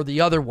 6-shooter or the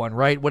other one,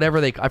 right? Whatever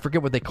I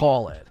forget what they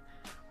call it.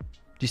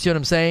 Do you see what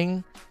I'm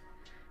saying?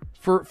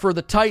 For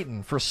the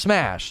Titan, for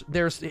Smash,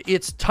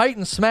 it's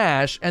Titan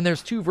Smash, and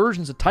there's 2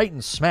 versions of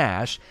Titan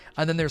Smash,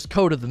 and then there's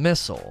Code of the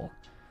Missile.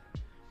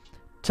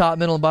 Top,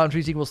 middle, and bottom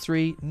trees equals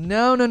 3.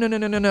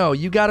 No.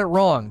 You got it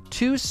wrong.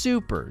 2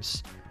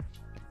 supers.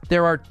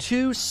 There are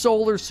 2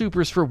 solar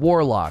supers for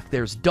Warlock.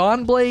 There's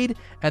Dawnblade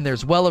and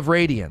there's Well of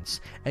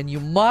Radiance. And you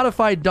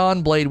modify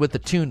Dawnblade with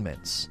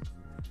attunements.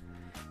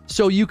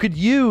 So you could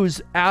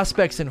use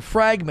Aspects and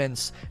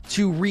Fragments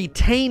to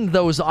retain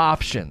those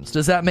options.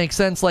 Does that make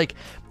sense? Like,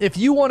 if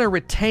you want to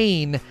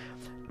retain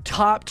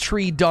top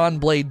tree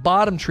Dawnblade,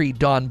 bottom tree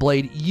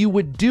Dawnblade, you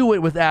would do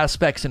it with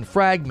Aspects and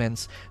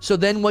Fragments. So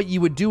then what you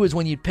would do is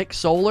when you pick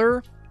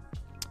solar,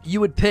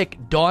 you would pick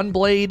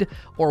Dawnblade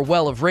or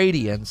Well of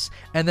Radiance,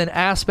 and then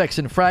Aspects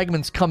and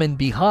Fragments come in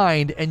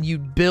behind, and you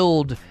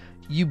build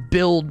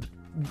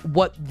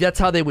what, that's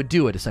how they would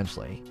do it,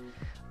 essentially.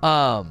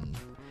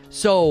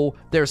 So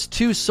there's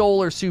 2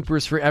 solar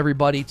supers for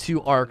everybody,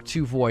 2 arc,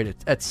 2 void,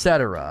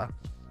 etc.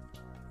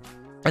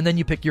 And then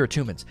you pick your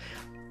attunements.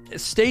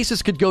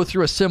 Stasis could go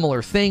through a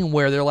similar thing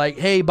where they're like,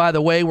 hey, by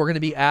the way, we're going to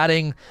be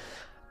adding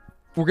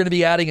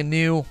a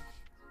new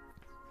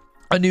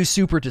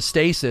super to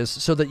Stasis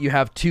so that you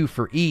have 2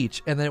 for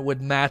each, and then it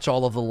would match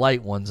all of the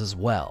light ones as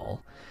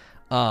well.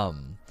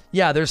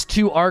 Yeah, there's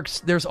 2 arcs.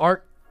 There's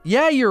arc.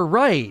 Yeah, you're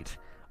right.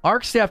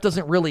 Arc Staff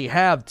doesn't really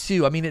have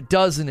 2. I mean, it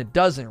does and it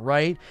doesn't,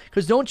 right?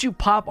 Because don't you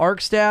pop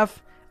Arc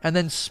Staff and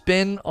then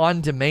spin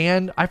on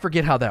demand? I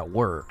forget how that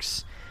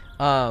works.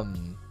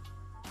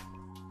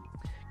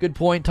 Good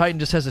point. Titan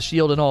just has a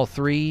shield in all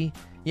 3.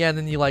 Yeah, and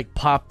then you like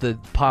pop the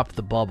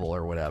bubble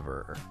or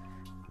whatever.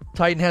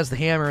 Titan has the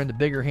hammer and the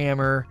bigger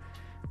hammer.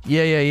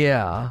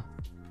 Yeah.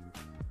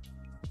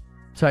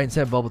 Titans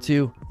have bubble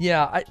too.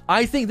 Yeah,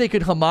 I think they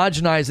could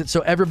homogenize it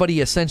so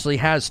everybody essentially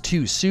has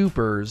 2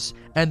 supers,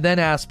 and then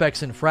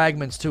Aspects and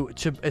Fragments to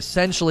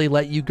essentially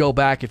let you go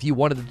back if you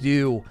wanted to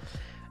do,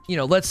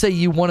 let's say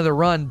you wanted to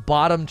run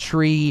bottom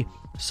tree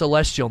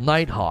Celestial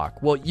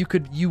Nighthawk. Well,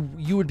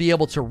 you would be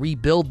able to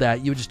rebuild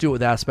that. You would just do it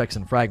with Aspects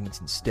and Fragments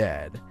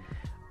instead.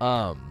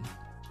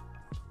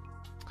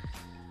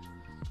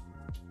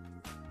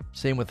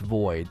 Same with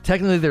Void.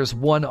 Technically, there's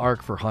 1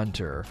 arc for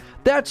Hunter.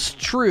 That's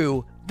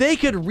true. They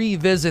could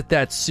revisit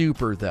that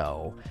super,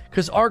 though.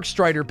 Because Arc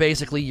Strider,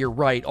 basically, you're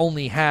right,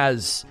 only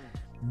has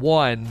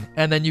 1,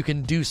 and then you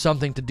can do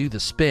something to do the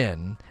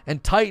spin.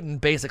 And Titan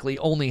basically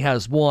only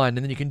has 1,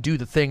 and then you can do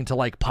the thing to,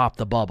 like, pop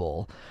the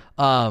bubble.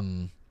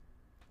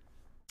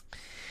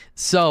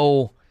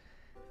 So,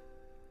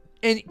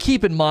 and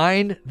keep in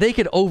mind, they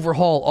could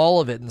overhaul all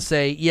of it and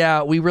say,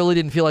 yeah, we really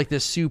didn't feel like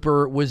this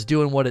super was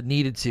doing what it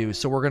needed to,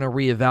 so we're going to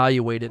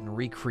reevaluate it and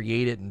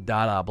recreate it and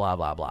blah, blah,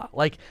 blah.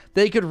 Like,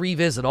 they could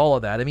revisit all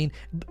of that. I mean,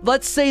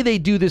 let's say they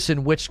do this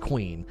in Witch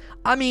Queen.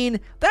 I mean,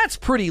 that's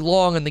pretty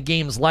long in the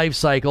game's life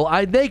cycle.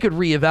 They could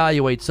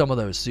reevaluate some of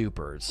those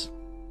supers.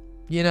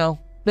 They could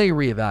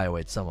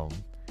reevaluate some of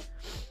them.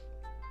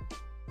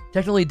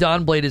 Technically,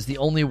 Dawnblade is the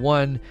only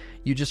one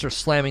you just are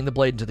slamming the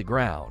blade into the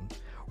ground.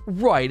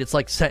 Right, it's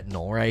like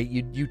Sentinel, right?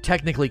 You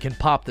technically can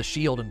pop the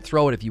shield and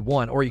throw it if you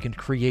want, or you can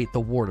create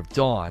the Ward of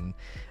Dawn.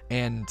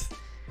 And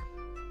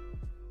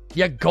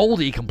yeah,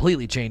 Goldie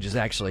completely changes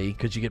actually,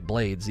 because you get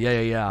blades.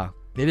 Yeah.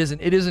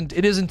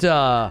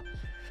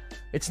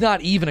 It's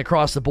not even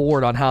across the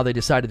board on how they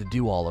decided to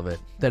do all of it.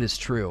 That is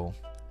true.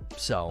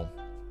 So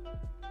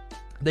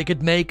they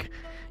could make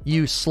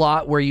you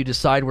slot where you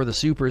decide where the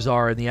supers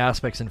are in the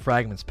Aspects and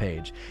Fragments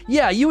page.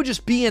 Yeah, you would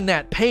just be in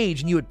that page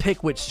and you would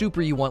pick which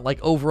super you want,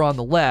 like over on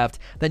the left.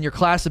 Then your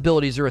class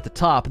abilities are at the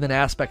top, and then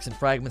Aspects and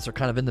Fragments are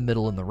kind of in the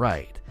middle and the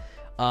right.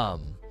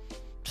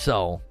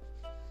 So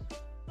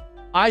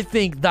I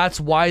think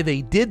that's why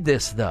they did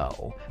this,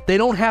 though. They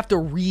don't have to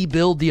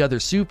rebuild the other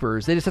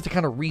supers. They just have to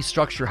kind of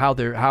restructure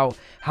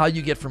how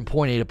you get from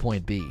point A to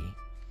point B.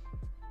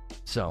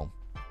 So,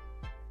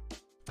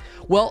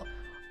 well,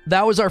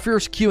 that was our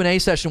first Q&A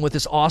session with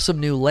this awesome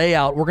new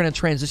layout. We're going to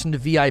transition to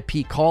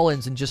VIP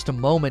call-ins in just a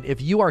moment.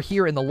 If you are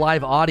here in the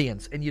live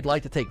audience and you'd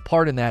like to take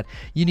part in that,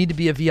 you need to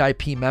be a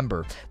VIP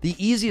member. The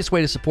easiest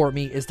way to support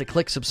me is to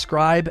click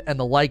subscribe and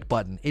the like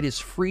button. It is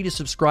free to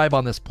subscribe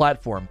on this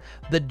platform.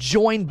 The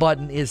join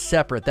button is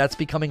separate. That's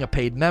becoming a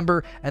paid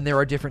member, and there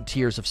are different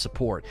tiers of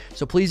support.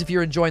 So please, if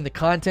you're enjoying the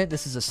content,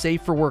 this is a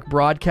Safe for Work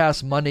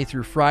broadcast Monday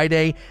through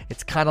Friday.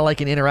 It's kind of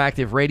like an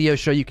interactive radio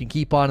show you can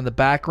keep on in the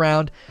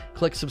background.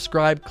 Click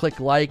subscribe,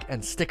 click like,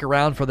 and stick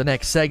around for the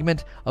next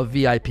segment of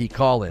VIP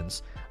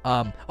call-ins.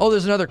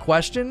 There's another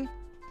question.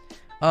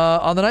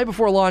 On the night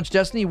before launch,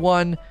 Destiny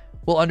 1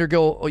 will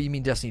undergo, you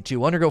mean Destiny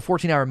 2, will undergo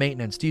 14-hour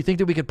maintenance. Do you think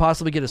that we could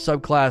possibly get a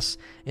subclass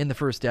in the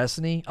first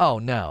Destiny? Oh,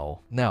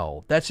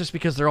 no. That's just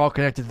because they're all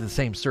connected to the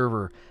same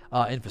server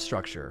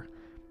infrastructure.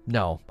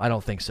 No, I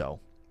don't think so.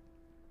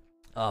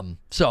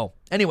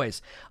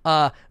 Anyways,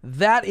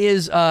 that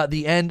is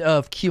the end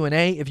of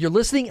Q&A. If you're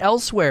listening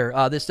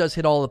elsewhere, this does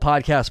hit all the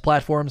podcast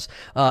platforms,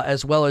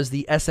 as well as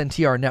the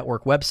SNTR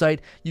Network website.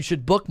 You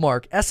should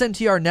bookmark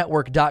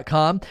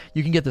sntrnetwork.com.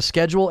 You can get the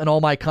schedule and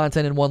all my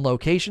content in one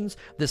location.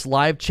 This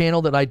live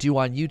channel that I do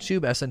on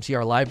YouTube,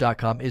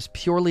 sntrlive.com, is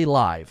purely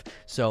live.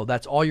 So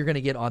that's all you're going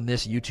to get on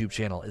this YouTube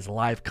channel is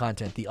live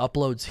content. The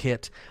uploads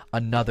hit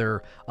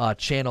another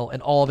channel,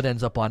 and all of it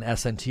ends up on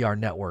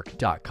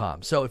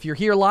sntrnetwork.com. So if you're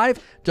here live,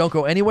 don't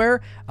go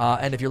anywhere.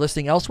 And if you're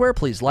listening elsewhere,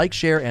 please like,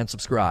 share, and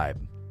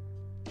subscribe.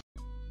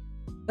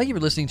 Thank you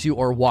for listening to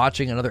or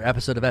watching another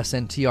episode of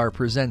SNTR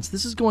Presents.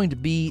 This is going to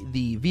be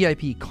the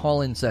VIP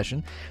call-in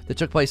session that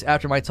took place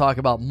after my talk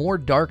about More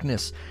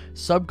Darkness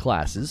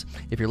subclasses.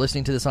 If you're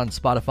listening to this on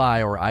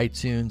Spotify or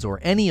iTunes or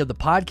any of the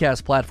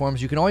podcast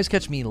platforms, you can always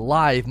catch me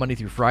live Monday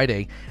through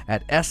Friday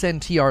at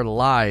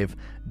sntrlive.com.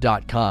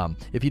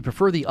 If you'd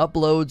prefer the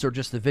uploads or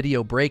just the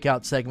video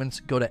breakout segments,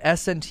 go to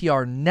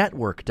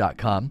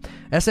sntrnetwork.com.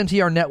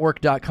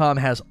 sntrnetwork.com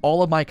has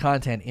all of my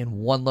content in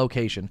one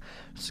location.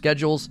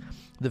 Schedules,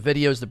 the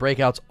videos, the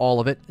breakouts, all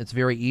of it. It's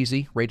very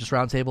easy. Rageous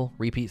Roundtable,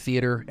 Repeat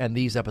Theater, and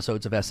these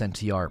episodes of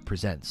SNTR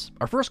Presents.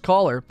 Our first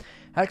caller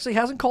actually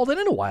hasn't called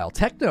in a while.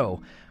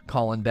 Techno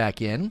calling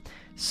back in,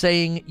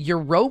 saying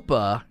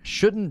Europa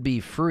shouldn't be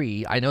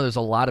free. I know there's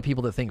a lot of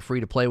people that think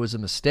free-to-play was a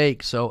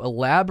mistake, so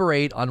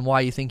elaborate on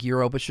why you think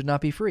Europa should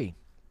not be free.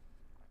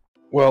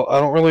 Well, I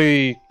don't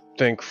really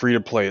think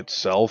free-to-play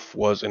itself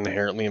was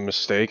inherently a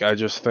mistake. I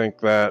just think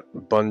that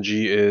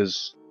Bungie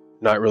is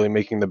not really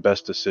making the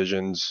best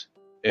decisions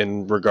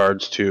in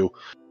regards to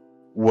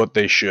what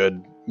they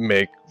should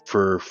make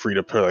for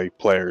free-to-play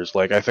players.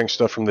 Like, I think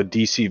stuff from the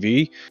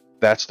DCV,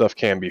 that stuff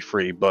can be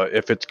free, but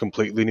if it's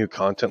completely new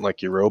content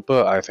like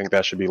Europa, I think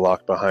that should be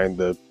locked behind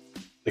the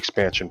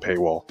expansion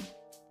paywall.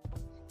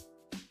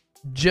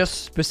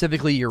 Just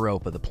specifically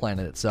Europa, the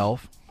planet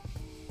itself?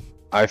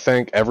 I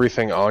think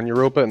everything on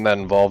Europa, and that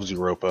involves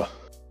Europa.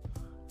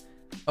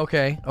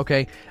 Okay.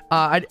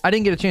 I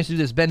didn't get a chance to do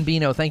this. Ben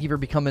Bino, thank you for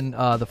becoming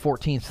the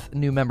 14th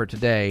new member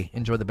today.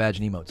 Enjoy the badge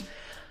and emotes.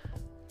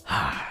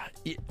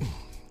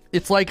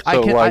 It's like,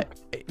 so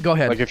go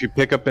ahead. Like if you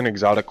pick up an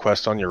exotic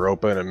quest on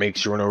Europa and it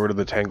makes you run over to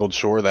the Tangled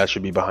Shore, that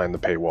should be behind the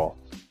paywall.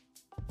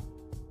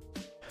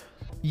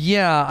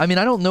 Yeah, I mean,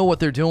 I don't know what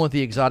they're doing with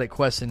the exotic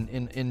quests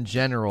in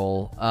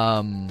general.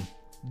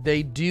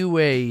 They do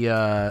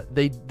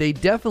they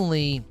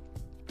definitely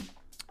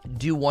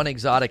do one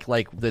exotic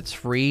like that's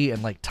free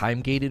and like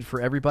time gated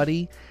for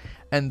everybody,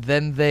 and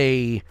then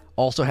they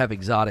also have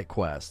exotic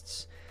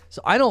quests.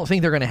 So I don't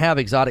think they're going to have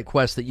exotic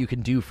quests that you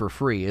can do for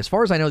free. As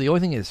far as I know, the only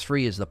thing that's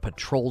free is the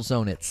patrol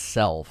zone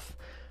itself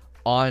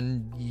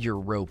on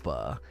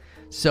Europa.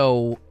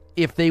 So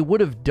if they would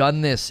have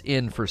done this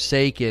in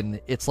Forsaken,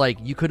 it's like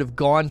you could have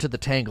gone to the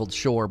Tangled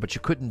Shore, but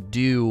you couldn't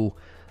do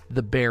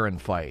the Baron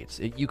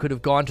fights. You could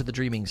have gone to the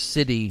Dreaming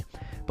City,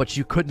 but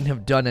you couldn't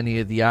have done any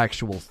of the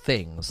actual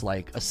things,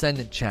 like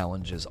Ascendant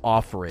challenges,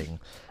 offering.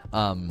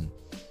 I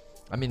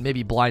mean,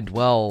 maybe Blind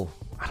Well.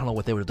 I don't know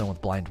what they would have done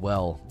with Blind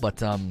Well,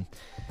 but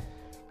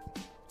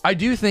I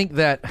do think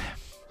that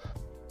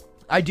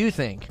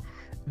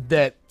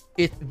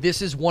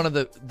this is one of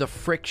the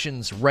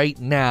frictions right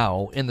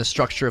now in the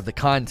structure of the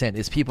content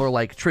is people are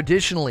like,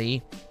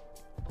 traditionally,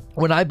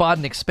 when I bought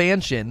an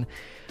expansion,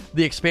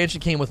 the expansion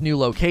came with new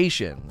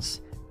locations,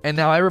 and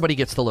now everybody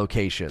gets the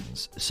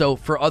locations. So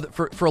for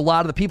a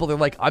lot of the people, they're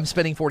like, I'm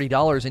spending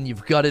 $40 and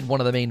you've gutted one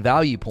of the main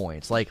value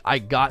points. Like, I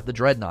got the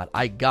Dreadnought,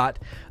 I got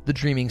the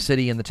Dreaming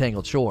City and the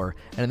Tangled Shore,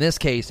 and in this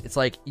case, it's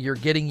like you're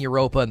getting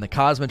Europa and the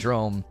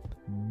Cosmodrome,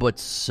 but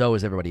so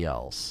is everybody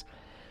else.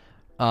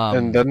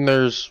 And then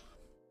there's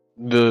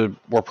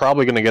we're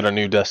probably going to get a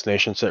new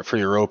destination set for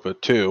Europa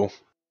too,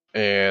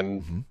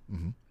 and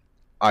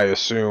I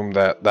assume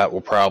that will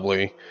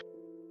probably,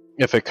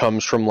 if it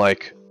comes from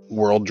like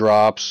world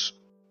drops,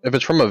 if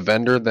it's from a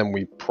vendor, then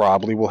we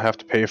probably will have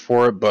to pay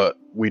for it, but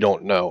we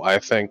don't know. I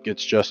think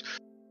it's just,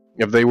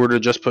 if they were to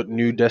just put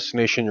new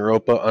destination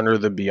Europa under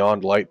the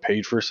Beyond Light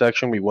paid for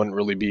section, we wouldn't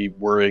really be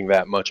worrying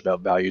that much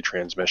about value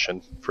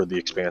transmission for the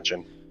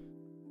expansion.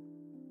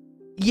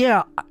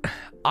 Yeah,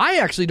 I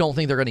actually don't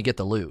think they're going to get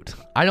the loot.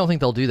 I don't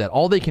think they'll do that.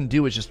 All they can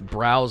do is just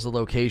browse the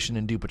location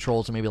and do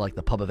patrols or maybe like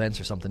the pub events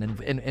or something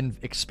and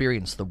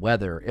experience the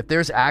weather. If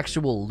there's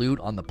actual loot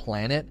on the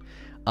planet,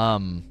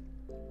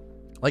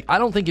 like I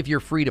don't think if you're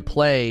free to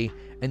play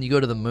and you go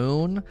to the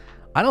moon,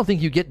 I don't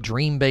think you get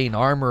Dreambane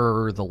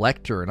armor or the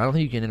Lecter, and I don't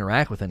think you can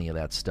interact with any of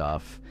that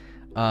stuff.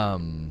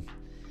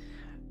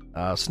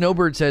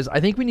 Snowbird says, I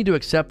think we need to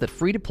accept that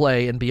free to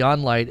play and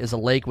Beyond Light is a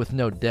lake with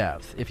no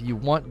depth. If you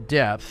want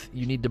depth,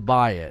 you need to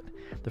buy it.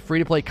 The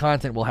free-to-play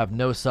content will have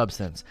no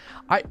substance.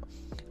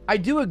 I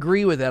do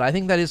agree with that. I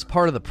think that is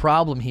part of the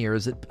problem here,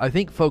 is that I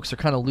think folks are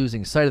kind of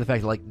losing sight of the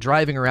fact that, like,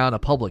 driving around a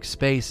public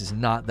space is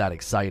not that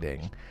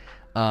exciting.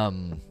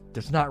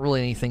 There's not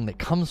really anything that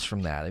comes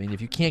from that. I mean,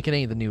 if you can't get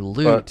any of the new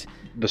loot... But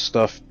the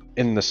stuff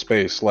in the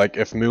space, like,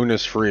 if Moon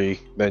is free,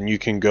 then you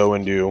can go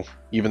and do,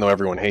 even though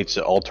everyone hates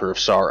it, Altar of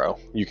Sorrow.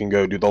 You can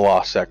go do the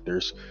Lost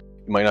Sectors.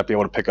 You might not be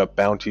able to pick up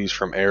bounties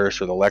from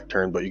Eris or the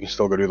Lectern, but you can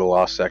still go do the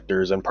Lost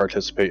Sectors and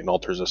participate in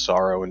Altars of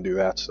Sorrow and do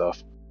that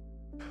stuff.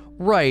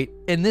 Right,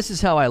 and this is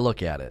how I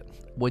look at it.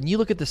 When you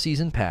look at the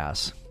Season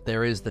Pass,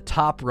 there is the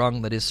top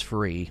rung that is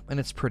free, and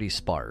it's pretty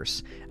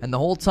sparse. And the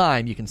whole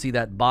time, you can see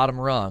that bottom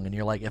rung, and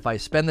you're like, if I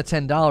spend the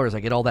 $10, I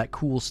get all that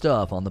cool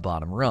stuff on the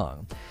bottom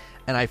rung.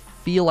 And I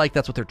feel like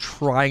that's what they're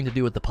trying to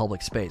do with the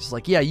public space. It's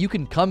like, yeah, you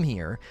can come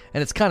here,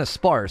 and it's kind of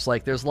sparse.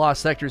 Like, there's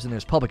Lost Sectors and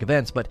there's public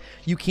events, but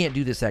you can't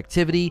do this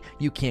activity,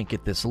 you can't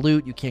get this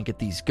loot, you can't get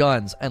these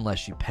guns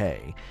unless you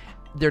pay.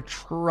 They're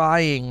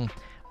trying,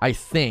 I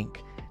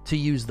think, to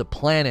use the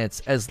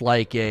planets as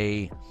like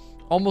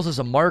almost as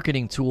a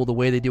marketing tool, the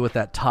way they do with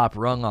that top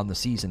rung on the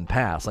Season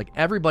Pass. Like,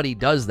 everybody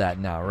does that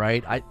now,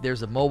 right?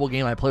 There's a mobile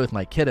game I play with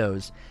my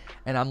kiddos,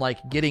 and I'm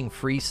like getting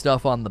free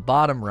stuff on the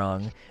bottom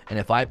rung, and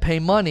if I pay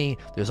money,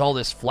 there's all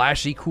this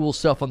flashy cool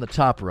stuff on the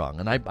top rung.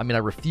 And I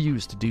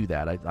refuse to do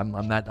that.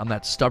 I'm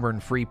that stubborn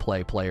free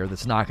play player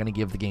that's not going to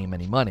give the game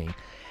any money.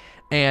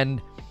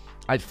 And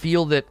I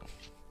feel that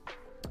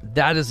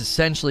is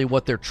essentially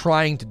what they're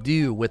trying to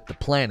do with the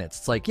planets.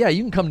 It's like, yeah,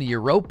 you can come to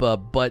Europa,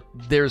 but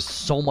there's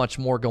so much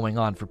more going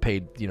on for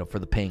paid, for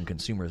the paying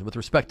consumers with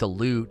respect to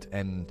loot,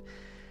 and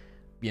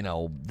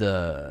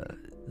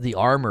the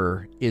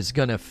armor is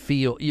going to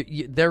feel...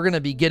 they're going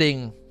to be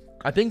getting...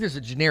 I think there's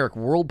a generic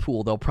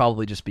Whirlpool they'll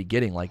probably just be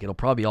getting. Like, it'll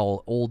probably be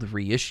all old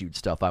reissued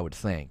stuff, I would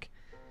think.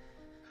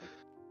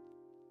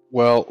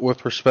 Well,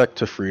 with respect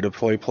to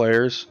free-to-play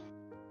players,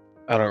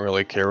 I don't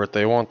really care what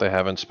they want. They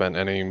haven't spent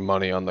any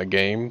money on the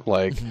game.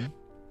 Like,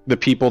 the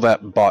people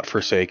that bought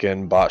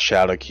Forsaken, bought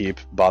Shadowkeep,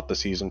 bought the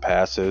Season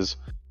Passes,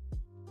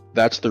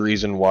 that's the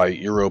reason why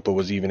Europa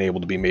was even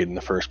able to be made in the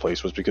first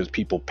place, was because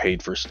people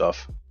paid for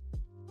stuff.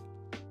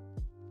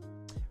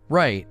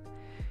 Right.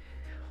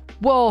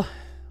 Well,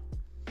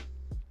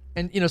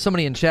 and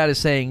somebody in chat is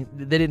saying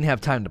they didn't have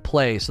time to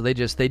play, so they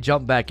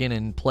jumped back in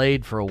and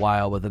played for a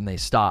while, but then they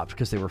stopped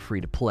because they were free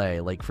to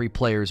play. Like, free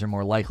players are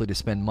more likely to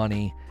spend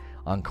money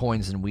on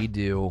coins than we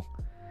do.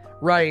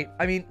 Right.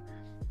 I mean,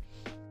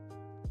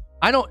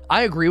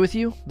 I agree with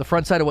you. The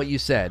front side of what you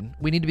said.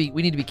 We need to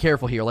be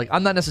careful here. Like,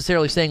 I'm not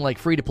necessarily saying like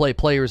free to play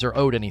players are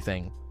owed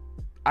anything.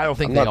 I don't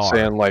think they are. I'm not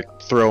saying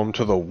like throw them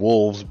to the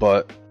wolves,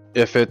 but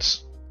if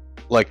it's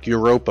like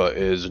Europa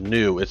is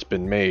new, it's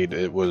been made,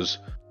 it was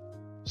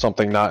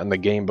something not in the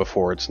game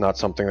before, it's not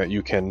something that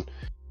you can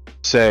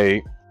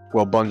say,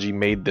 well, Bungie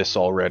made this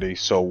already,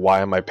 so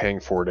why am I paying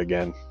for it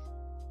again?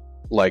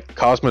 Like,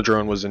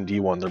 Cosmodrome was in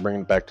D1, they're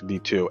bringing it back to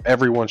D2.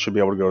 Everyone should be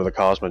able to go to the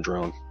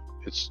Cosmodrome.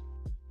 It's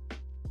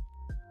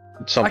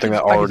something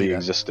that already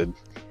existed.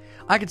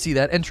 I could see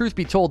that, and truth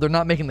be told, they're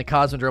not making the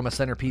Cosmodrome a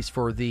centerpiece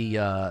for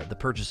the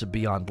purchase of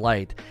Beyond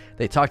Light.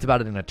 They talked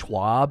about it in a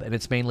TWAB, and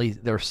it's mainly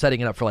they're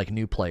setting it up for like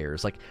new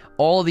players. Like,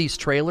 all of these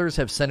trailers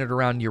have centered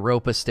around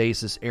Europa,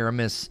 Stasis,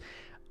 Aramis.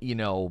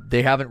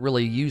 They haven't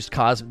really used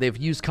they've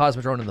used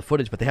Cosmodrome in the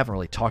footage, but they haven't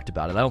really talked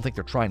about it. I don't think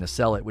they're trying to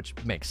sell it, which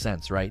makes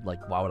sense, right?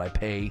 Like, why would I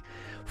pay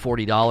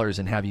 $40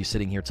 and have you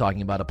sitting here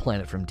talking about a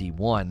planet from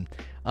D1?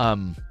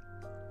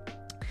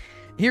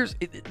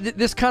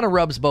 This kind of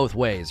rubs both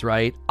ways,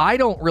 right? I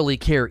don't really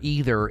care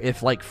either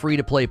if like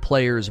free-to-play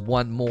players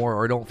want more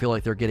or don't feel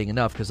like they're getting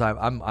enough, because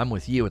I'm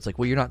with you. It's like,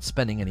 well, you're not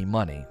spending any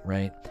money,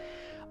 right?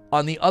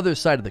 On the other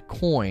side of the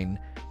coin,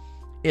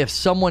 if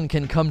someone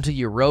can come to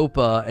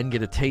Europa and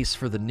get a taste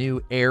for the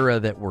new era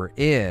that we're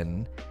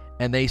in,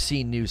 and they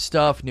see new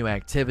stuff, new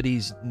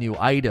activities, new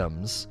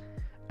items,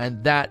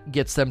 and that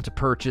gets them to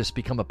purchase,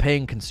 become a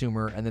paying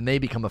consumer, and then they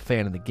become a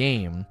fan of the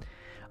game,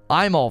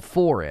 I'm all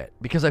for it,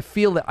 because I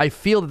feel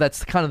that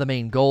that's kind of the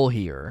main goal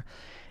here.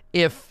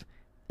 If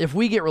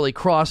we get really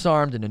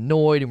cross-armed and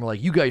annoyed and we're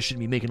like, you guys shouldn't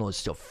be making all this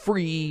stuff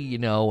free,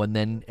 and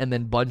then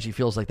Bungie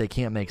feels like they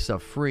can't make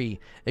stuff free,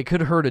 it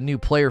could hurt a new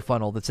player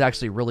funnel that's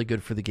actually really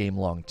good for the game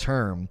long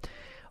term.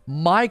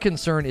 My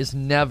concern is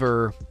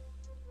never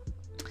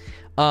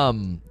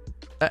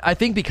I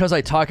think because I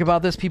talk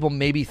about this, people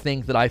maybe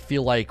think that I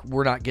feel like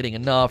we're not getting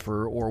enough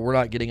or we're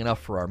not getting enough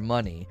for our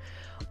money.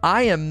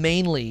 I am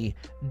mainly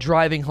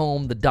driving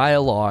home the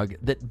dialogue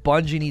that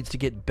Bungie needs to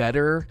get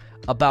better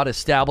about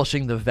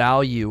establishing the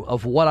value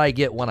of what I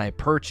get when I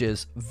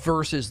purchase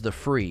versus the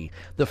free.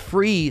 The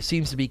free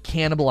seems to be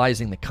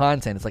cannibalizing the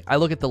content. It's like I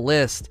look at the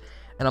list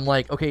and I'm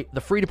like, okay,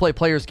 the free-to-play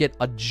players get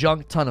a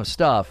junk ton of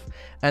stuff,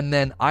 and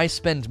then I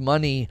spend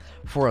money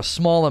for a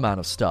small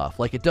amount of stuff.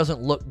 Like, it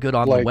doesn't look good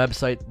on the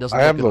website. It doesn't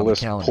look good on the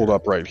calendar. I have the list pulled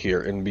up right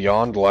here. In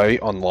Beyond Light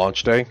on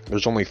launch day,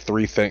 there's only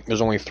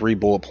three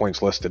bullet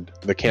points listed: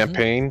 the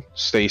campaign,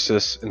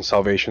 Stasis, and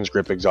Salvation's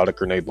Grip exotic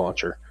grenade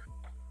launcher.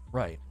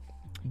 Right,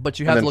 but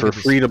you have to look at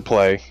for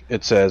free-to-play.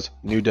 It says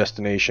new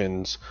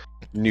destinations,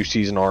 new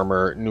season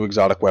armor, new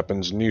exotic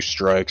weapons, new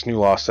strikes, new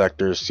lost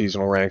sectors,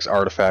 seasonal ranks,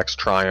 artifacts,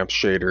 triumphs,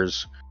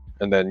 shaders,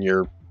 and then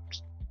your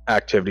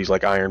activities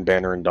like Iron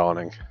Banner and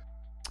Dawning.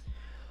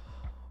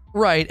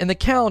 Right, and the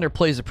calendar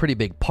plays a pretty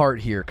big part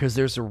here because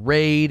there's a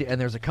raid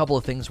and there's a couple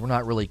of things we're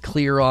not really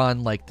clear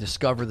on, like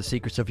Discover the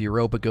Secrets of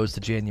Europa goes to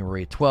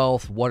January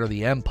 12th. What are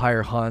the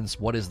Empire hunts?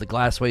 What is the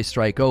Glassway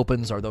Strike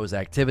opens? Are those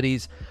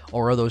activities,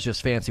 or are those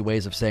just fancy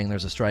ways of saying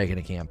there's a strike in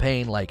a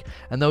campaign?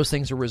 And those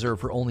things are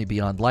reserved for only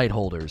Beyond Light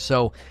holders.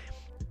 So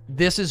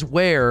this is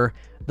where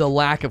the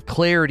lack of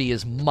clarity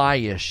is my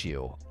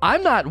issue.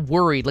 I'm not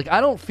worried. I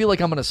don't feel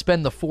like I'm going to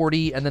spend the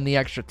 40 and then the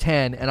extra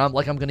 10 and I'm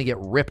going to get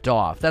ripped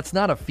off. That's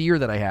not a fear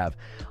that I have.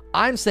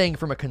 I'm saying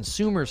from a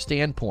consumer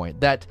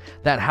standpoint that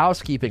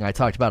housekeeping I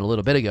talked about a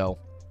little bit ago,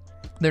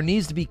 there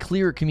needs to be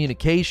clear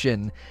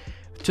communication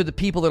to the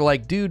people that are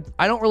like, dude,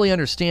 I don't really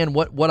understand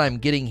what I'm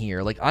getting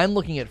here. I'm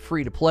looking at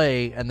free to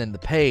play and then the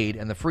paid,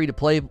 and the free to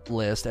play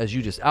list, as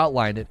you just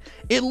outlined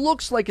it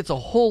looks like it's a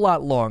whole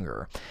lot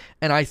longer.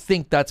 And I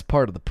think that's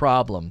part of the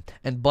problem.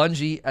 And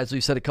Bungie, as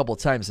we've said a couple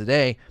of times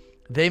today,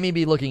 they may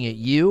be looking at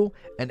you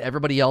and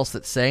everybody else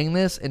that's saying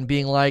this and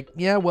being like,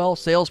 yeah, well,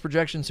 sales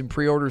projections and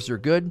pre-orders are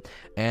good,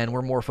 and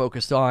we're more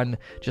focused on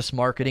just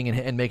marketing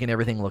and making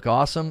everything look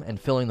awesome and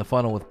filling the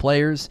funnel with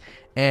players.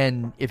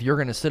 And if you're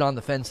going to sit on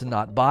the fence and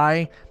not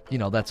buy,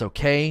 that's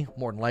okay.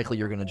 More than likely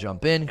you're going to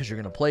jump in because you're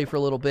going to play for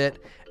a little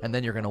bit, and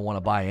then you're going to want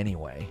to buy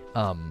anyway.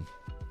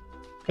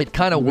 It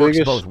kind of works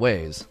both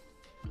ways.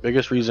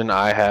 Biggest reason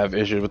I have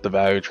issues with the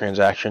value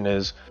transaction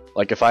is,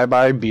 if I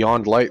buy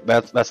Beyond Light,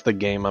 that's the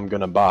game I'm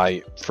going to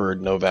buy for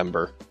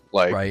November.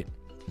 Right.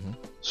 Mm-hmm.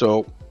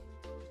 So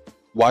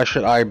why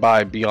should I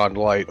buy Beyond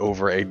Light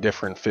over a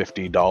different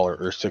 $50 or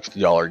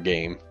 $60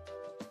 game?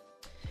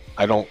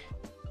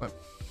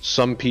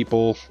 Some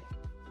people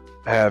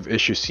have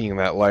issues seeing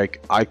that.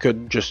 I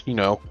could just,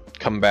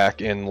 come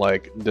back in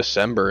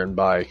December and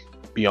buy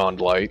Beyond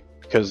Light,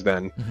 because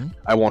then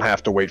I won't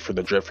have to wait for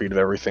the drip feed of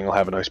everything. I'll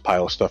have a nice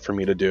pile of stuff for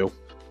me to do.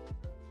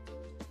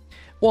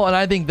 Well, and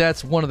I think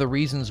that's one of the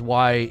reasons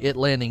why it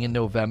landing in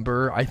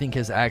November, I think,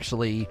 has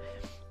actually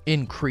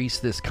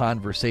increased this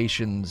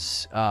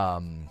conversation's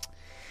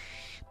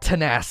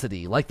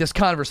tenacity. This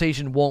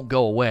conversation won't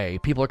go away.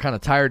 People are kind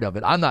of tired of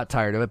it. I'm not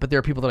tired of it, but there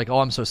are people that are like, oh,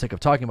 I'm so sick of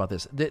talking about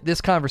this.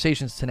 This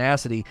conversation's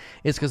tenacity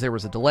is because there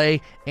was a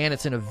delay, and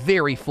it's in a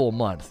very full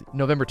month.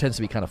 November tends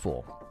to be kind of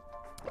full.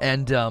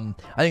 And I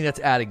think that's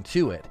adding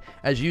to it.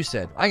 As you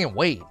said, I can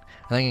wait.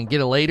 And I can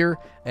get it later,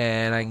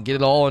 and I can get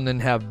it all and then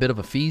have a bit of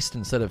a feast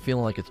instead of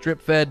feeling like it's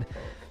drip-fed.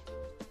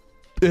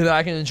 And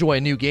I can enjoy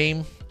a new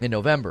game in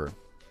November.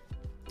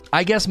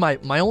 I guess my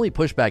only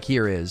pushback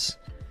here is,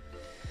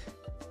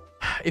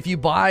 if you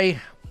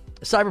buy...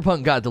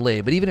 Cyberpunk got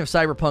delayed, but even if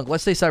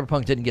let's say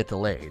Cyberpunk didn't get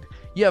delayed,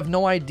 you have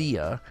no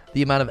idea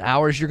the amount of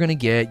hours you're going to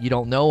get. You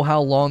don't know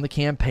how long the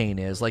campaign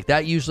is.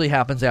 That usually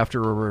happens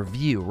after a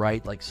review,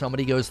 right?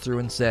 Somebody goes through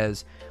and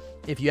says,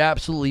 if you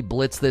absolutely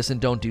blitz this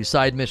and don't do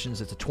side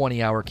missions, it's a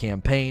 20-hour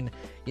campaign.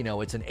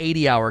 It's an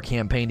 80-hour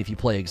campaign if you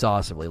play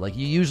exhaustively.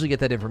 You usually get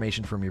that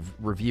information from your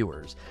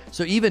reviewers.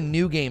 So even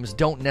new games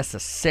don't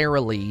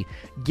necessarily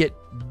get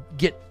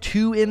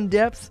too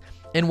in-depth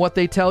in what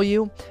they tell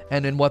you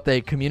and in what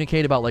they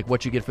communicate about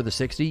what you get for the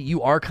 60.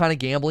 You are kind of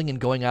gambling and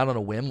going out on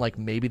a whim,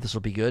 maybe this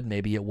will be good,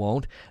 maybe it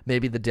won't.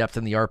 Maybe the depth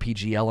and the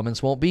RPG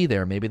elements won't be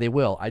there. Maybe they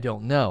will. I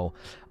don't know.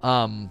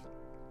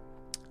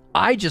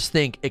 I just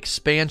think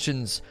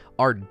expansions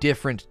are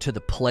different to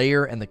the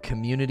player and the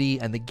community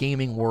and the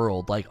gaming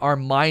world. Our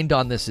mind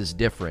on this is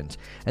different.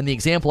 And the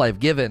example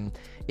I've given,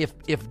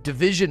 if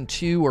Division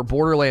 2 or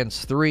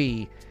Borderlands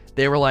 3,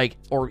 they were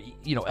or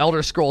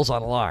Elder Scrolls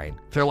Online,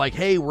 they're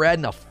hey, we're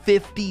adding a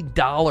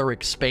 $50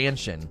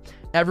 expansion,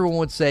 everyone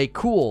would say,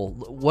 cool,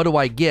 what do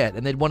I get?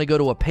 And they'd want to go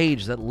to a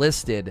page that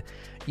listed,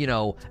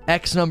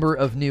 X number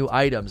of new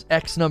items,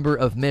 X number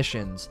of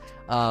missions,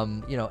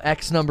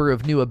 X number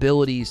of new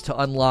abilities to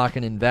unlock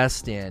and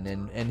invest in,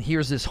 and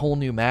here's this whole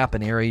new map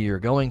and area you're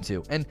going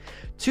to. And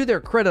to their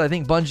credit, I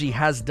think Bungie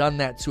has done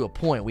that to a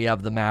point. We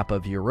have the map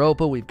of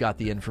Europa, we've got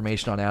the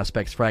information on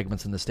aspects,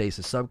 fragments, and the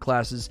stasis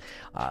subclasses.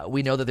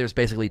 We know that there's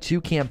basically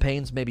 2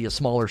 campaigns, maybe a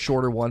smaller,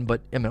 shorter one,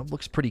 but it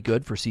looks pretty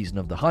good for Season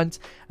of the Hunt.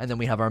 And then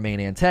we have our main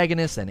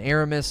antagonists and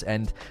Aramis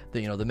and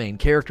the main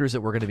characters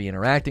that we're going to be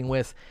interacting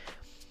with.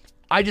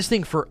 I just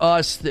think for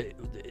us,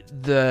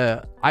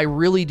 I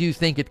really do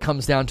think it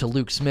comes down to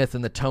Luke Smith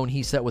and the tone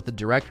he set with the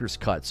director's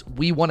cuts.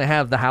 We want to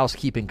have the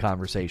housekeeping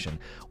conversation.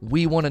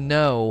 We want to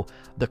know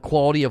the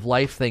quality of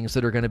life things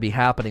that are going to be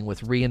happening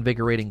with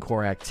reinvigorating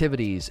core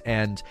activities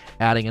and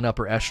adding an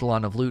upper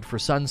echelon of loot for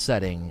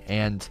sunsetting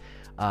and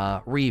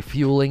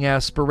refueling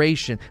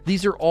aspiration.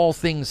 These are all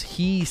things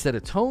he set a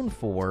tone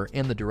for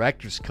in the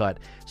director's cut.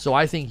 So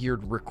I think your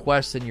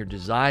request and your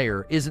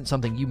desire isn't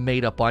something you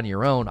made up on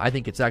your own. I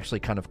think it's actually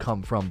kind of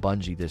come from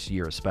Bungie this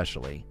year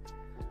especially.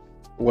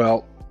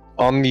 Well,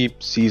 on the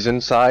season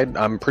side,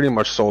 I'm pretty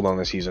much sold on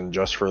the season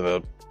just for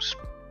the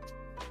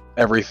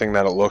everything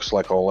that it looks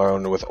like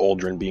alone, with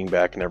Uldren being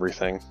back and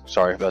everything.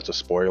 Sorry if that's a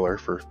spoiler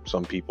for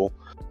some people.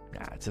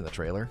 Nah, it's in the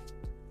trailer.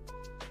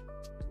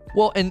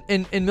 Well,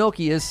 and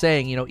Milky is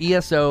saying, you know,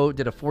 ESO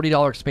did a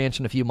 $40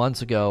 expansion a few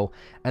months ago,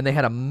 and they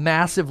had a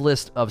massive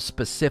list of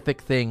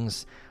specific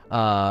things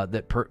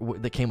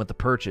that came with the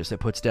purchase that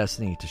puts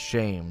Destiny to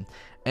shame.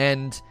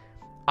 And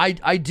I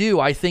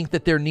think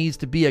that there needs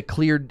to be a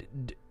clear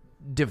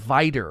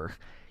divider,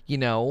 you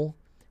know,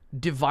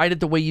 divided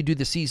the way you do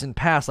the season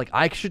pass. Like,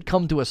 I should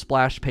come to a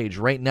splash page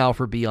right now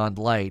for Beyond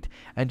Light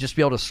and just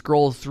be able to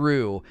scroll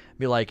through,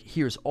 be like,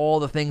 here's all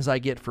the things I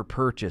get for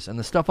purchase, and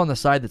the stuff on the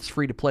side that's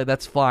free to play,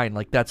 that's fine.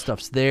 Like, that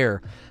stuff's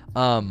there.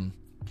 I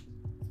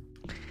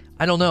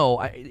don't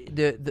know.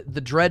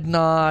 The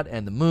Dreadnought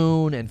and the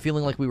Moon and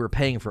feeling like we were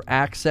paying for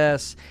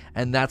access,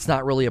 and that's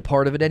not really a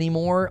part of it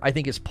anymore, I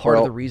think is part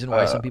of the reason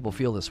why some people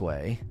feel this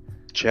way.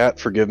 Chat,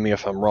 forgive me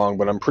if I'm wrong,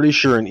 but I'm pretty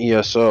sure in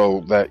ESO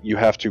that you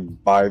have to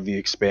buy the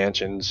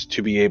expansions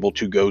to be able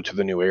to go to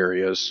the new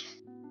areas.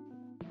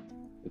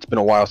 It's been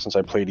a while since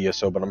I played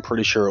ESO, but I'm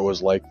pretty sure it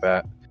was like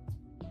that.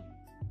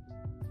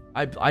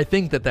 I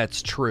think that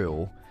that's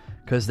true,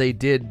 because they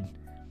did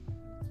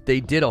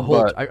a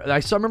whole... I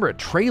saw, remember a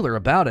trailer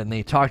about it, and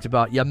they talked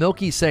about... Yeah,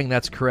 Milky's saying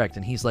that's correct,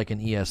 and he's like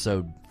an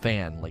ESO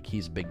fan. Like,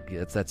 he's big...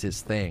 That's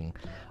his thing.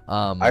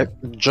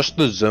 Just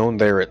the zone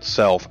there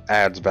itself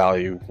adds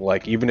value.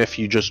 Like, even if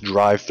you just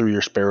drive through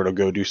your Sparrow to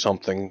go do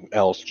something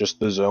else,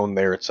 just the zone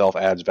there itself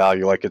adds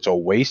value. Like, it's a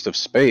waste of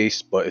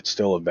space, but it's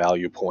still a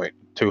value point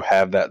to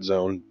have that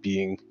zone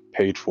being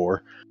paid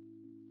for.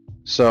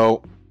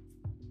 So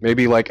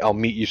maybe, like, I'll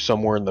meet you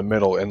somewhere in the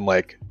middle, and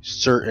like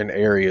certain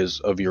areas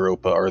of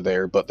Europa are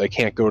there, but they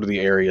can't go to the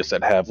areas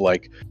that have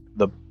like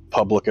the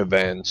public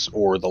events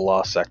or the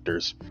lost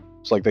sectors.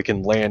 It's like they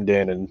can land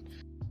in and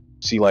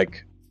see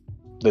like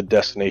the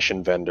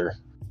destination vendor,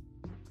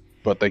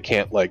 but they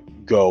can't like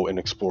go and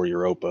explore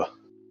Europa.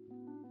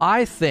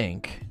 I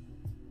think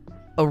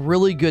a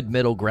really good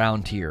middle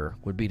ground here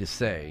would be to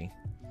say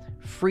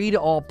free to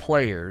all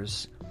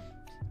players,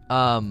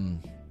 patrol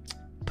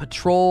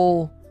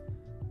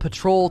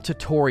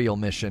tutorial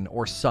mission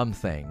or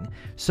something,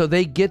 so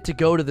they get to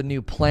go to the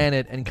new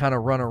planet and kind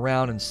of run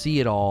around and see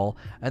it all,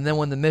 and then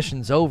when the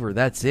mission's over,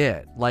 that's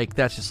it. Like,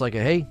 that's just like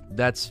hey,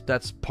 that's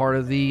part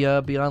of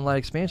the Beyond Light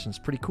expansion. It's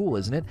pretty cool,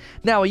 isn't it?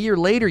 Now a year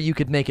later you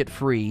could make it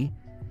free,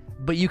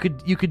 but you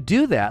could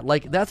do that.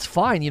 Like, that's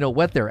fine, you know,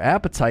 whet their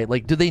appetite.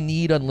 Like, do they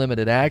need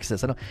unlimited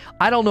access?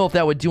 I don't know if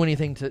that would do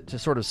anything to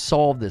sort of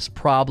solve this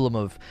problem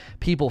of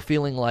people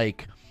feeling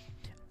like,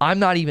 I'm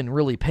not even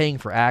really paying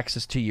for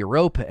access to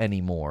Europa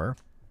anymore.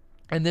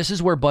 And this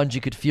is where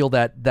Bungie could feel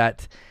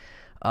that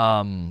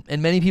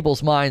in many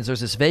people's minds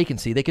there's this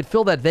vacancy. They could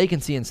fill that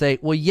vacancy and say,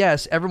 well,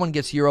 yes, everyone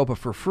gets Europa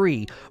for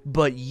free,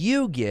 but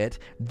you get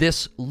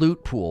this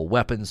loot pool,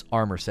 weapons,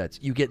 armor sets.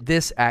 You get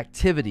this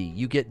activity.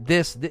 You get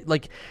this,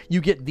 like,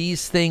 you get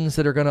these things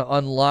that are going to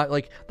unlock,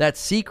 like, that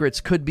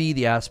secrets could be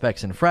the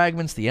aspects and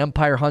fragments. The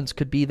Empire hunts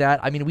could be that.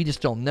 I mean, we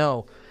just don't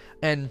know.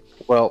 And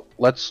well,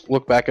 let's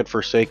look back at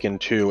Forsaken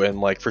too, and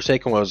like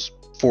Forsaken was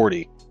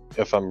 40,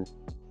 if I'm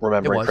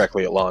remembering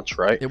correctly, at launch,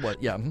 right? It was,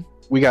 yeah. Mm-hmm.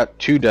 We got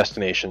 2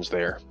 destinations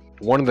there.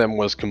 One of them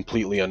was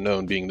completely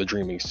unknown, being the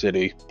Dreaming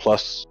City,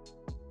 plus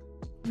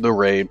the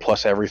raid,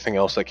 plus everything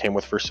else that came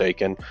with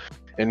Forsaken.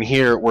 And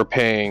here we're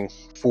paying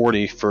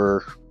 40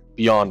 for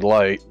Beyond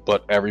Light,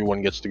 but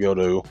everyone gets to go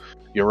to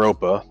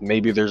Europa.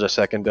 Maybe there's a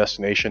second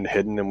destination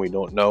hidden and we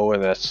don't know,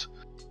 and that's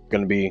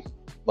going to be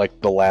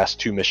like the last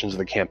 2 missions of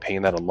the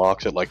campaign that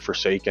unlocks it, like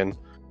Forsaken,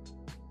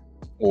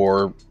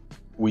 or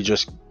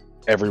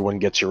everyone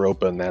gets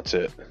Europa and that's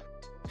it.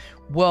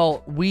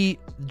 Well,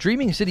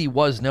 Dreaming City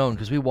was known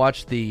because we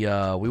watched the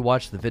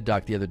vid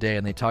doc the other day,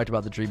 and they talked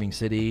about the Dreaming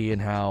City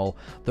and how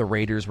the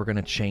Raiders were going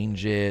to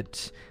change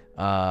it.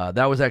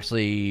 That was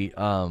actually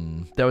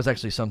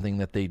something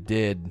that they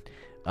did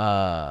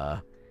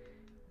for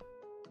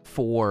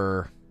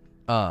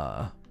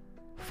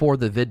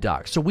the vid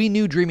doc. So we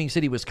knew Dreaming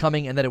City was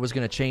coming and that it was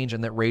going to change,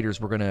 and that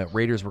Raiders were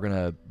going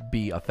to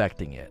be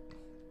affecting it.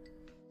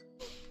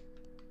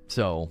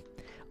 So,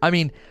 I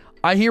mean,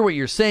 I hear what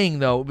you're saying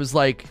though. It was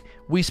like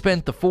we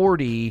spent the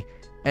 40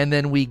 and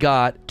then we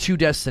got 2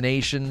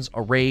 destinations,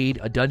 a raid,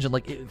 a dungeon.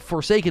 Like,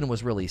 Forsaken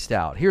was really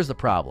stout. Here's the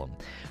problem.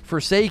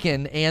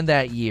 Forsaken, and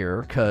that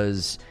year,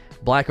 because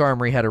Black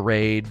Armory had a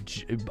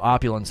raid.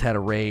 Opulence had a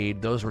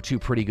raid. Those were two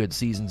pretty good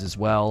seasons as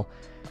well.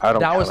 I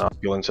don't count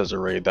Opulence as a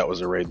raid. That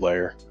was a raid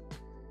layer.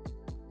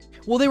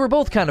 Well, they were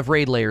both kind of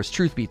raid layers,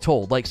 truth be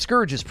told. Like,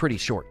 Scourge is pretty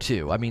short,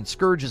 too. I mean,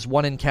 Scourge is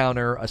one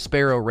encounter, a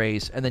Sparrow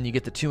race, and then you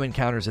get the two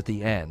encounters at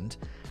the end.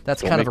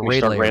 That's kind of a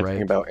raid layer, right?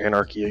 Ranting about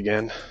Anarchy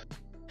again.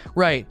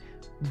 Right.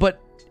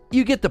 But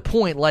you get the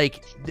point.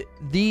 Like,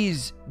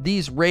 these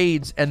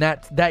raids, and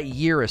that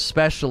year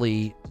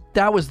especially,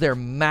 that was their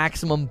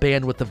maximum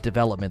bandwidth of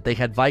development. They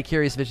had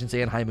Vicarious Visions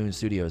and High Moon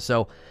Studios.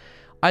 So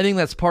I think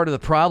that's part of the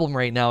problem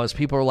right now is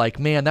people are like,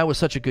 man, that was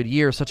such a good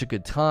year, such a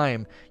good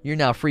time. You're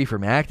now free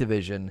from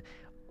Activision.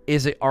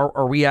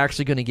 Are we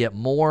actually going to get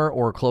more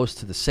or close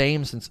to the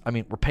same? Since, I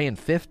mean, we're paying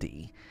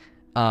 $50.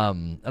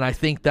 And I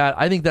think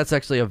that's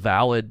actually a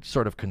valid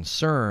sort of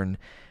concern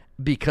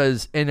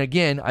because, and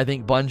again, I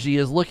think Bungie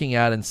is looking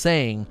at and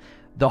saying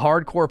the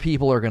hardcore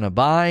people are going to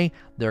buy,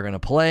 they're going to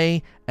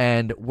play,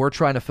 and we're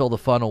trying to fill the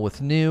funnel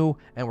with new,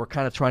 and we're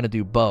kind of trying to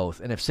do both.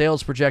 And if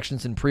sales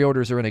projections and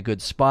pre-orders are in a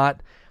good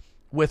spot,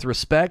 with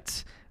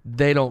respect,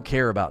 they don't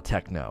care about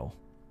Techno.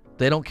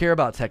 They don't care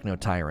about Techno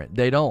Tyrant.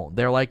 They don't.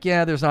 They're like,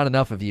 yeah, there's not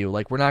enough of you.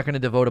 Like, we're not going to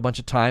devote a bunch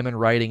of time and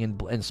writing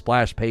and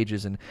splash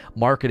pages and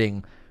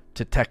marketing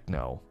to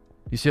Techno.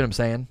 You see what I'm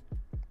saying?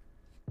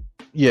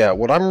 Yeah,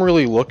 what I'm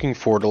really looking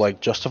for to,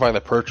 like, justify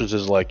the purchase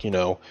is, like, you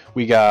know,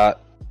 we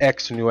got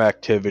X new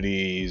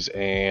activities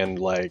and,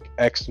 like,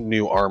 X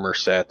new armor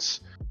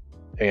sets,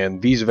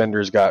 and these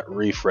vendors got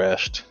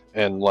refreshed,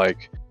 and,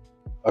 like,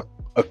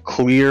 a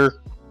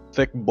clear,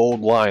 thick,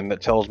 bold line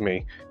that tells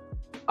me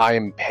I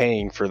am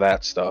paying for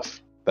that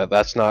stuff.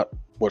 That's not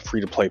what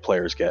free-to-play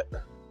players get.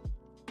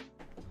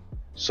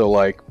 So,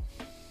 like,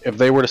 if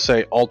they were to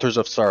say Altars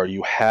of Sorrow,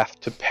 you have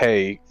to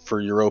pay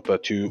for Europa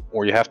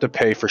or you have to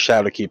pay for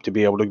Shadowkeep to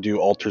be able to do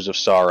Altars of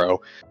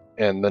Sorrow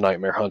and the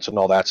Nightmare Hunts and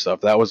all that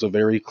stuff, that was a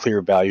very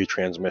clear value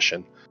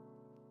transmission.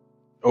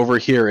 Over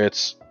here,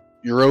 it's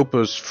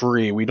Europa's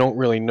free. We don't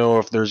really know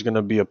if there's going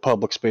to be a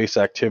public space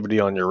activity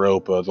on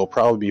Europa. There'll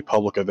probably be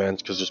public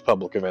events because there's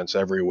public events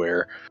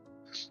everywhere.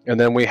 And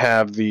then we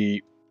have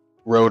the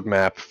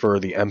roadmap for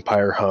the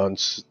Empire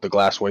Hunts, the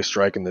Glassway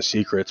Strike, and the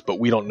Secrets, but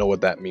we don't know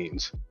what that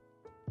means.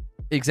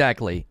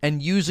 Exactly.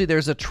 And usually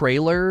there's a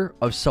trailer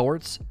of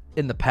sorts.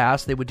 In the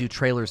past, they would do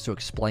trailers to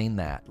explain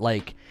that.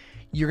 Like,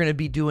 you're going to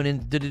be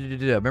doing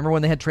remember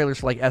when they had trailers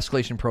for like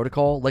Escalation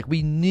Protocol? Like,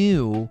 we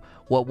knew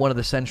what kind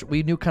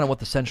of what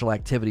the central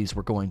activities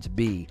were going to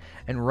be.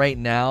 And right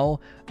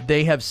now,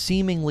 they have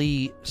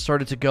seemingly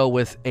started to go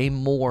with a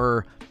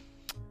more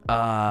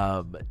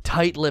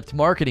tight-lipped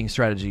marketing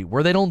strategy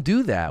where they don't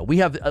do that. We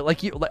have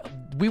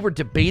we were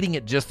debating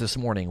it just this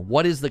morning.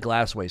 What is the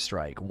Glassway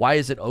Strike? Why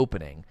is it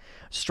opening?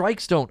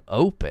 Strikes don't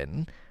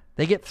open.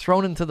 They get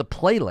thrown into the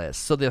playlist.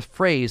 So the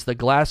phrase, the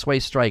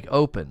Glassway Strike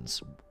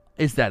opens,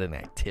 is that an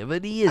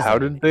activity? How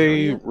did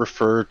they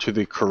refer to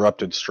the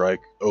Corrupted Strike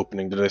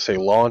opening? Did they say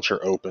launch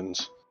or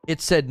opens? It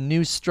said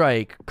new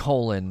strike,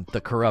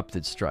 the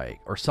Corrupted Strike,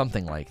 or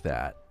something like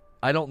that.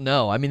 I don't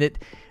know. I mean,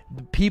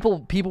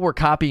 people were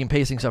copying and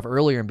pasting stuff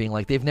earlier and being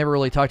like, they've never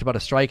really talked about a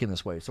strike in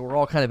this way. So we're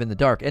all kind of in the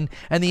dark. And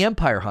the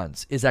Empire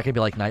Hunts, is that going to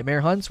be like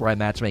Nightmare Hunts where I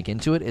matchmake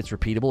into it? It's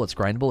repeatable, it's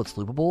grindable, it's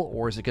loopable?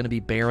 Or is it going to be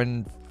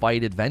barren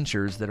fight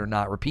adventures that are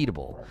not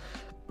repeatable?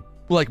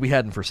 Like we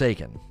had in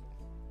Forsaken.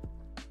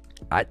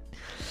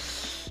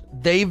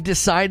 They've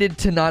decided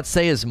to not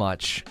say as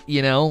much.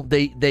 You know,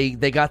 they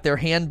got their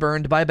hand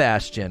burned by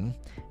Bastion.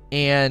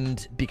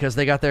 And because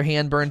they got their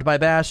hand burned by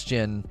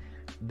Bastion,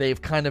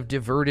 they've kind of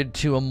diverted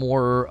to a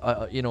more,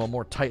 a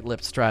more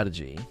tight-lipped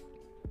strategy.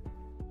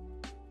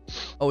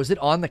 Oh, is it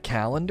on the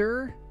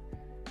calendar?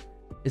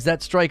 Is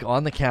that strike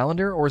on the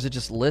calendar, or is it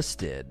just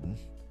listed?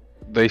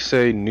 They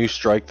say new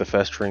strike the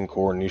Festering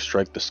Core, new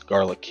strike the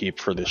Scarlet Keep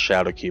for the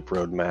Shadowkeep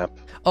roadmap.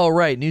 Oh,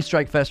 right, new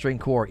strike Festering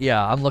Core.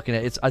 Yeah, I'm looking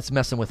at it. It's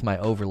messing with my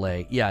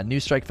overlay. Yeah, new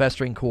strike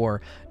Festering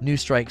Core, new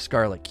strike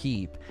Scarlet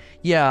Keep.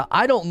 Yeah,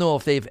 I don't know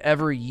if they've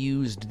ever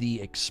used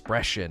the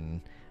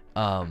expression,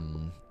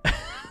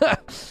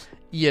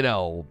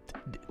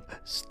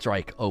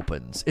 strike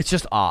opens. It's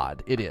just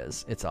odd. It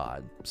is. It's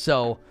odd.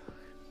 So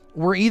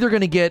we're either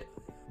going to get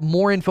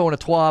more info in a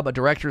TWAB, a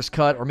director's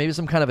cut, or maybe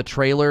some kind of a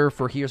trailer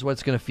for here's what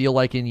it's going to feel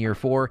like in year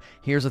 4.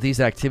 Here's what these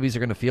activities are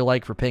going to feel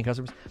like for paying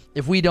customers.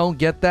 If we don't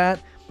get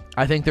that,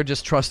 I think they're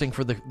just trusting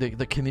for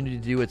the community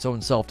to do its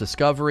own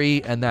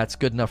self-discovery, and that's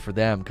good enough for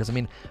them. Because, I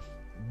mean,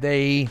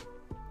 they're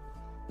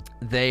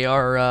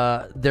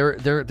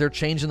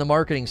changing the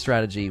marketing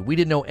strategy. We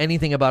didn't know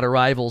anything about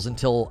Arrivals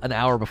until an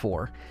hour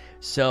before.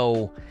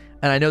 So,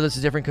 and I know this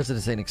is different because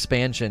it's an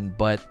expansion,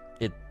 but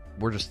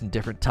we're just in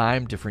different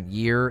time, different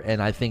year,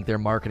 and I think their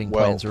marketing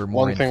plans are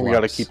more in flux. One thing we got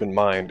to keep in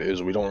mind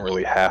is we don't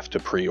really have to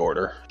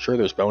pre-order. Sure,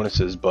 there's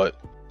bonuses, but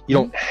you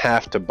don't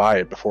have to buy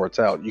it before it's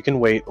out. You can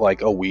wait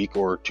like a week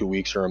or 2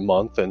 weeks or a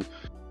month and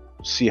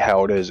see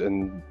how it is,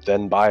 and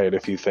then buy it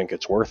if you think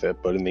it's worth it.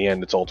 But in the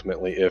end, it's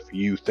ultimately if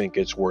you think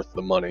it's worth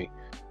the money.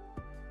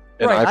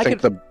 And right, I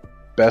think the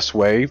best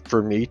way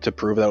for me to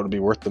prove that would be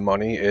worth the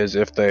money is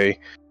if they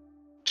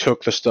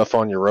took the stuff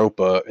on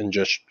Europa and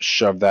just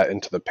shoved that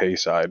into the pay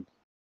side,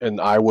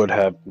 and I would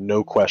have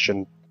no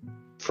question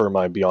for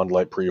my Beyond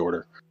Light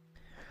pre-order.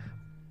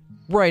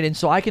 Right, and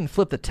so I can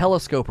flip the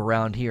telescope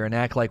around here and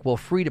act like, well,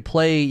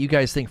 free-to-play, you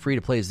guys think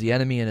free-to-play is the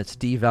enemy and it's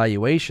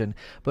devaluation,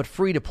 but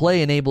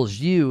free-to-play enables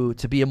you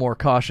to be a more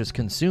cautious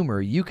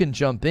consumer. You can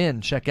jump in,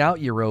 check out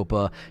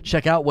Europa,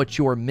 check out what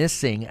you're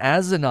missing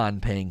as a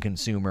non-paying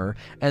consumer,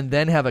 and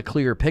then have a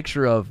clear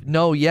picture of,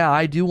 no, yeah,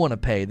 I do want to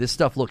pay. This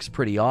stuff looks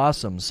pretty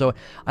awesome. So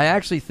I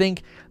actually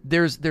think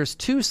there's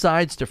two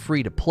sides to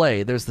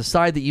free-to-play. There's the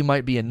side that you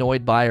might be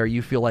annoyed by, or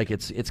you feel like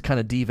it's kind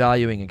of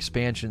devaluing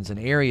expansions and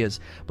areas,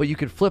 but you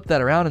could flip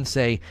that around and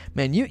say,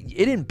 man,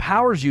 it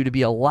empowers you to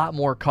be a lot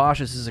more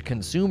cautious as a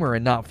consumer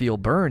and not feel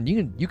burned.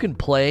 You can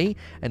play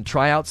and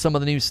try out some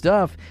of the new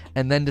stuff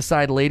and then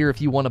decide later if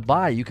you want to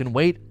buy. You can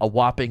wait a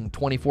whopping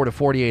 24 to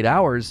 48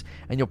 hours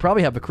and you'll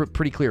probably have a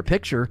pretty clear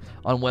picture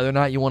on whether or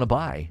not you want to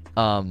buy.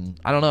 I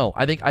don't know.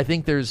 I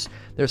think there's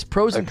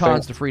pros and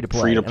cons to free to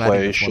play. Free to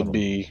play should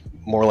be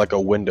more like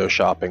a window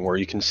shopping where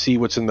you can see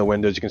what's in the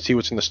windows, you can see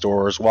what's in the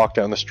stores, walk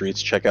down the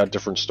streets, check out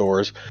different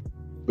stores,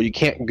 but you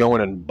can't go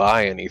in and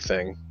buy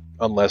anything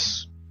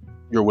unless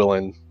you're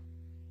willing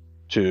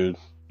to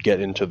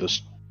get into the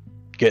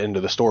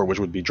store, which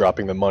would be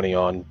dropping the money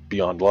on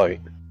Beyond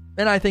Light.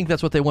 And I think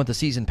that's what they want the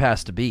season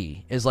pass to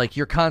be, is like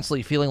you're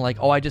constantly feeling like,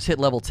 oh, I just hit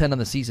level 10 on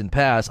the season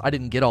pass, I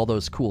didn't get all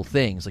those cool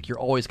things. Like you're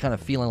always kind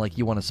of feeling like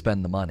you want to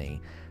spend the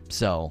money.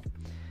 So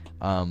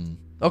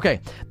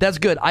okay, that's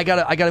good. I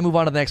gotta move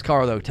on to the next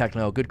car though,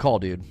 Techno. Good call,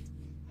 dude.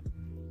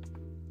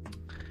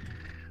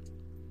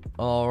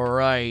 All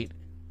right.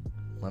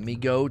 Let me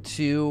go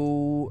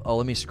to...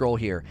 let me scroll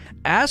here.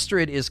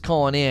 Astrid is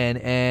calling in,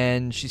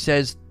 and she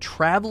says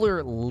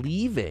Traveler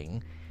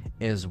leaving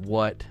is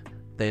what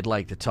they'd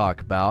like to talk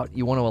about.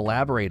 You want to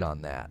elaborate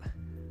on that?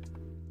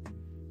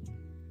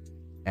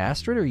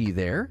 Astrid, are you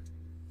there?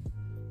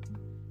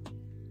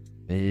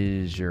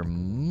 Is your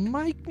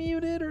mic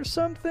muted or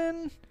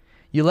something?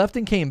 You left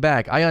and came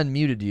back. I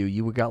unmuted you.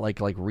 You got like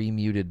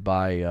remuted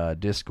by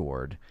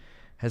Discord.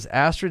 Has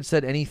Astrid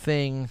said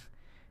anything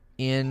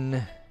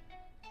in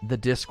the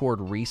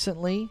Discord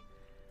recently?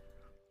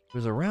 It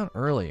was around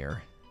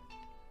earlier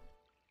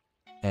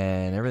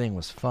and everything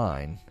was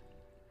fine.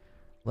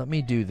 Let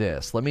me do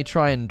this. Let me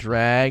try and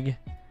drag.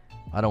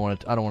 I don't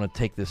want to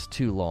take this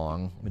too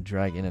long. Let me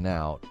drag in and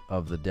out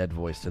of the dead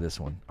voice to this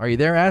one. Are you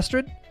there,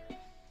 Astrid?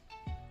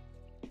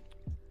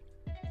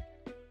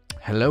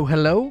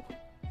 Hello?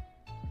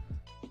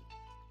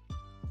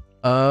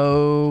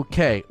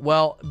 Okay.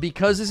 Well,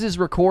 because this is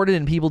recorded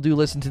and people do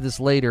listen to this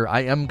later,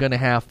 I am going to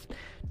have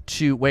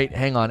to... Wait,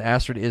 hang on.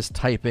 Astrid is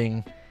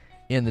typing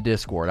in the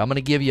Discord. I'm going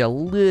to give you a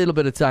little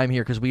bit of time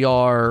here because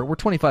we're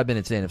 25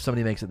 minutes in if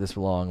somebody makes it this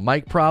long.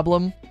 Mic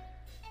problem?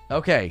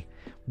 Okay.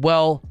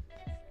 Well,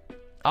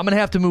 I'm going to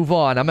have to move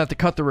on. I'm going to have to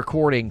cut the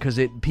recording because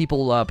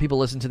people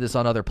listen to this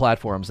on other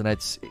platforms, and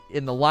it's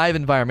in the live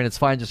environment, it's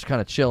fine just to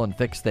kind of chill and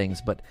fix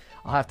things, but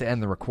I'll have to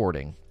end the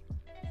recording.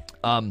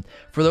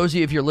 For those of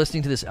you, if you're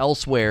listening to this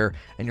elsewhere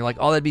and you're like,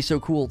 oh, that'd be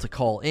so cool to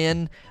call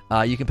in,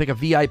 you can pick a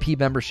VIP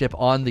membership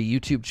on the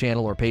YouTube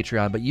channel or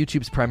Patreon, but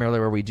YouTube's primarily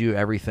where we do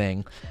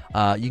everything. You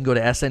can go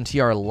to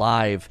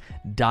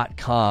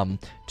sntrlive.com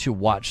to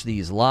watch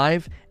these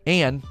live,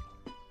 and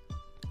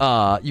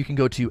you can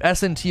go to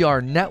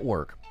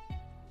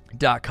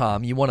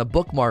sntrnetwork.com. You want to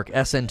bookmark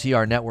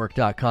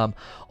sntrnetwork.com.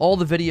 All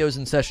the videos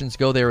and sessions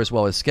go there as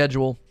well as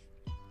schedule.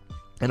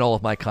 And all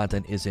of my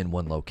content is in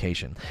one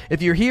location.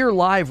 If you're here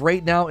live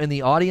right now in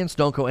the audience,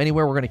 don't go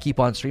anywhere. We're going to keep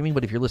on streaming.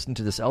 But if you're listening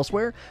to this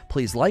elsewhere,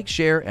 please like,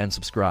 share, and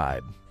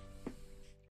subscribe.